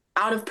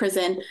out of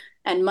prison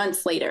and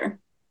months later.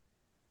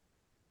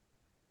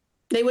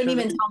 They wouldn't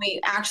even tell me,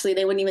 actually,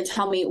 they wouldn't even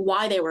tell me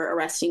why they were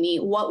arresting me,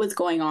 what was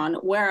going on,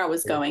 where I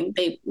was going.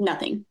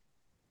 Nothing.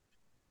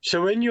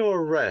 So in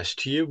your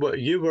arrest, you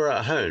were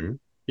at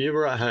home. You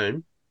were at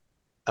home.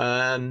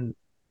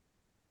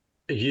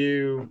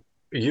 You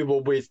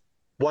were with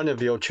one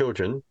of your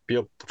children,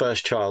 your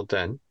first child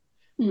then.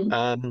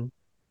 Mm.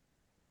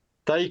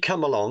 They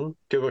come along,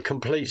 do a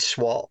complete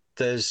SWAT.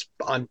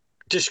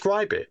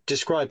 Describe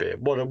it.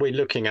 What are we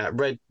looking at?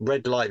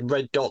 Red light,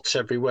 red dots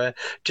everywhere.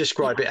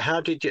 Describe it. How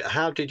did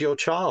your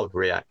child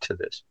react to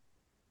this?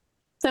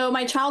 So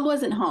my child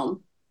wasn't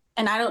home.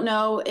 And I don't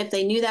know if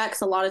they knew that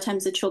because a lot of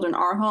times the children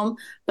are home.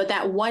 But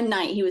that one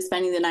night he was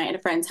spending the night at a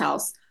friend's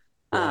house,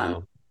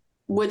 wow.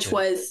 Which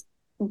was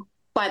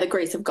by the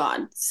grace of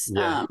God.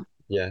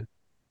 Yeah.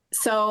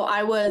 So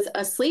I was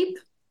asleep.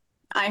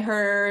 I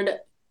heard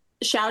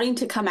shouting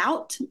to come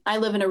out. I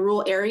live in a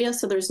rural area,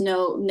 so there's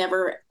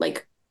never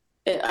like,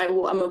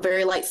 I'm a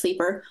very light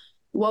sleeper.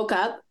 Woke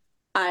up.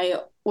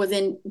 I was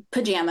in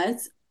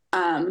pajamas,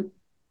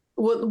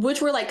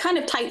 which were like kind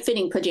of tight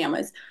fitting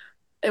pajamas.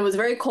 It was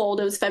very cold.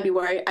 It was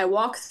February. I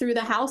walk through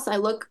the house. I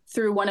look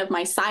through one of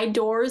my side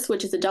doors,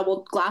 which is a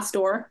double glass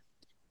door,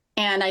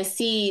 and I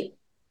see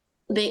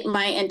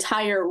my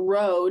entire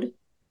road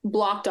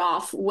blocked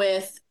off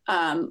with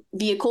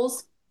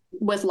vehicles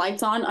with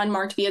lights on,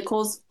 unmarked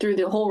vehicles through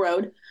the whole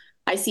road.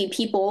 I see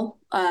people,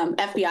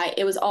 FBI.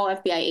 It was all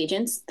FBI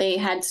agents. They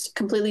had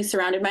completely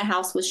surrounded my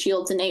house with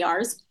shields and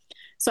ARs.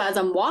 So as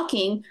I'm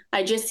walking,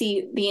 I just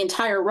see the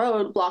entire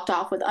road blocked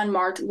off with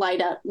unmarked,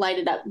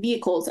 lighted up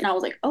vehicles. And I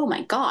was like, oh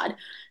my God.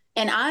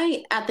 And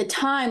I, at the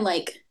time,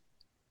 like,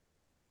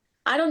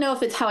 I don't know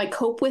if it's how I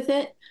cope with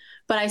it,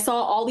 but I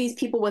saw all these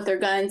people with their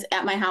guns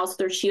at my house,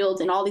 their shields,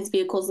 and all these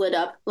vehicles lit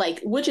up, like,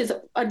 which is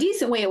a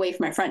decent way away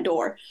from my front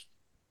door.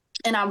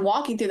 And I'm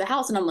walking through the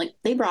house and I'm like,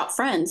 they brought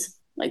friends.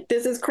 Like,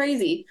 this is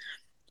crazy.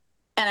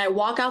 And I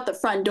walk out the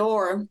front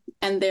door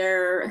and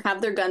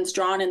have their guns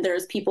drawn, and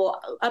there's people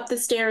up the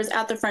stairs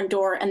at the front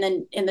door and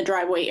then in the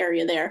driveway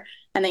area there.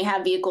 And they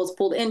have vehicles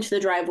pulled into the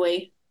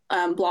driveway,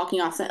 blocking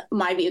off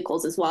my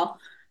vehicles as well.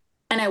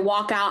 And I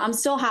walk out. I'm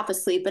still half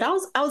asleep, but I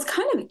was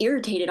kind of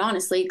irritated,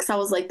 honestly, because I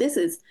was like,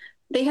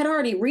 they had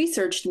already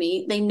researched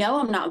me. They know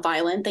I'm not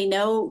violent. They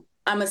know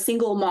I'm a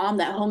single mom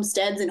that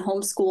homesteads and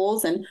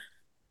homeschools and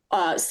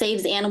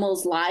saves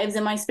animals' lives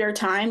in my spare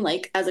time,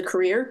 like as a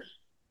career.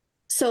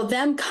 So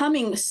them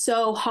coming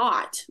so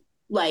hot,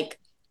 like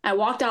I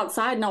walked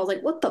outside and I was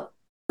like, what the f-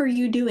 are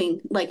you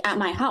doing? Like at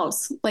my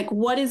house, like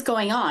what is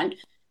going on?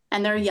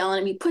 And they're yelling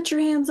at me, put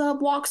your hands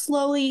up, walk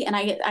slowly. And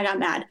I got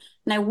mad.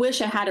 And I wish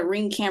I had a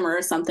Ring camera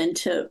or something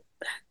to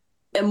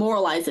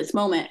immortalize this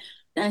moment.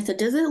 And I said,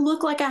 does it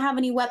look like I have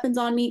any weapons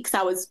on me? Because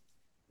I was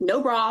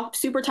no bra,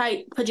 super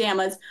tight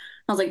pajamas.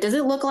 I was like, does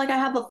it look like I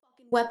have a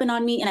fucking weapon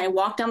on me? And I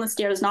walked down the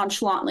stairs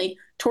nonchalantly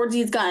towards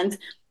these guns.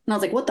 And I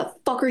was like, what the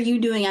fuck are you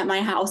doing at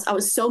my house? I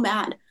was so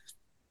mad.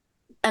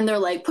 And they're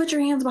like, put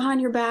your hands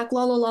behind your back,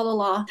 la, la, la, la,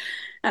 la.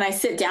 And I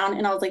sit down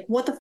and I was like,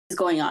 what the fuck is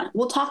going on?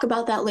 We'll talk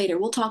about that later.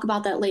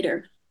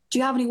 Do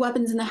you have any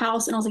weapons in the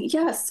house? And I was like,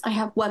 yes, I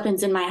have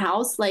weapons in my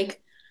house.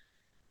 Like,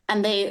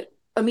 and they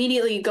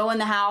immediately go in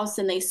the house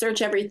and they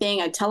search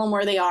everything. I tell them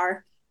where they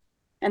are.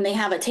 And they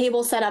have a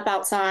table set up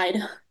outside.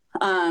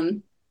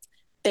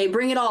 They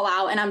bring it all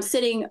out. And I'm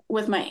sitting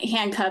with my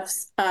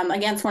handcuffs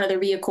against one of their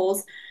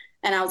vehicles.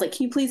 And I was like,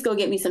 can you please go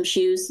get me some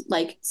shoes?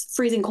 Like, it's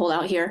freezing cold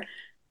out here.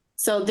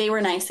 So they were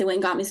nice. They went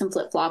and got me some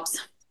flip-flops.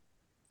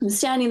 I'm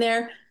standing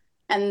there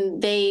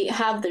and they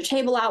have their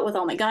table out with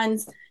all my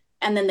guns.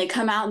 And then they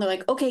come out and they're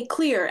like, okay,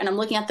 clear. And I'm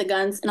looking at the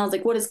guns and I was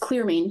like, what does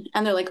clear mean?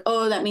 And they're like,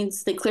 oh, that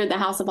means they cleared the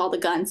house of all the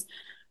guns.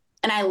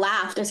 And I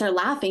laughed. I started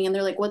laughing and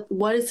they're like,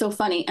 what is so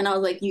funny? And I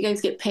was like, you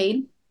guys get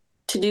paid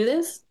to do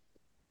this?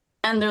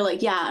 And they're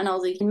like, yeah. And I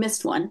was like, you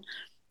missed one.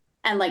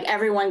 And like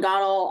everyone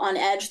got all on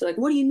edge. They're like,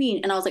 what do you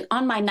mean? And I was like,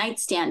 on my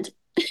nightstand.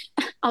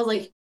 I was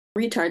like,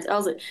 retards. I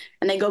was like,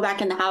 and they go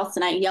back in the house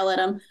and I yell at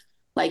them,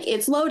 like,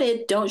 it's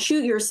loaded, don't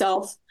shoot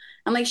yourself.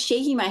 I'm like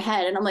shaking my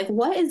head and I'm like,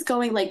 what is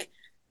going, like,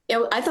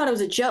 I thought it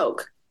was a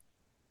joke.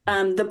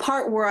 The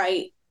part where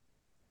I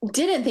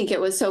didn't think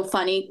it was so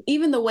funny,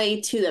 even the way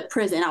to the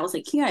prison, I was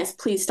like, you guys,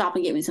 please stop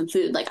and get me some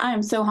food. Like, I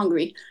am so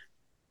hungry.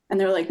 And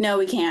they're like, no,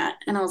 we can't.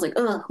 And I was like,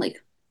 ugh,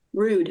 like,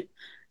 rude.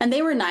 And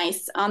they were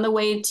nice. On the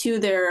way to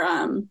their,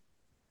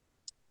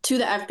 to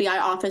the FBI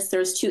office,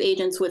 there's 2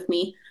 agents with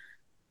me,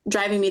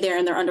 driving me there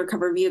in their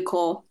undercover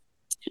vehicle.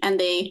 And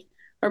they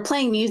were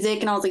playing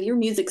music. And I was like, your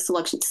music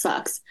selection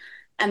sucks.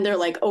 And they're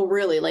like, oh,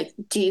 really? Like,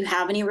 do you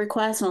have any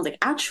requests? And I was like,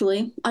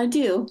 actually, I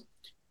do.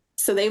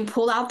 So they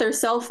pulled out their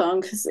cell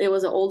phone because it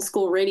was an old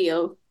school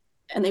radio.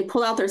 And they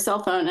pulled out their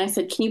cell phone. And I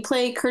said, can you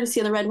play Courtesy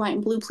of the Red, White,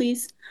 and Blue,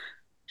 please?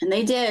 And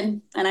they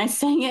did. And I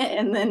sang it.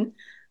 And then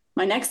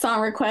my next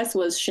song request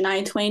was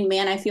Shania Twain,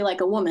 Man, I Feel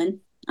Like a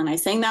Woman. And I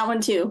sang that one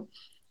too.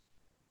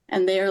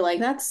 And they're like,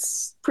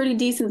 that's pretty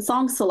decent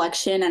song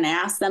selection. And I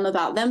asked them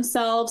about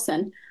themselves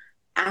and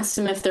asked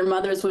them if their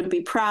mothers would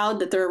be proud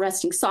that they're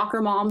arresting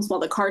soccer moms while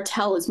the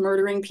cartel is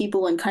murdering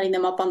people and cutting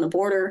them up on the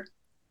border.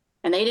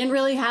 And they didn't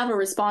really have a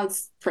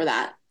response for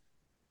that.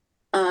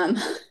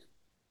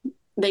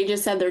 They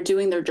just said they're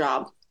doing their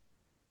job.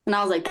 And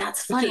I was like,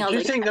 that's funny. Do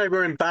you think they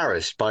were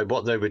embarrassed by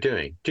what they were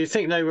doing? Do you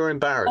think they were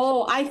embarrassed?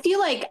 Oh, I feel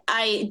like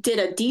I did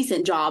a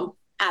decent job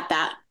at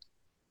that.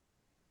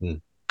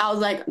 I was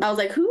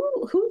like,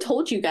 who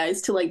told you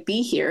guys to like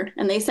be here?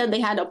 And they said they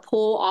had to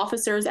pull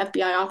officers,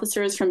 FBI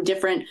officers from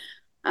different,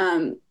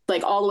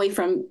 like all the way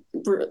from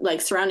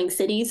like surrounding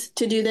cities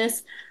to do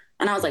this.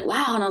 And I was like,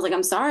 wow. And I was like,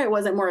 I'm sorry it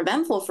wasn't more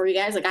eventful for you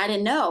guys. Like, I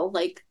didn't know.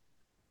 Like,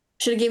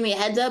 should have given me a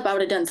heads up. I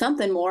would have done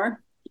something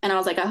more. And I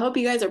was like, I hope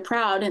you guys are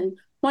proud. And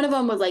one of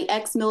them was like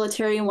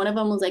ex-military and one of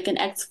them was like an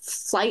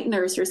ex-flight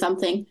nurse or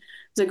something. It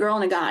was a girl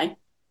and a guy.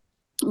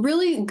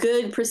 Really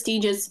good,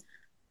 prestigious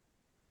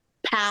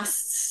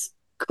past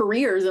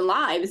careers and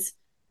lives.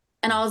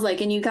 And I was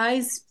like, and you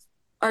guys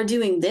are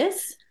doing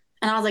this?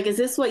 And I was like, is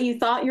this what you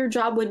thought your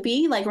job would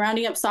be? Like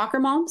rounding up soccer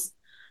moms?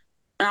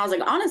 And I was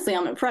like, honestly,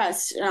 I'm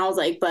impressed. And I was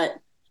like, but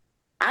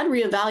I'd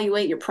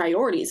reevaluate your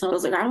priorities. And I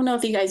was like, I don't know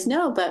if you guys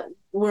know, but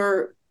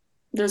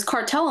there's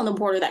cartel on the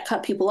border that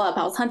cut people up.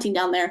 I was hunting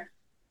down there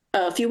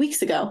a few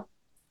weeks ago.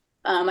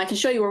 I can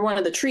show you where one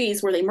of the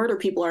trees where they murder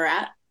people are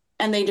at.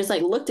 And they just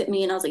like looked at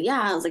me and I was like,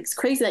 yeah, I was like, it's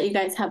crazy that you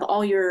guys have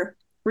all your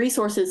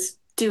resources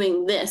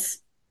doing this.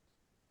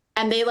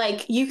 And they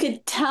like, you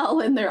could tell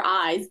in their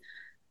eyes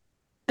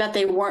that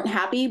they weren't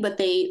happy, but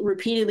they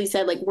repeatedly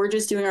said like, we're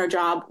just doing our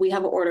job. We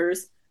have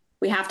orders.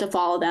 We have to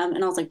follow them.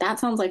 And I was like, that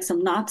sounds like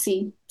some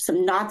Nazi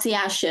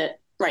ass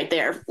shit right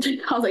there.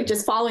 I was like,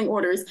 just following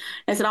orders.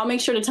 I said, I'll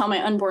make sure to tell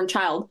my unborn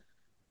child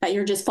that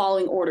you're just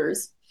following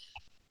orders.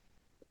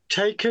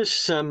 Take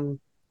us, and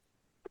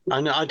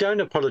I don't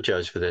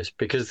apologize for this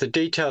because the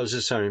details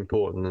are so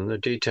important and the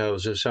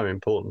details are so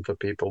important for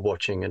people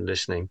watching and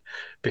listening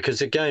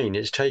because again,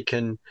 it's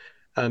taken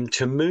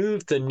to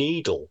move the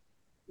needle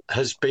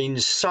has been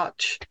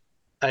such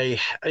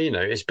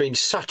it's been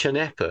such an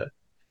effort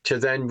to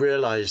then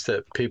realize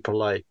that people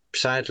like,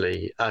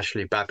 sadly,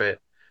 Ashley Babbitt,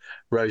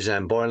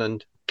 Roseanne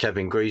Boyland,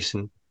 Kevin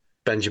Greason,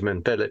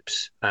 Benjamin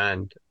Phillips,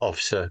 and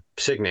Officer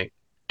Signick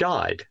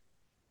died.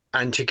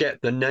 And to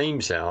get the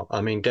names out,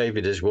 I mean,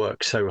 David has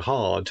worked so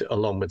hard,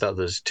 along with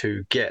others,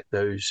 to get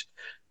those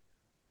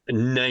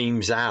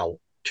names out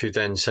to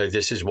then say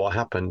this is what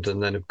happened.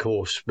 And then, of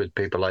course, with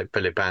people like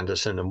Philip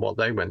Anderson and what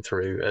they went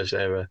through as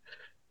they were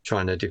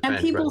trying to defend.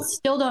 And people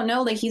still don't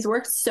know that he's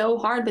worked so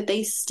hard, but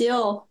they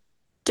still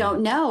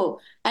don't know.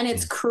 And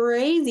it's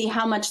crazy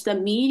how much the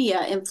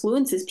media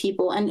influences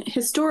people. And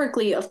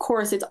historically, of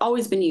course, it's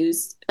always been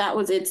used. That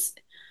was its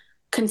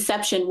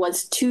conception,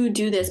 was to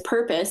do this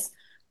purpose.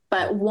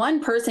 But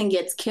one person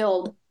gets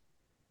killed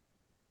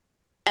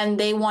and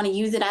they want to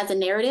use it as a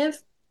narrative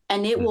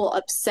and it will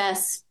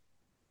obsess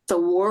the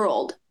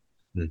world.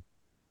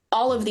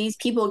 All of these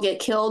people get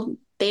killed.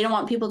 They don't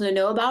want people to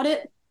know about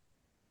it.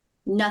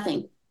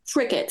 Nothing.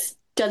 Crickets.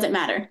 Doesn't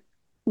matter.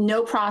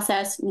 No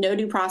process, no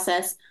due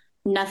process,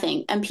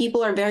 nothing. And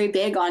people are very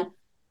big on,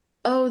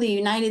 oh, the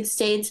United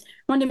States.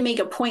 I wanted to make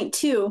a point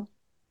too,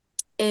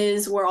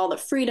 is where all the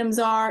freedoms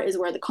are, is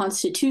where the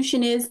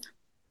Constitution is.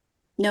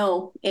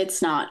 No,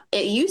 it's not.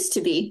 It used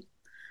to be.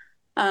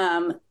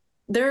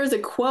 There's a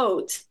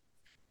quote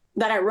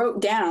that I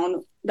wrote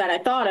down that I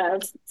thought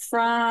of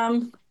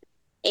from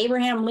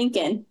Abraham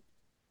Lincoln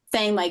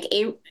saying like,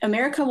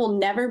 America will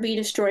never be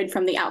destroyed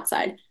from the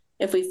outside.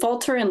 If we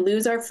falter and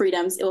lose our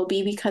freedoms, it will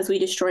be because we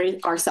destroyed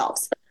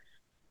ourselves.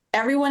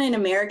 Everyone in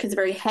America is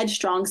very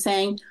headstrong,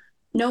 saying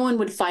no one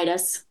would fight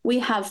us. We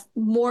have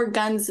more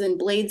guns than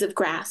blades of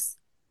grass.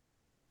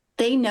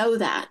 They know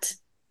that.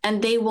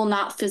 And they will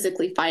not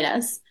physically fight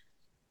us.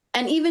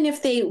 And even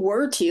if they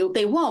were to,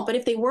 they won't. But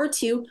if they were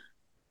to,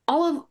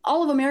 all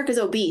of America's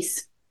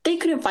obese. They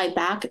couldn't fight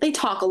back. They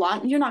talk a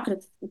lot. You're not going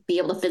to be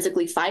able to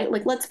physically fight.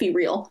 Like, let's be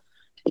real.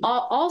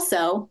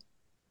 Also,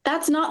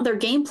 that's not their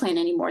game plan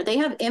anymore. They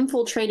have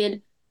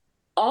infiltrated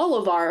all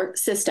of our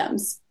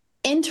systems.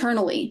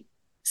 internally,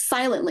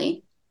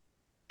 silently.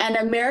 And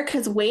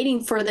America's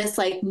waiting for this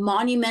like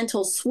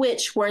monumental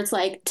switch where it's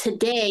like,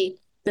 today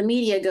the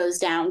media goes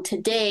down.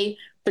 Today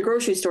the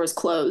grocery stores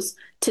close.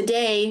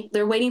 Today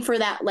they're waiting for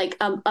that like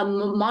a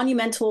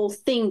monumental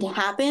thing to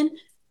happen.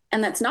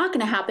 And that's not going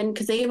to happen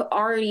because they're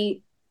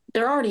already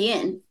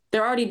in.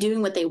 They're already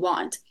doing what they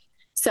want.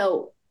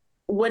 So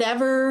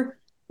whatever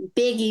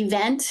big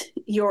event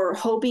you're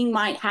hoping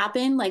might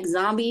happen, like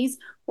zombies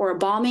or a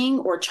bombing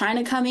or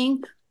China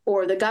coming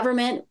or the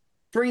government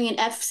bringing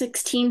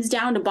F-16s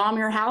down to bomb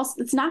your house,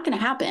 it's not going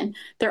to happen.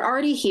 They're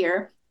already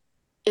here.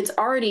 It's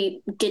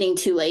already getting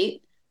too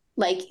late.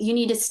 Like, you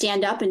need to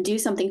stand up and do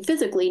something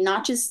physically,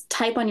 not just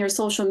type on your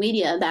social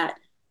media that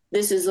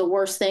this is the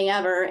worst thing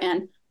ever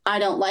and I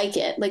don't like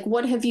it. Like,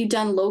 what have you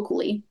done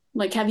locally?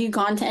 Like, have you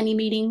gone to any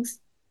meetings?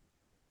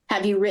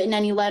 Have you written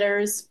any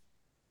letters?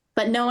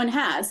 But no one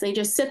has. They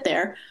just sit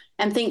there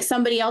and think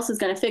somebody else is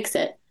going to fix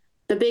it.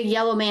 The big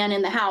yellow man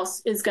in the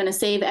house is going to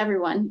save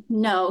everyone.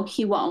 No,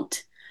 he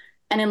won't.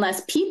 And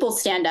unless people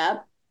stand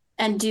up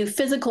and do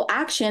physical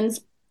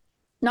actions,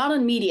 not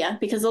on media,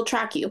 because they'll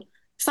track you,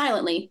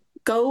 silently,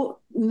 go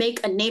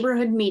make a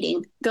neighborhood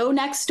meeting, go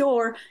next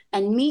door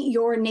and meet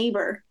your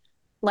neighbor.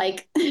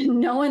 Like,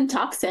 no one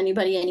talks to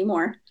anybody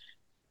anymore.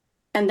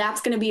 And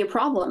that's going to be a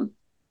problem.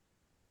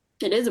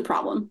 It is a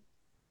problem.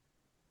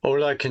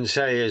 All I can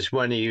say is,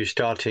 when are you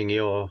starting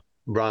your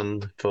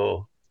run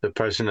for the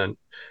president?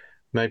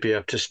 Maybe you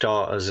have to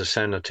start as a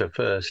senator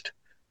first.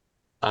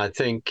 I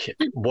think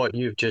what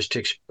you've just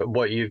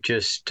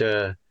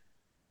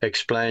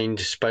explained,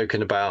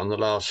 spoken about in the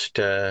last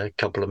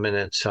couple of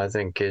minutes, I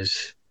think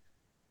is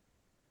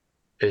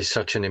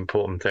such an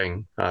important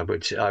thing. I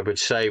would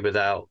say,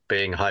 without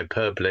being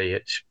hyperbole,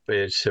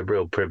 it's a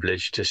real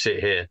privilege to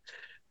sit here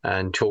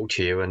and talk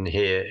to you and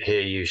hear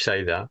you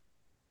say that.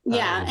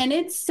 Yeah, and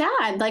it's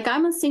sad. Like,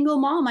 I'm a single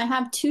mom. I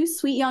have two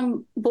sweet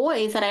young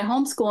boys that I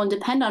homeschool and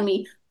depend on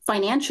me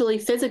financially,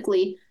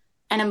 physically,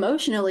 and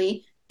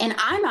emotionally. And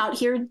I'm out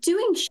here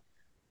doing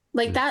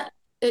like that.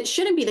 It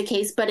shouldn't be the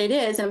case, but it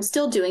is. And I'm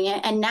still doing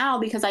it. And now,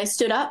 because I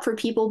stood up for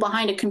people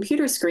behind a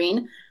computer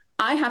screen,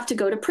 I have to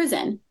go to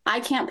prison. I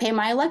can't pay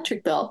my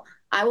electric bill.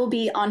 I will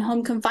be on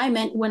home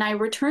confinement when I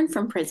return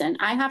from prison.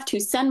 I have to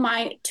send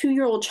my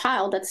 2-year-old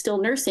child that's still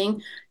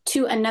nursing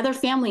to another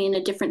family in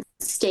a different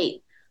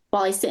state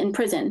while I sit in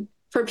prison.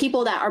 For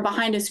people that are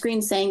behind a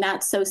screen saying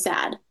that's so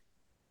sad.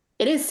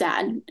 It is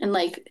sad. And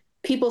like,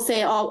 people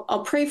say, oh,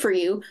 I'll pray for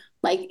you.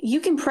 Like, you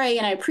can pray,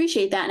 and I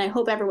appreciate that, and I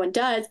hope everyone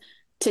does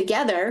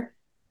together.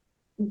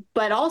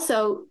 But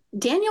also,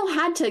 Daniel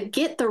had to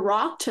get the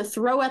rock to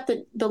throw at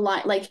the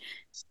line. Like,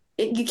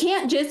 you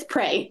can't just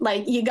pray.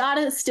 Like, you got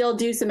to still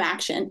do some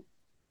action.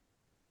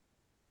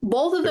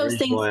 Both of those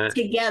things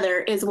together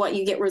is what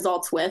you get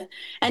results with.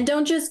 And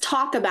don't just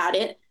talk about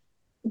it.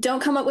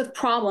 Don't come up with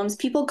problems.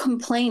 People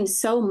complain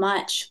so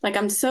much. Like,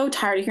 I'm so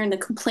tired of hearing the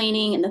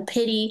complaining and the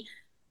pity.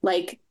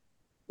 Like,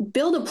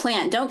 build a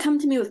plan. Don't come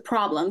to me with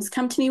problems.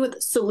 Come to me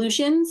with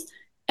solutions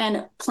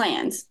and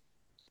plans.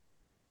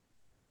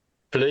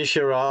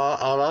 Felicia,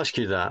 I'll ask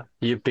you that.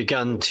 You've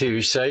begun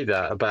to say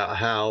that about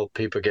how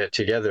people get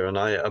together,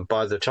 and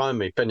by the time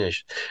we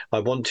finish, I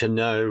want to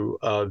know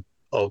of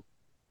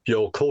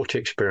your court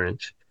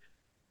experience.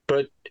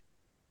 But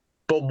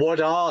what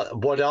are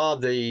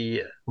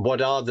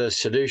the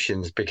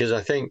solutions? Because I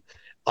think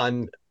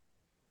I'm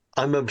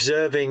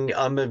observing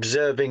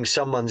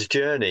someone's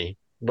journey.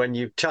 When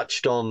you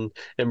touched on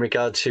in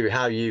regard to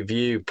how you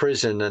view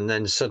prison, and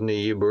then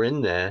suddenly you were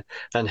in there,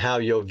 and how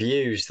your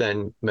views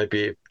then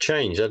maybe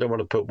changed. I don't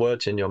want to put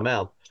words in your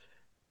mouth.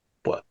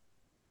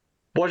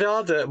 What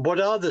are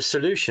the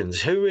solutions?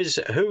 Who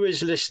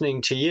is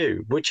listening to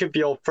you? Which of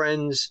your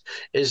friends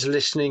is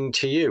listening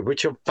to you?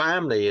 Which of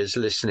family is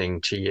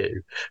listening to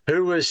you?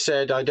 Who has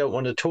said, I don't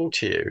want to talk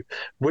to you?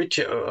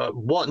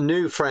 What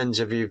new friends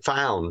have you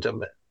found?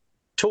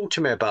 Talk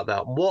to me about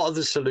that. What are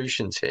the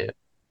solutions here?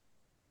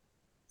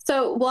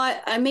 So,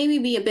 I maybe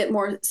be a bit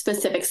more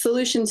specific.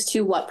 Solutions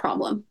to what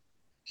problem?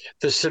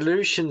 The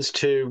solutions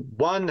to,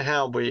 one,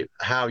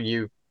 how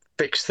you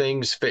fix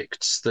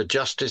the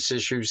justice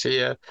issues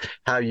here,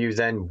 how you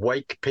then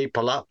wake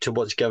people up to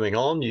what's going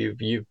on.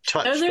 You've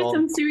touched on. Those are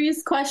some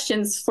serious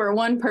questions for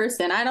one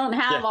person. I don't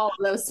have all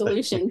of those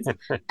solutions.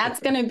 That's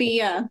going to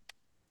be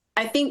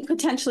I think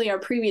potentially our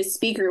previous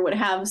speaker would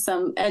have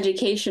some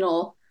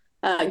educational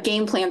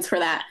game plans for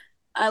that.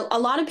 A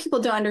lot of people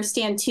don't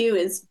understand too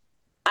is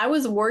I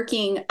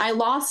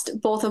lost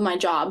both of my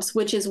jobs,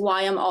 which is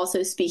why I'm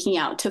also speaking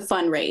out to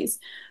fundraise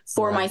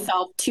for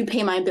myself, to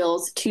pay my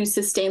bills, to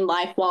sustain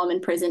life while I'm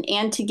in prison,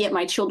 and to get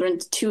my children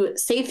to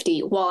safety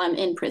while I'm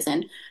in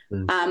prison.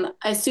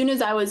 As soon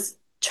as I was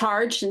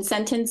charged and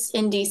sentenced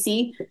in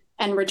DC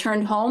and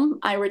returned home,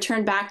 I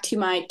returned back to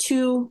my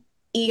 2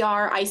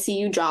 ER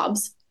ICU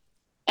jobs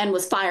and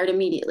was fired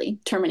immediately,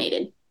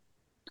 terminated,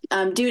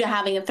 due to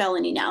having a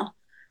felony now.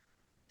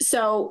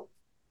 So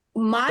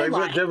My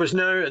life. There was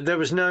no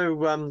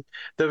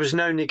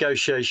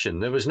negotiation.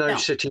 There was no No.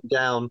 sitting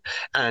down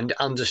and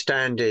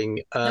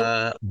understanding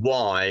Nope.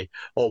 why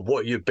or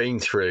what you've been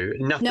through.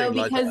 No, Nothing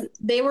like that. because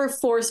they were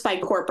forced by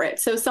corporate.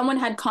 So someone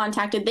had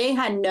contacted, they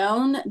had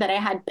known that I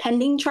had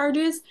pending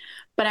charges,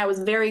 but I was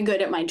very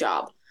good at my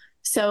job.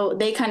 So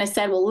they kind of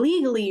said, well,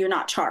 legally, you're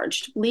not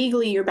charged.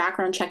 Legally, your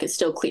background check is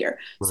still clear.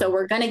 So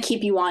we're going to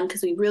keep you on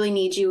because we really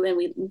need you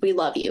and we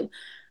love you.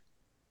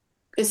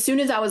 As soon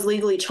as I was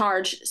legally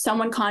charged,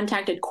 someone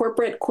contacted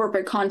corporate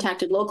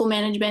contacted local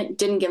management,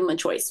 didn't give them a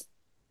choice.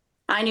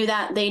 I knew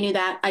that, they knew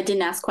that. I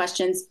didn't ask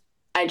questions.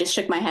 I just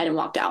shook my head and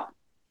walked out.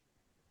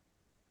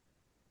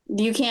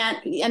 You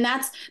can't, and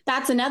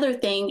that's another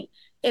thing,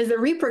 is the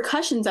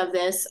repercussions of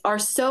this are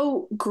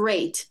so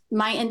great.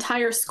 My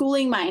entire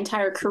schooling, my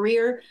entire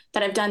career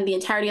that I've done the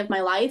entirety of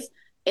my life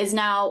is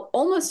now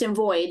almost in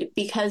void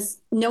because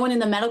no one in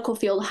the medical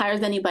field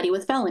hires anybody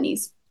with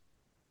felonies.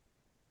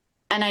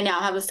 And I now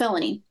have a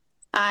felony.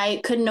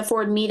 I couldn't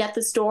afford meat at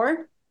the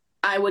store.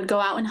 I would go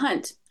out and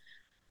hunt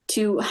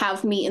to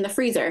have meat in the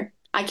freezer.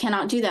 I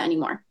cannot do that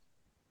anymore.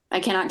 I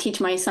cannot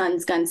teach my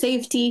sons gun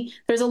safety.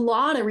 There's a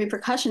lot of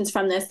repercussions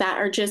from this that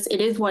are just,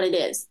 it is what it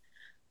is.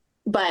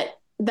 But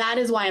that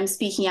is why I'm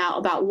speaking out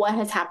about what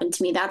has happened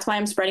to me. That's why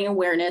I'm spreading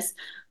awareness.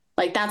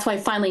 Like, that's why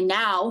finally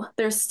now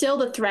there's still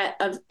the threat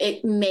of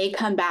it may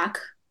come back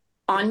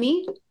on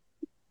me,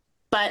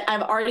 but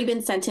I've already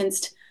been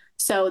sentenced.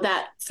 So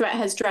that threat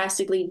has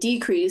drastically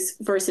decreased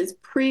versus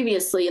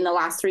previously in the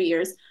last 3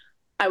 years.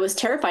 I was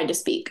terrified to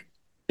speak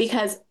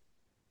because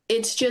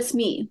it's just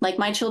me. Like,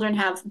 my children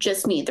have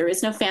just me. There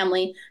is no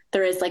family.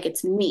 There is, like,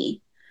 it's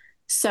me.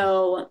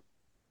 So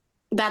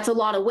that's a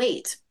lot of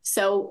weight.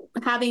 So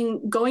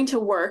going to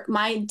work,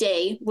 my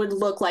day would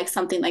look like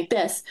something like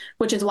this,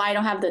 which is why I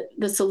don't have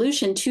the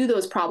solution to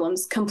those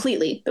problems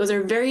completely. Those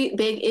are very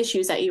big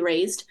issues that you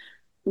raised.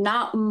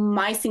 Not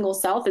my single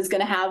self is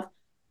going to have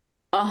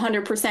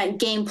 100%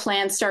 game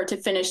plan start to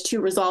finish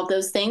to resolve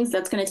those things.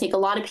 That's going to take a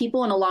lot of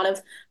people and a lot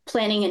of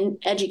planning and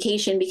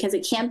education because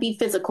it can't be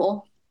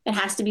physical. It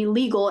has to be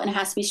legal and it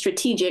has to be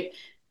strategic.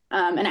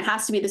 And it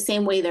has to be the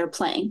same way they're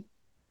playing,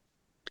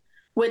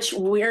 which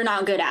we're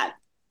not good at.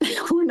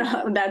 We're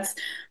not, that's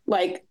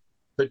like.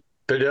 But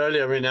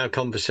earlier in our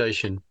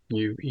conversation,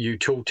 you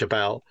talked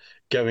about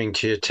going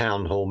to your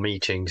town hall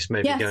meetings,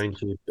 maybe Yes.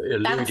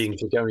 alluding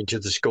to going to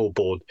the school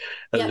board,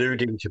 Yep.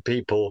 alluding to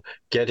people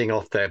getting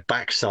off their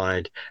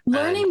backside.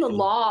 Learning the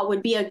law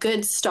would be a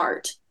good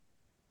start,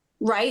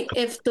 right?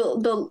 If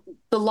the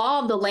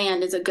law of the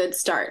land is a good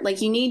start,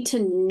 like, you need to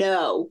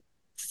know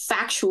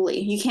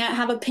factually. You can't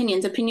have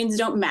opinions. Opinions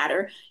don't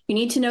matter. You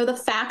need to know the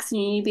facts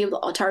and you need to be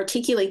able to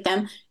articulate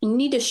them. You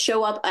need to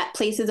show up at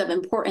places of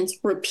importance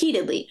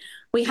repeatedly.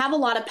 We have a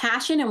lot of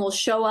passion and we'll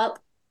show up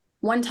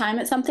one time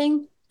at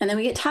something and then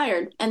we get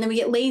tired and then we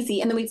get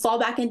lazy and then we fall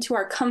back into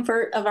our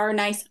comfort of our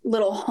nice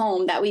little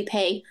home that we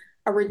pay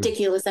a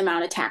ridiculous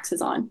amount of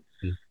taxes on.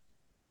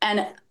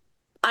 And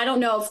I don't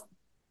know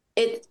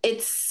if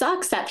it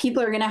sucks that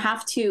people are going to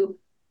have to,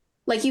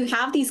 like, you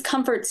have these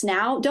comforts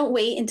now. Don't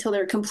wait until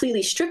they're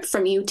completely stripped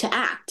from you to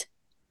act.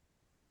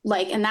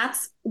 Like, and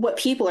that's what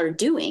people are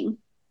doing.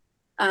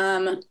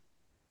 And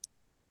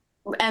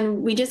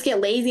we just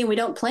get lazy and we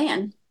don't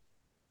plan.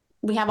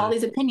 We have all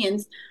these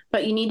opinions,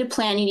 but you need to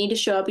plan, you need to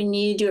show up, you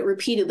need to do it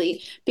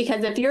repeatedly.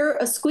 Because if you're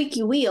a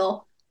squeaky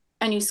wheel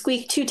and you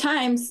squeak 2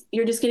 times,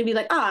 you're just going to be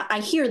like, I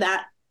hear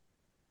that,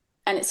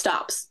 and it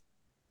stops.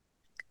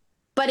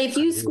 But if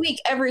you squeak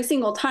every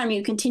single time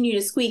you continue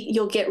to squeak,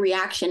 you'll get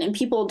reaction, and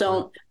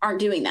people aren't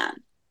doing that.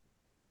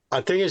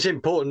 I think it's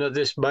important at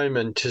this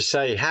moment to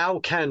say, how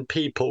can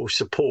people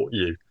support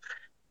you?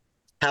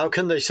 How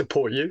can they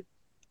support you?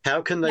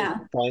 How can they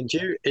find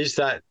you? Is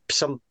that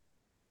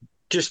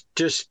just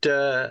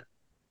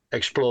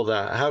explore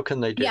that. How can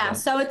they do that?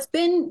 So it's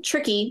been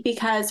tricky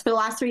because for the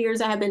last 3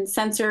 years I have been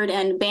censored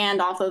and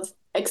banned off of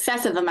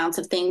excessive amounts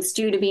of things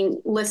due to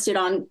being listed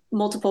on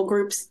multiple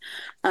groups,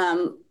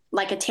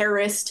 like a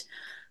terrorist,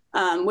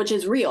 which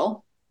is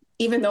real,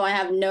 even though I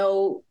have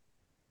no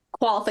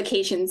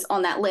qualifications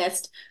on that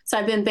list. So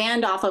I've been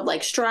banned off of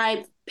like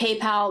Stripe,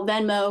 PayPal,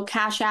 Venmo,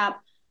 Cash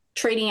App,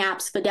 trading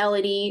apps,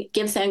 Fidelity,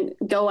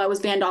 GiveSendGo. I was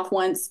banned off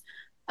once.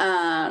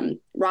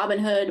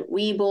 Robinhood,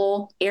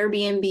 Webull,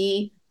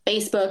 Airbnb,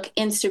 Facebook,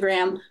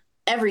 Instagram,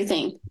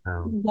 everything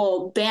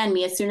will ban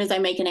me as soon as I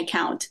make an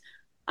account.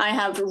 I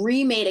have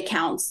remade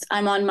accounts.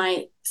 I'm on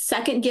my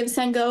second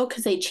GiveSendGo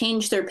because they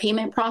changed their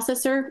payment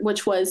processor,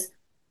 which was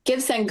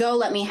GiveSendGo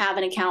let me have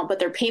an account, but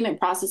their payment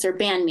processor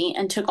banned me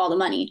and took all the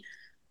money,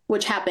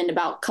 which happened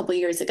about a couple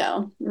years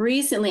ago.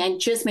 Recently, I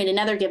just made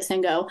another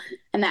GiveSendGo,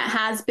 and that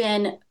has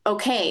been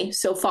okay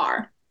so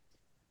far.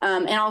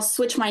 And I'll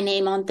switch my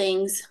name on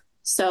things.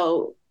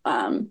 So,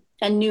 and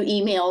new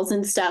emails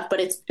and stuff, but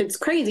it's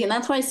crazy. And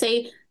that's why I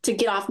say to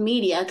get off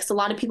media, because a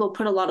lot of people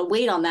put a lot of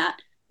weight on that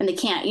and they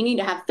can't. You need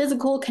to have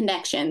physical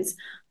connections,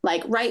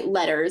 like write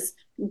letters,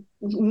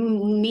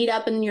 meet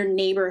up in your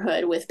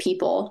neighborhood with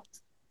people.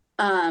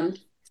 My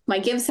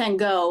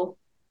GiveSendGo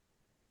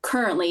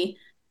currently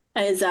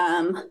is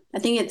I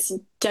think it's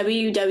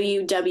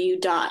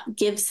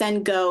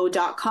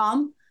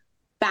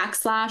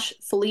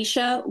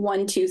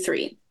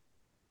www.givesendgo.com/Felicia123.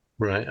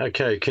 Right.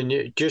 Okay. Can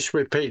you just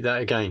repeat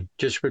that again?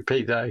 Just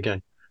repeat that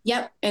again.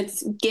 Yep,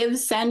 it's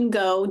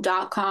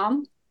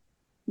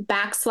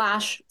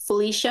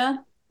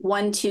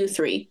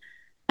givesendgo.com/Felicia123.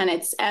 And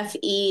it's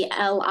FELICIA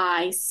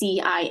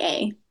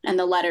and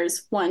the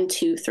letters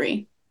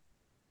 123.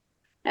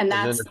 And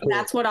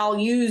that's what I'll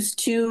use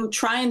to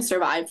try and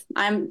survive.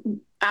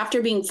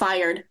 After being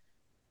fired,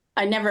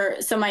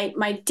 so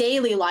my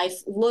daily life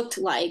looked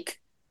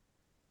like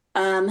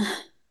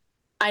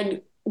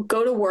I'd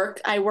go to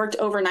work. I worked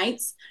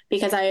overnights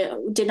because I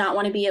did not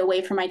want to be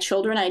away from my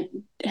children. I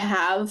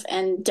have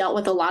and dealt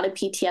with a lot of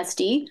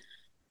PTSD.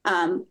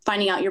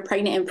 Finding out you're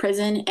pregnant in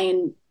prison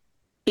and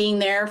being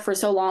there for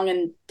so long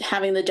and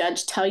having the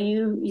judge tell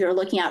you you're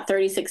looking at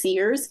 36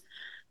 years.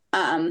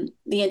 The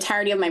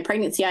entirety of my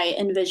pregnancy, I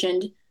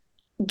envisioned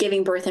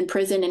giving birth in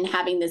prison and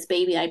having this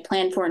baby I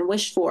planned for and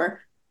wished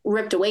for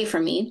ripped away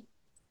from me,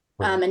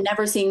 and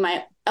never seeing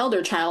my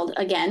elder child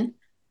again.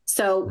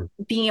 So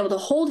being able to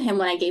hold him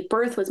when I gave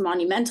birth was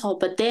monumental.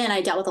 But then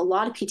I dealt with a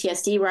lot of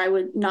PTSD where I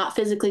would not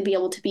physically be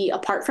able to be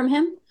apart from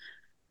him,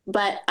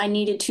 but I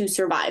needed to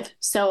survive.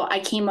 So I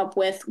came up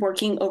with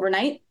working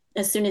overnight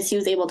as soon as he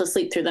was able to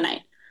sleep through the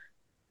night.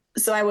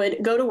 So I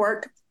would go to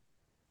work.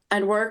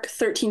 I'd work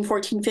 13,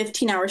 14,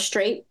 15 hours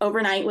straight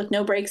overnight with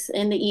no breaks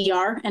in the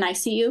ER and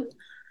ICU.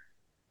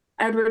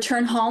 I would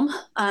return home.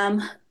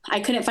 I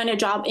couldn't find a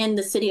job in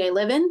the city I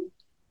live in.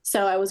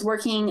 So I was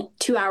working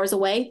 2 hours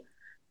away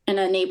in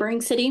a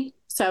neighboring city.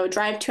 So I would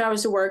drive 2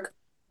 hours to work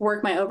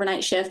my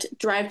overnight shift,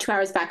 drive 2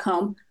 hours back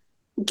home,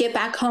 get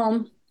back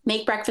home,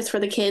 make breakfast for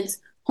the kids,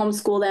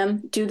 homeschool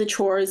them, do the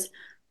chores.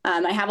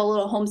 I have a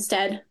little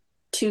homestead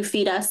to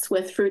feed us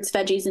with fruits,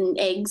 veggies, and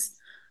eggs.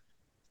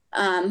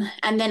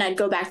 And then I'd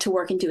go back to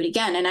work and do it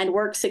again. And I'd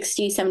work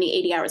 60, 70,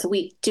 80 hours a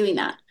week doing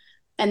that.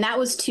 And that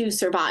was to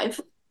survive.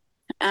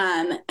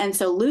 And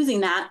so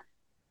losing that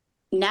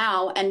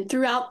now and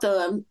throughout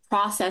the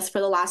process for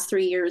the last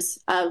 3 years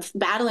of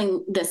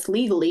battling this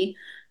legally,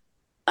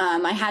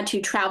 I had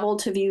to travel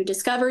to view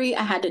discovery.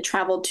 I had to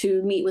travel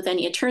to meet with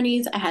any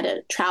attorneys. I had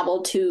to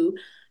travel to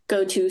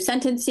go to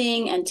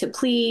sentencing and to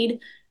plead.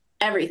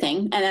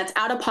 Everything. And that's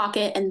out of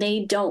pocket. And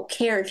they don't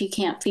care if you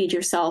can't feed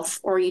yourself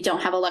or you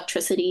don't have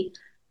electricity.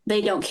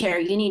 They don't care.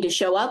 You need to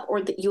show up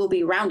or you'll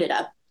be rounded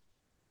up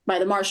by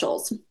the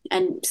marshals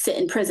and sit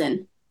in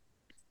prison,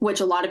 which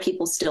a lot of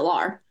people still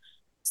are.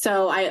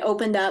 So I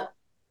opened up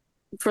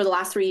for the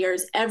last 3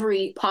 years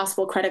every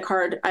possible credit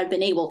card I've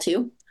been able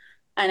to.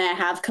 And I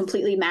have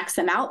completely maxed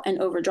them out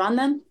and overdrawn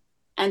them.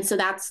 And so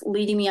that's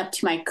leading me up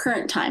to my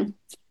current time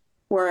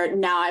where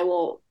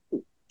now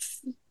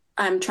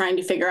I'm trying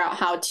to figure out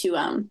how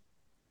to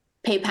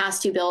pay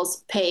past due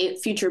bills, pay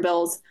future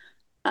bills,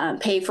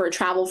 pay for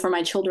travel for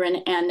my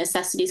children and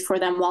necessities for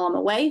them while I'm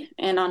away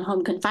and on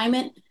home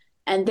confinement.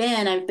 And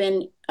then I've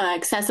been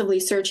excessively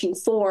searching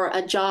for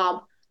a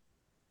job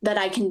that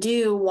I can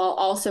do while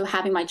also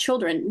having my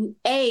children.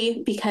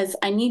 A, because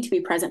I need to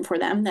be present for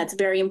them. That's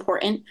very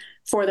important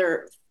for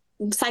their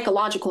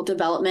psychological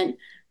development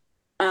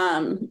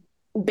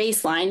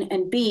baseline.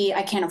 And B,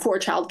 I can't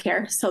afford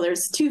childcare. So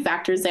there's two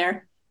factors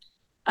there.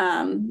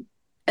 And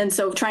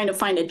so trying to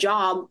find a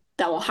job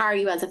that will hire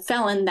you as a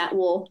felon that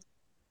will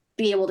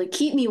be able to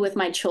keep me with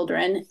my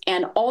children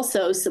and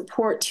also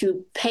support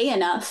to pay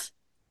enough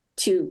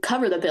to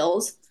cover the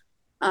bills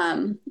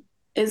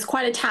is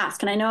quite a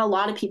task. And I know a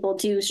lot of people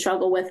do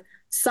struggle with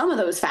some of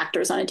those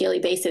factors on a daily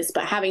basis,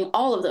 but having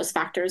all of those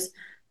factors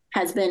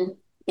has been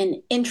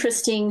an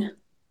interesting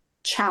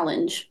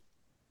challenge.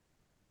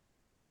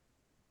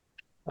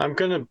 I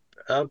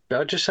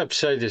just have to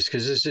say this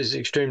because this is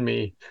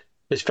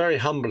it's very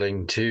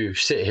humbling to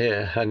sit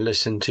here and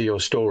listen to your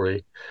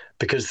story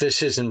because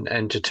this isn't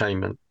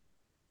entertainment,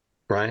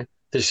 right?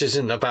 This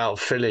isn't about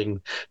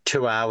filling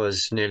 2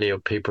 hours nearly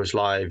of people's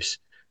lives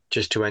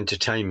just to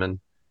entertainment.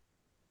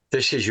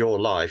 This is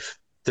your life.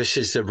 This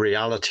is the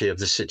reality of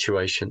the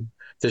situation.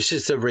 This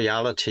is the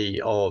reality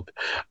of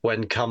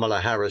when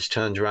Kamala Harris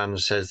turns around and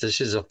says,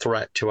 this is a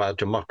threat to our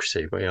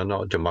democracy. We are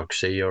not a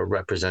democracy, you're a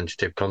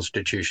representative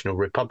constitutional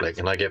republic.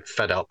 And I get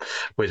fed up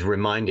with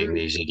reminding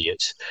these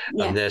idiots,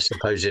 and they're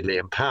supposedly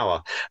in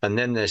power. And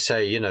then they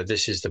say,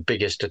 this is the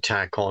biggest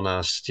attack on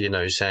us,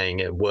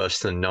 saying it worse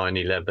than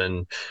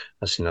 9/11.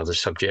 That's another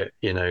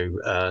subject,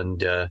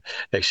 and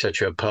et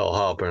cetera, Pearl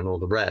Harbor and all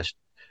the rest.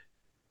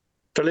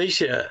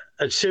 Felicia,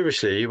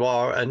 seriously, you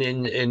are an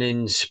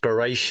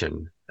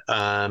inspiration.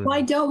 Well,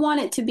 I don't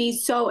want it to be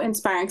so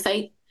inspiring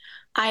because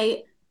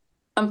I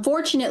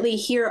unfortunately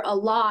hear a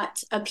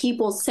lot of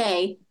people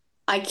say,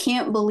 I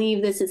can't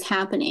believe this is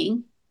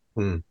happening.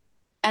 And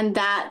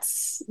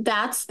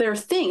that's their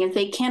thing, is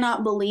they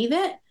cannot believe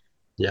it.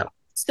 Yeah.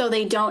 So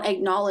they don't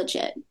acknowledge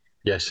it.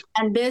 Yes.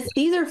 And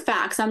these are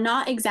facts. I'm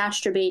not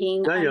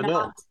exacerbating. No, you're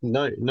not.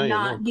 No, you're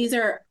not. These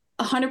are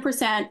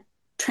 100%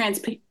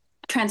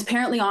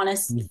 transparently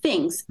honest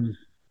things.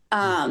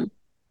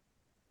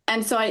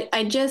 And so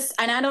I just,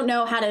 and I don't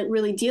know how to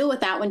really deal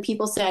with that when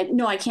people say,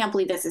 no, I can't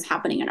believe this is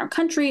happening in our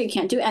country. I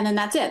can't do it. And then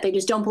that's it. They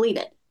just don't believe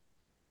it.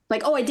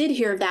 Like, oh, I did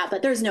hear of that,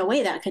 but there's no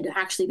way that could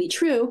actually be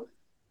true.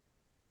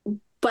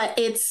 But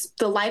it's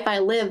the life I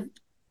live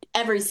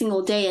every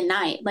single day and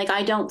night. Like,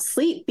 I don't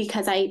sleep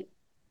because I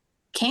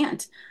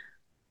can't.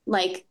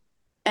 Like,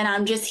 and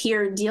I'm just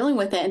here dealing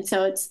with it. And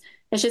so it's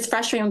just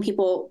frustrating when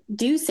people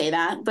do say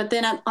that. But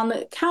then on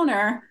the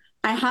counter,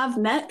 I have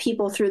met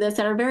people through this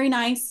that are very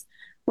nice.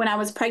 When I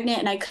was pregnant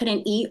and I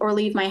couldn't eat or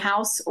leave my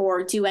house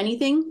or do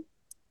anything,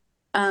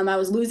 I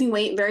was losing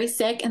weight, very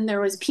sick. And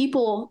there was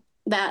people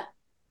that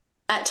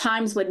at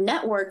times would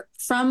network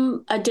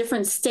from a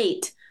different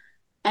state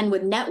and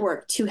would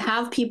network to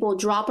have people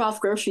drop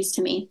off groceries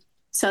to me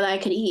so that I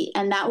could eat.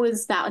 And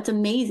that's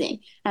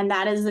amazing. And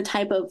that is the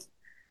type of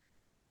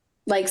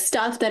like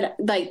stuff that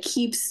like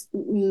keeps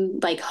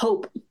like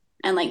hope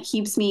and like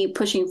keeps me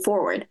pushing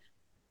forward.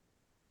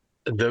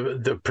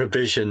 The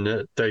provision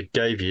that they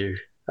gave you.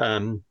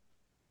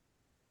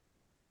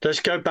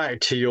 Let's go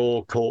back to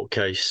your court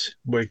case.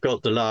 We've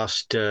got the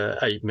last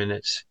 8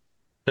 minutes.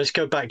 Let's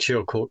go back to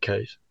your court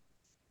case.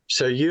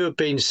 So you have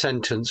been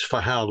sentenced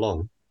for how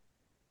long?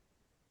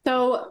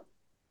 So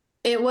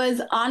it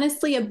was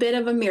honestly a bit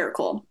of a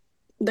miracle.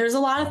 There's a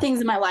lot of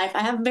things in my life. I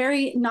have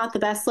very not the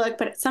best luck,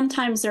 but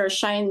sometimes there are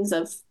shines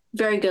of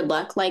very good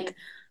luck, like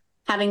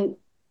having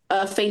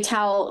a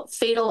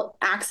fatal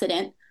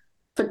accident,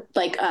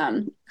 like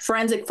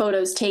forensic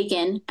photos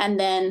taken, and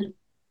then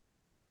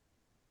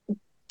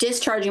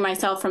discharging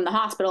myself from the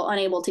hospital,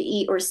 unable to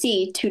eat or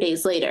see 2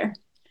 days later.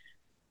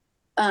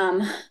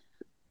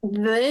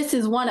 This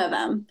is one of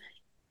them.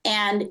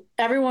 And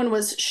everyone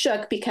was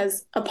shook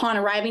because upon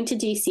arriving to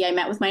DC, I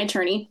met with my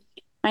attorney,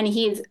 and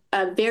he's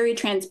a very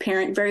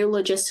transparent, very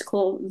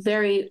logistical,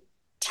 very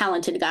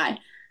talented guy.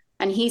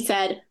 And he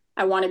said,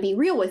 I want to be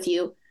real with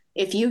you.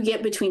 If you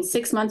get between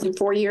 6 months and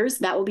 4 years,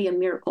 that will be a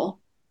miracle.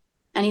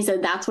 And he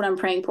said, that's what I'm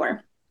praying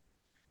for.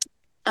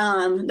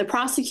 The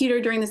prosecutor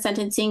during the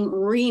sentencing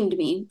reamed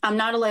me. I'm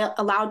not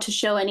allowed to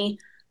show any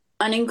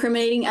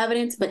unincriminating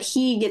evidence, but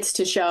he gets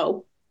to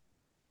show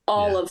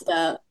all of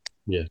the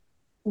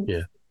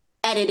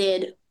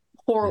edited,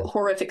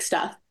 horrific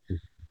stuff.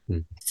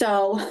 Mm-hmm.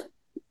 So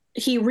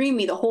he reamed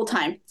me the whole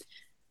time.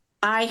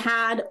 I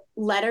had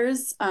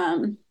letters,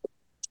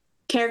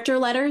 character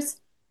letters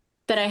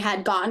that I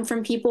had gotten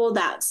from people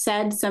that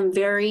said some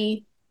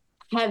very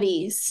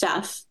heavy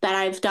stuff that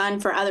I've done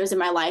for others in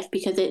my life,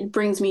 because it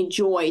brings me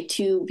joy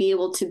to be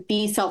able to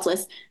be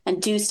selfless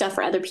and do stuff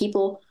for other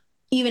people,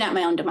 even at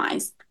my own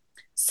demise.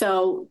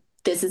 So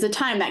this is a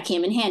time that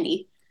came in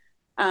handy.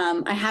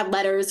 I had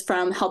letters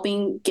from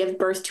helping give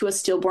birth to a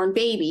stillborn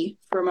baby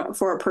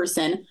for a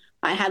person.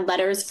 I had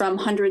letters from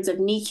hundreds of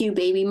NICU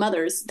baby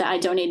mothers that I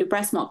donated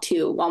breast milk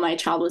to while my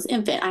child was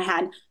infant. I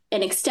had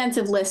an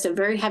extensive list of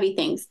very heavy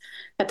things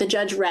that the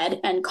judge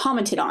read and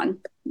commented on.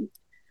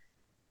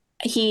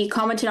 He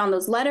commented on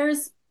those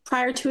letters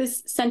prior to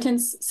his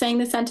sentence, saying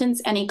the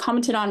sentence, and he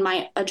commented on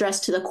my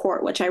address to the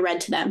court, which I read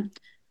to them.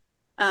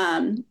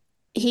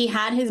 He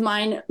had his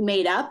mind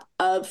made up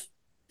of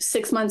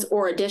 6 months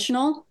or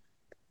additional.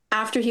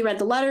 After he read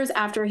the letters,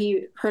 after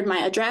he heard my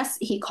address,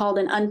 he called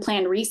an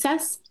unplanned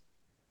recess,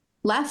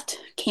 left,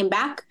 came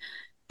back,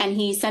 and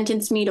he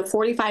sentenced me to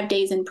 45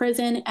 days in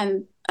prison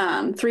and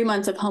 3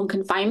 months of home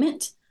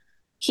confinement.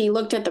 He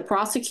looked at the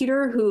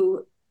prosecutor,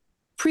 who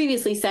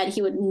previously said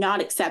he would not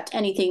accept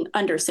anything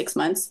under 6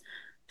 months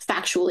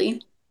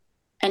factually.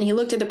 And he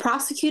looked at the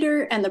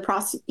prosecutor, and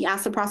he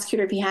asked the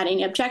prosecutor if he had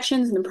any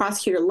objections. And the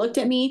prosecutor looked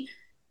at me,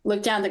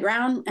 looked down at the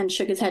ground, and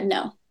shook his head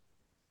no.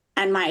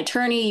 And my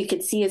attorney, you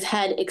could see his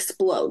head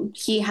explode.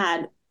 He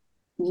had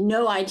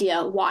no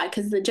idea why,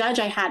 because the judge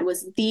I had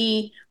was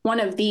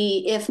one of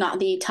the, if not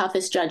the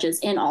toughest judges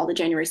in all the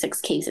January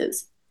 6th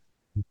cases.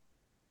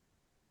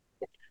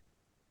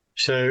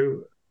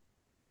 So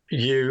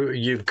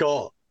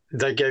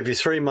they gave you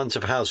 3 months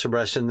of house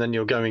arrest, and then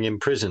you're going in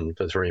prison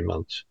for 3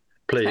 months.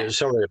 Please, okay.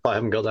 Sorry if I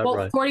haven't got that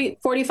right.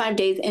 45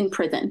 days in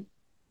prison.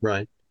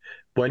 Right.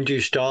 When do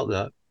you start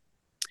that?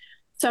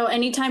 So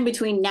anytime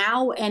between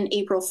now and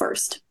April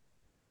 1st.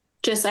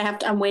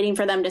 I'm waiting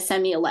for them to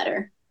send me a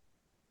letter.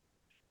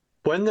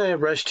 When they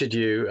arrested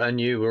you and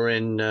you were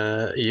in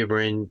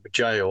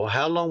jail,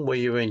 how long were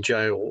you in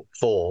jail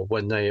for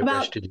when they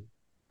arrested you?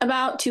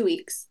 About 2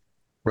 weeks.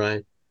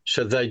 Right.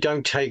 So they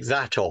don't take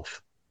that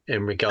off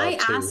in regard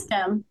to... I asked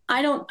them.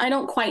 I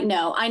don't quite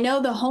know. I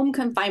know the home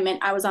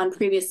confinement I was on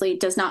previously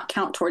does not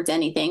count towards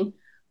anything,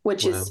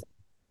 which is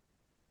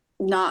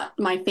not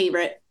my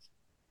favorite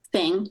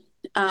thing.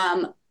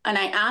 And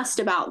I asked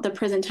about the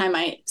prison time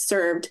I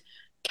served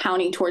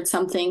counting towards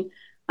something,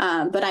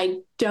 but I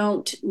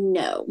don't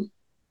know.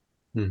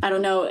 I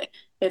don't know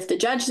if the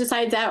judge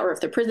decides that or if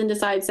the prison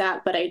decides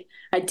that, but I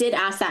did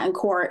ask that in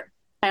court.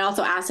 I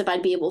also asked if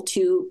I'd be able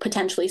to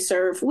potentially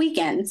serve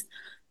weekends,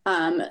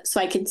 so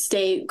I could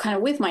stay kind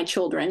of with my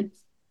children,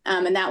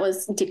 and that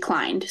was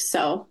declined.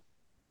 So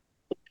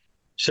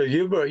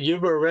you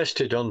were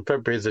arrested on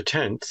February the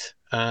 10th.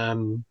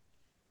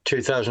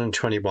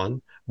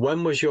 2021.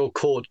 When was your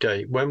court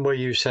date? When were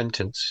you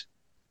sentenced?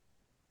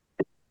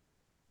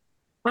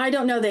 I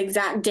don't know the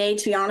exact day,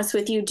 to be honest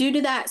with you, due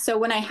to that. So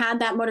when I had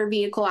that motor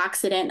vehicle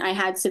accident, I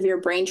had severe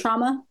brain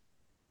trauma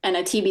and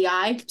a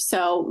TBI.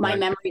 So my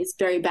memory is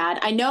very bad.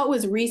 I know it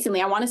was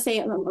recently. I want to say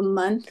a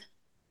month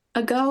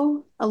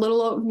ago, a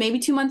little, maybe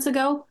 2 months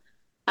ago.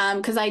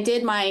 Because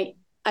I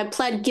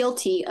pled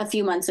guilty a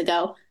few months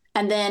ago.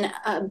 And then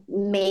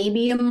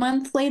maybe a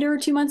month later,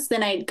 2 months,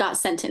 then I got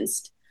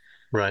sentenced.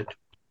 Right.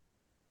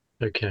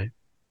 Okay.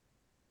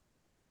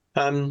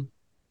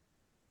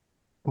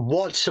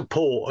 What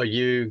support are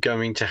you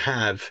going to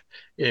have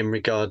in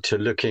regard to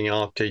looking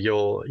after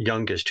your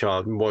youngest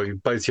child, well,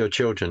 both your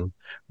children,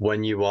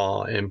 when you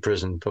are in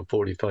prison for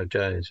 45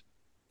 days?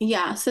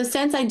 Yeah. So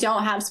since I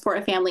don't have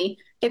support family,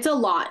 it's a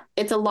lot.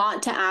 It's a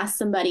lot to ask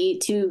somebody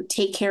to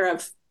take care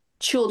of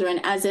children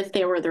as if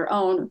they were their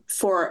own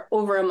for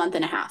over a month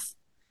and a half.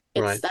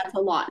 That's a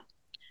lot.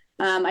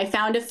 I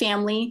found a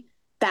family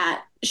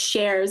that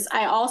shares.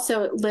 I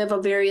also live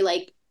a very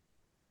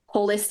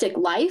holistic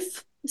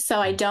life. So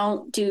I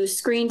don't do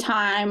screen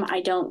time.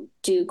 I don't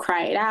do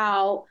cry it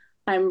out.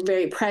 I'm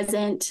very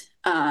present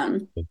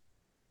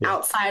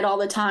outside all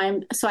the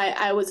time. So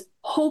I was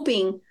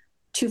hoping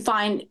to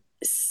find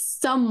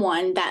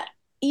someone that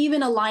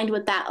even aligned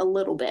with that a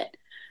little bit.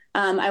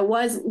 I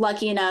was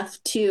lucky enough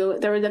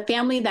there was a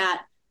family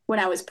that when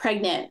I was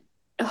pregnant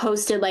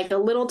hosted a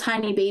little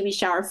tiny baby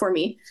shower for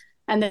me.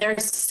 And they're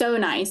so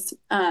nice.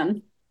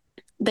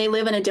 They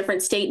live in a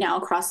different state now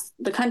across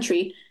the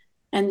country.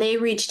 And they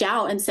reached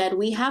out and said,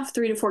 we have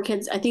 3 to 4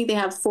 kids. I think they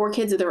have 4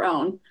 kids of their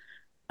own.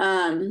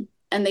 And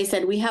they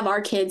said, we have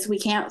our kids. We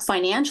can't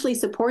financially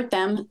support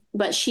them,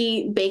 but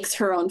she bakes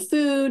her own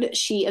food.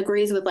 She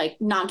agrees with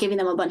not giving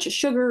them a bunch of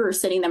sugar or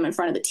sitting them in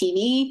front of the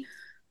TV.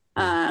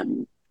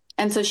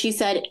 And so she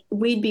said,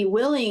 we'd be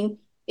willing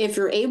if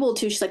you're able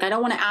to. She's like, I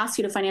don't want to ask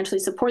you to financially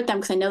support them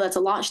because I know that's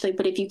a lot. She's like,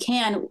 but if you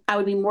can, I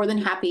would be more than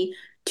happy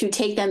to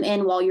take them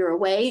in while you're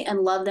away and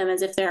love them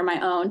as if they're my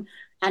own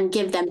and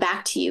give them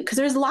back to you. Because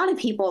there's a lot of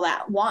people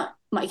that want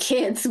my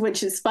kids,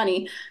 which is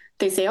funny.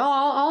 They say, oh,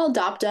 I'll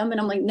adopt them.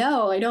 And I'm like,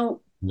 no, I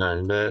don't.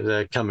 No,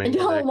 they're coming. I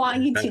don't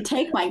want you to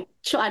take I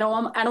don't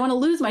want to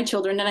lose my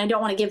children, and I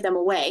don't want to give them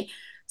away.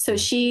 So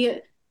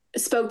she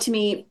spoke to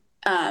me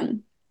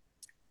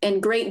in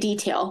great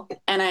detail,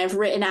 and I've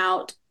written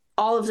out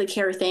all of the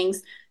care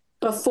things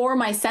before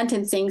my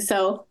sentencing.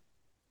 So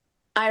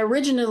I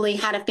originally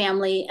had a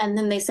family, and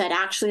then they said,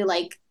 actually,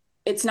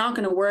 it's not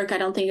going to work. I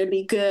don't think it would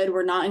be good.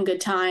 We're not in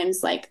good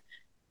times.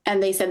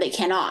 And they said they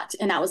cannot.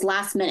 And that was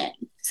last minute.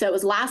 So it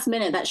was last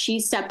minute that she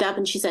stepped up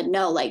and she said,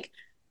 no,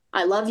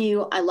 I love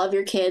you. I love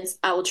your kids.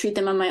 I will treat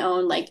them on my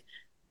own.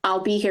 I'll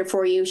be here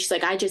for you. She's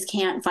like, I just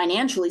can't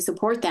financially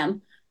support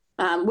them,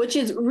 which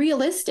is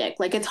realistic.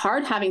 It's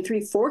hard having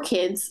 3, 4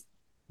 kids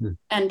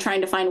and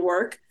trying to find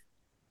work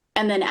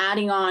and then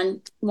adding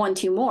on 1,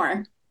 2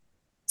 more.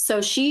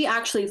 So she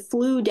actually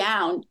flew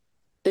down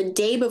the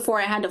day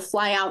before I had to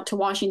fly out to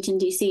Washington,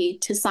 D.C.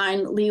 to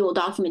sign legal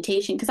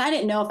documentation because I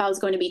didn't know if I was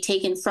going to be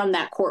taken from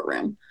that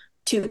courtroom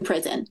to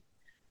prison.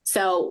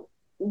 So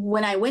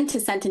when I went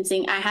to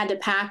sentencing, I had to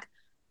pack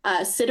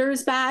a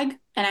sitter's bag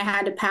and I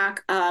had to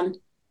pack, I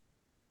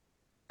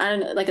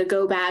don't know, a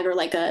go bag or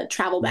a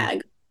travel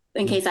bag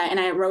in case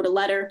I wrote a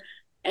letter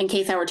in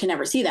case I were to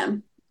never see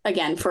them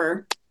again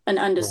for an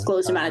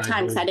undisclosed amount of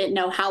time because I didn't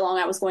know how long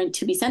I was going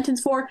to be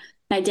sentenced for.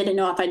 And I didn't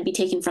know if I'd be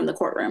taken from the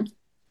courtroom,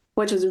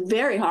 which was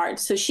very hard.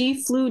 So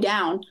she flew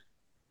down,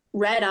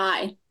 red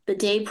eye, the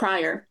day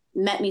prior,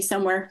 met me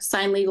somewhere,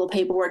 signed legal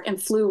paperwork,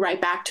 and flew right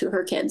back to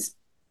her kids.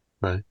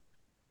 Right.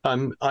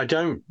 I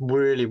don't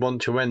really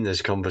want to end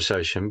this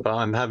conversation, but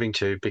I'm having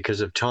to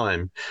because of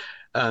time.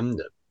 But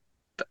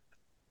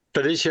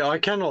Alicia, I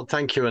cannot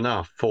thank you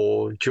enough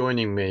for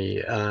joining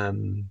me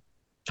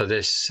for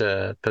this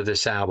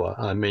hour.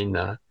 I mean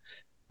that.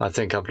 I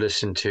think I've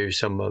listened to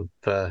some of.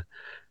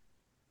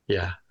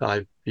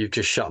 You've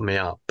just shut me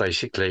up,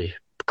 basically.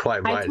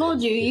 Quite right. I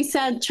told you. You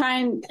said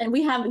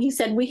you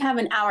said we have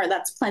an hour.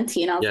 That's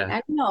plenty, and I was like,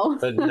 I know.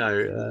 But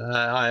no,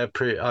 I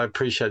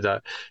appreciate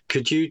that.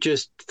 Could you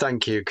just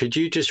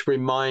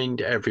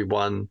remind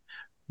everyone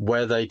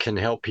where they can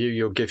help you?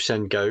 Your Give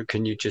Send Go.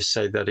 Can you just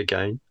say that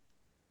again?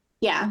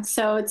 Yeah.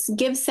 So it's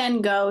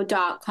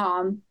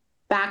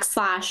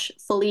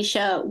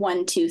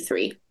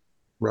givesendgo.com/Felicia123.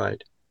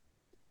 Right.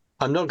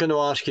 I'm not going to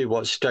ask you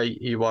what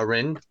state you are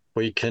in.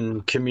 We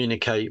can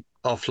communicate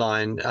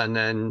offline, and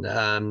then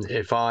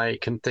if I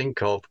can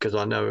think of, because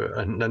I know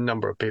a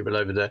number of people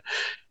over there,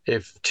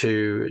 if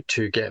to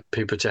get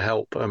people to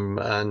help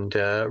and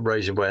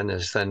raise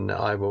awareness, then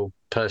I will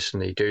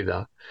personally do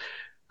that.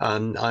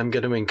 And I'm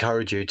going to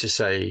encourage you to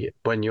say,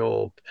 when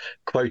you're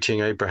quoting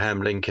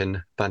Abraham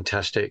Lincoln,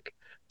 fantastic,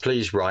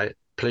 please write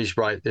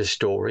this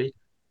story.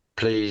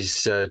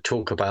 Please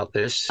talk about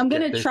this. I'm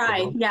going to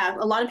try. Yeah.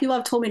 A lot of people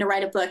have told me to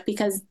write a book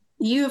because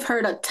you've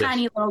heard a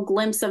tiny little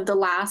glimpse of the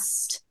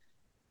last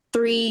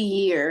 3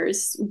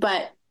 years,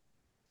 but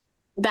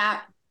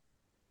that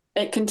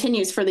it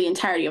continues for the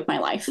entirety of my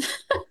life.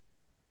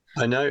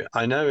 I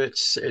know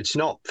it's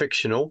not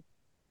fictional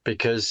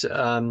because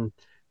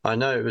I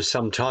know it was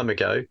some time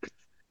ago,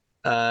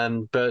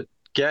 but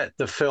get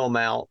the film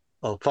out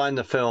or find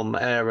the film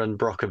Aaron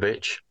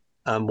Brockovich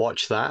and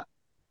watch that,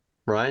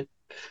 right?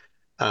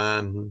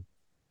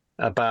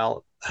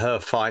 About her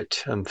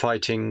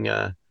fighting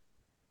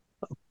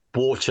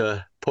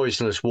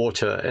poisonous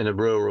water in a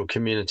rural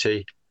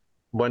community.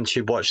 Once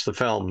you watch the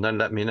film, then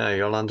let me know.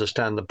 You'll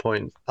understand the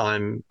point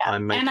I'm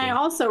making. And I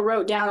also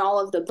wrote down all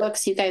of the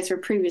books you guys were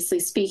previously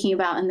speaking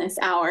about in this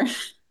hour.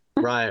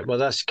 Right. Well,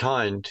 that's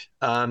kind.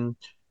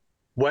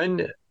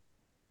 When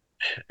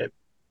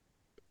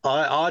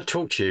I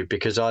talk to you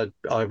because I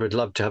would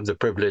love to have the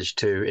privilege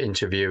to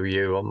interview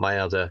you on my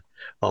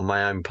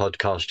own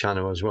podcast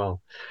channel as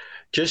well.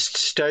 Just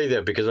stay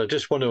there because I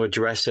just want to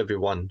address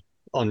everyone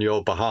on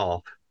your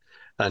behalf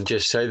and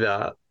just say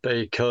that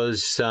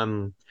because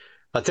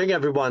I think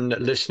everyone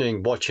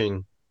listening,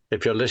 watching,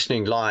 if you're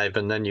listening live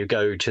and then you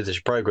go to this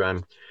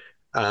program,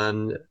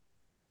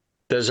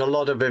 there's a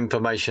lot of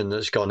information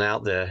that's gone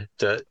out there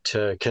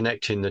that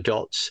connecting the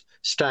dots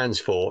stands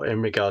for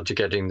in regard to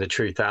getting the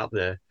truth out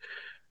there.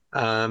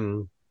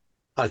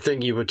 I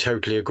think you would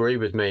totally agree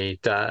with me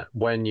that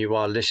when you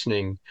are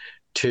listening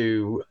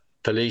to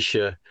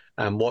Felicia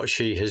and what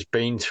she has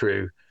been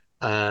through,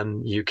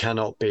 you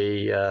cannot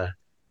be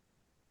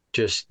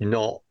just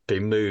not be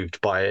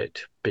moved by it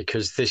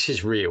because this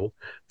is real.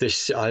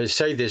 I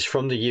say this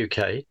from the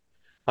UK.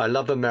 I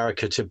love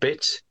America to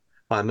bits.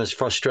 I'm as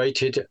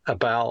frustrated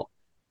about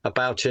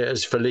it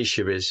as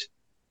Felicia is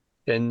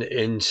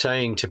in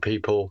saying to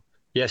people,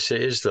 yes,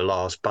 it is the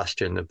last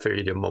bastion of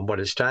freedom and what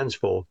it stands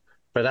for,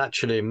 but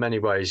actually in many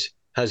ways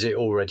has it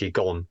already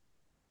gone?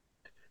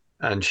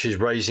 And she's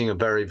raising a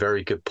very,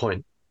 very good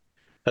point.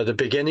 At the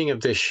beginning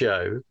of this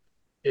show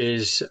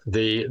is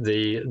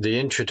the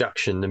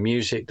introduction, the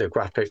music, the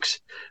graphics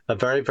are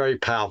very, very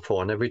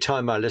powerful. And every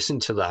time I listen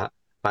to that,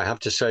 I have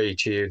to say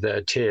to you that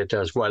a tear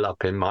does well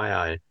up in my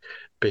eye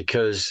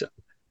because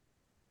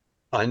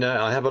I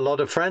know I have a lot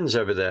of friends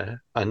over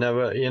there. I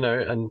know,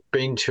 and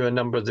been to a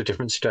number of the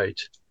different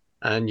states,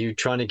 and you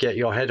trying to get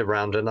your head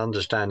around and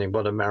understanding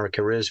what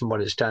America is and what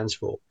it stands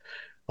for.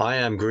 I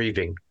am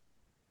grieving,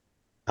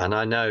 and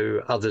I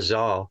know others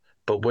are,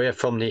 but we're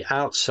from the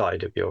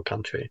outside of your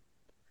country.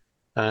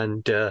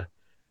 And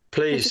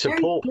please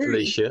support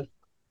Felicia.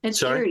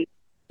 It's eerie.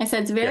 I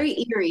said it's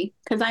very eerie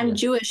because I'm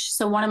Jewish.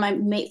 So one of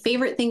my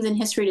favorite things in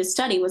history to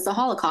study was the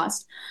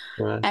Holocaust.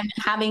 Right. And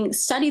having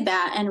studied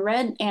that and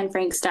read Anne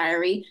Frank's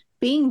diary,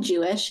 being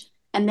Jewish,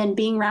 and then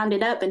being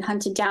rounded up and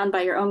hunted down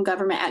by your own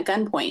government at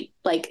gunpoint,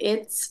 like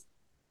it's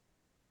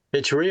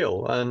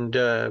real. And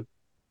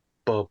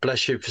well,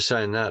 bless you for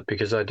saying that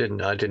because I didn't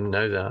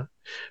know that.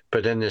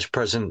 But in this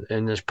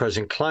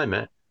present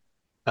climate,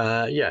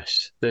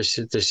 yes, this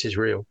is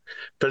real.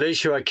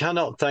 Felicia, I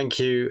cannot thank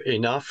you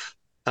enough.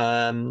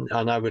 And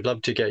I would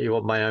love to get you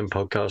on my own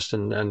podcast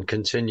and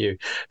continue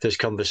this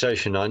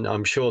conversation.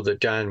 I'm sure that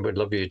Dan would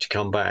love you to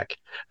come back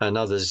and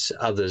others.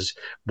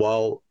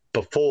 While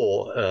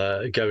before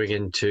going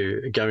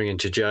into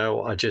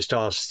jail, I just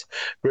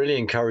really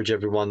encourage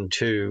everyone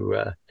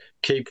to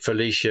keep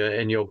Felicia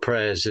in your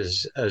prayers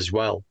as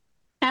well.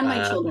 And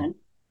my children.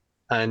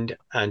 And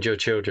your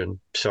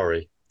children.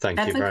 Sorry. Thank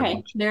you very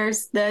much.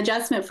 There's the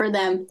adjustment for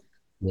them.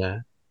 Yeah.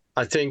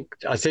 I think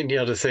the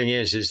other thing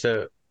is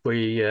that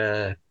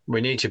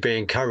we need to be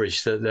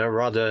encouraged that there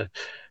are other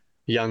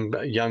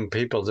young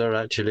people that are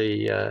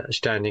actually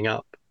standing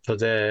up for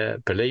their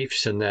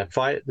beliefs and their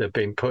fight. They've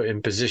been put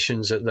in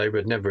positions that they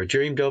would never have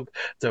dreamed of,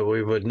 that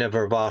we would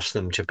never have asked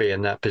them to be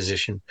in that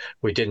position.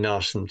 We didn't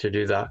ask them to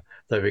do that.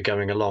 They were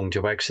going along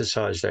to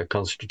exercise their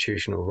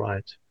constitutional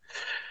rights.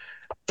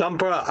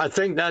 Thumper, I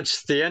think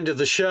that's the end of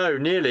the show,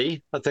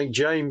 nearly. I think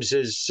James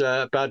is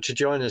about to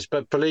join us.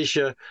 But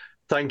Felicia,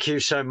 thank you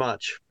so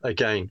much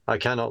again. I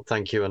cannot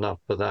thank you enough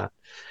for that.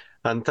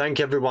 And thank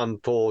everyone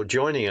for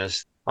joining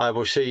us. I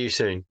will see you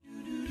soon.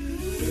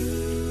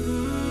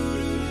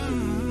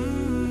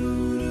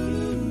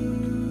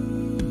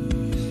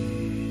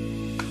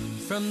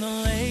 From the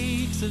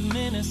lakes of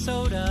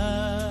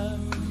Minnesota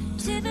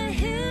to the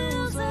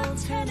hills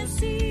of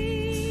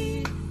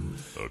Tennessee,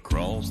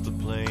 across the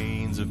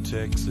plains of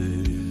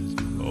Texas,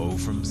 oh,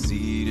 from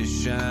sea to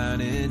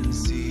shining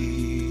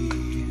sea,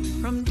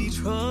 from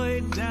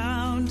Detroit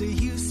down to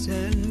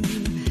Houston,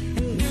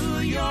 and New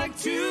York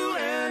to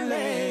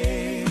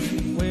LA,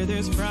 where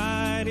there's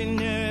pride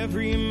in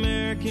every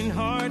American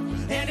heart,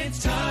 and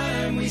it's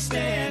time we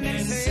stand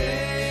and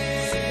say,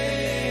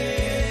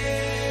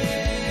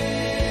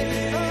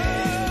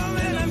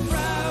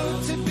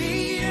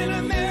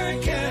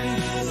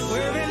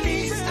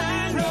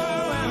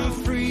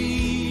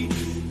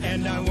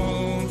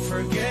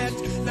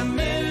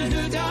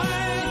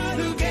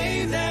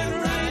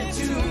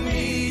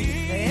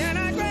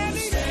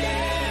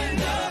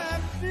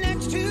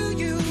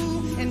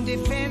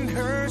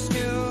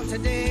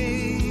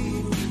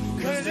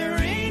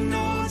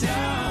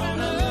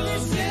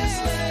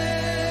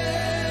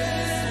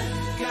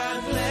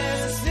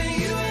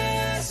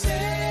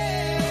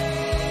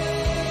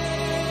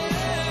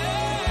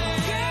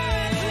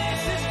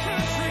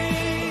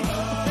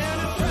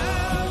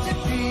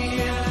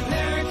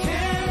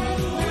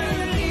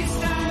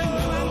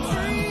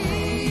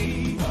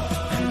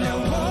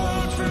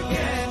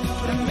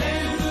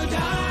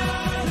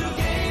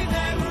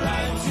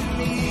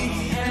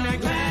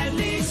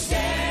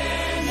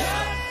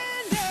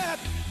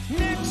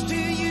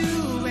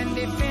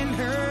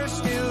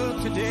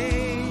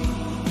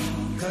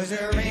 'cause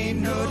there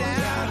ain't no doubt.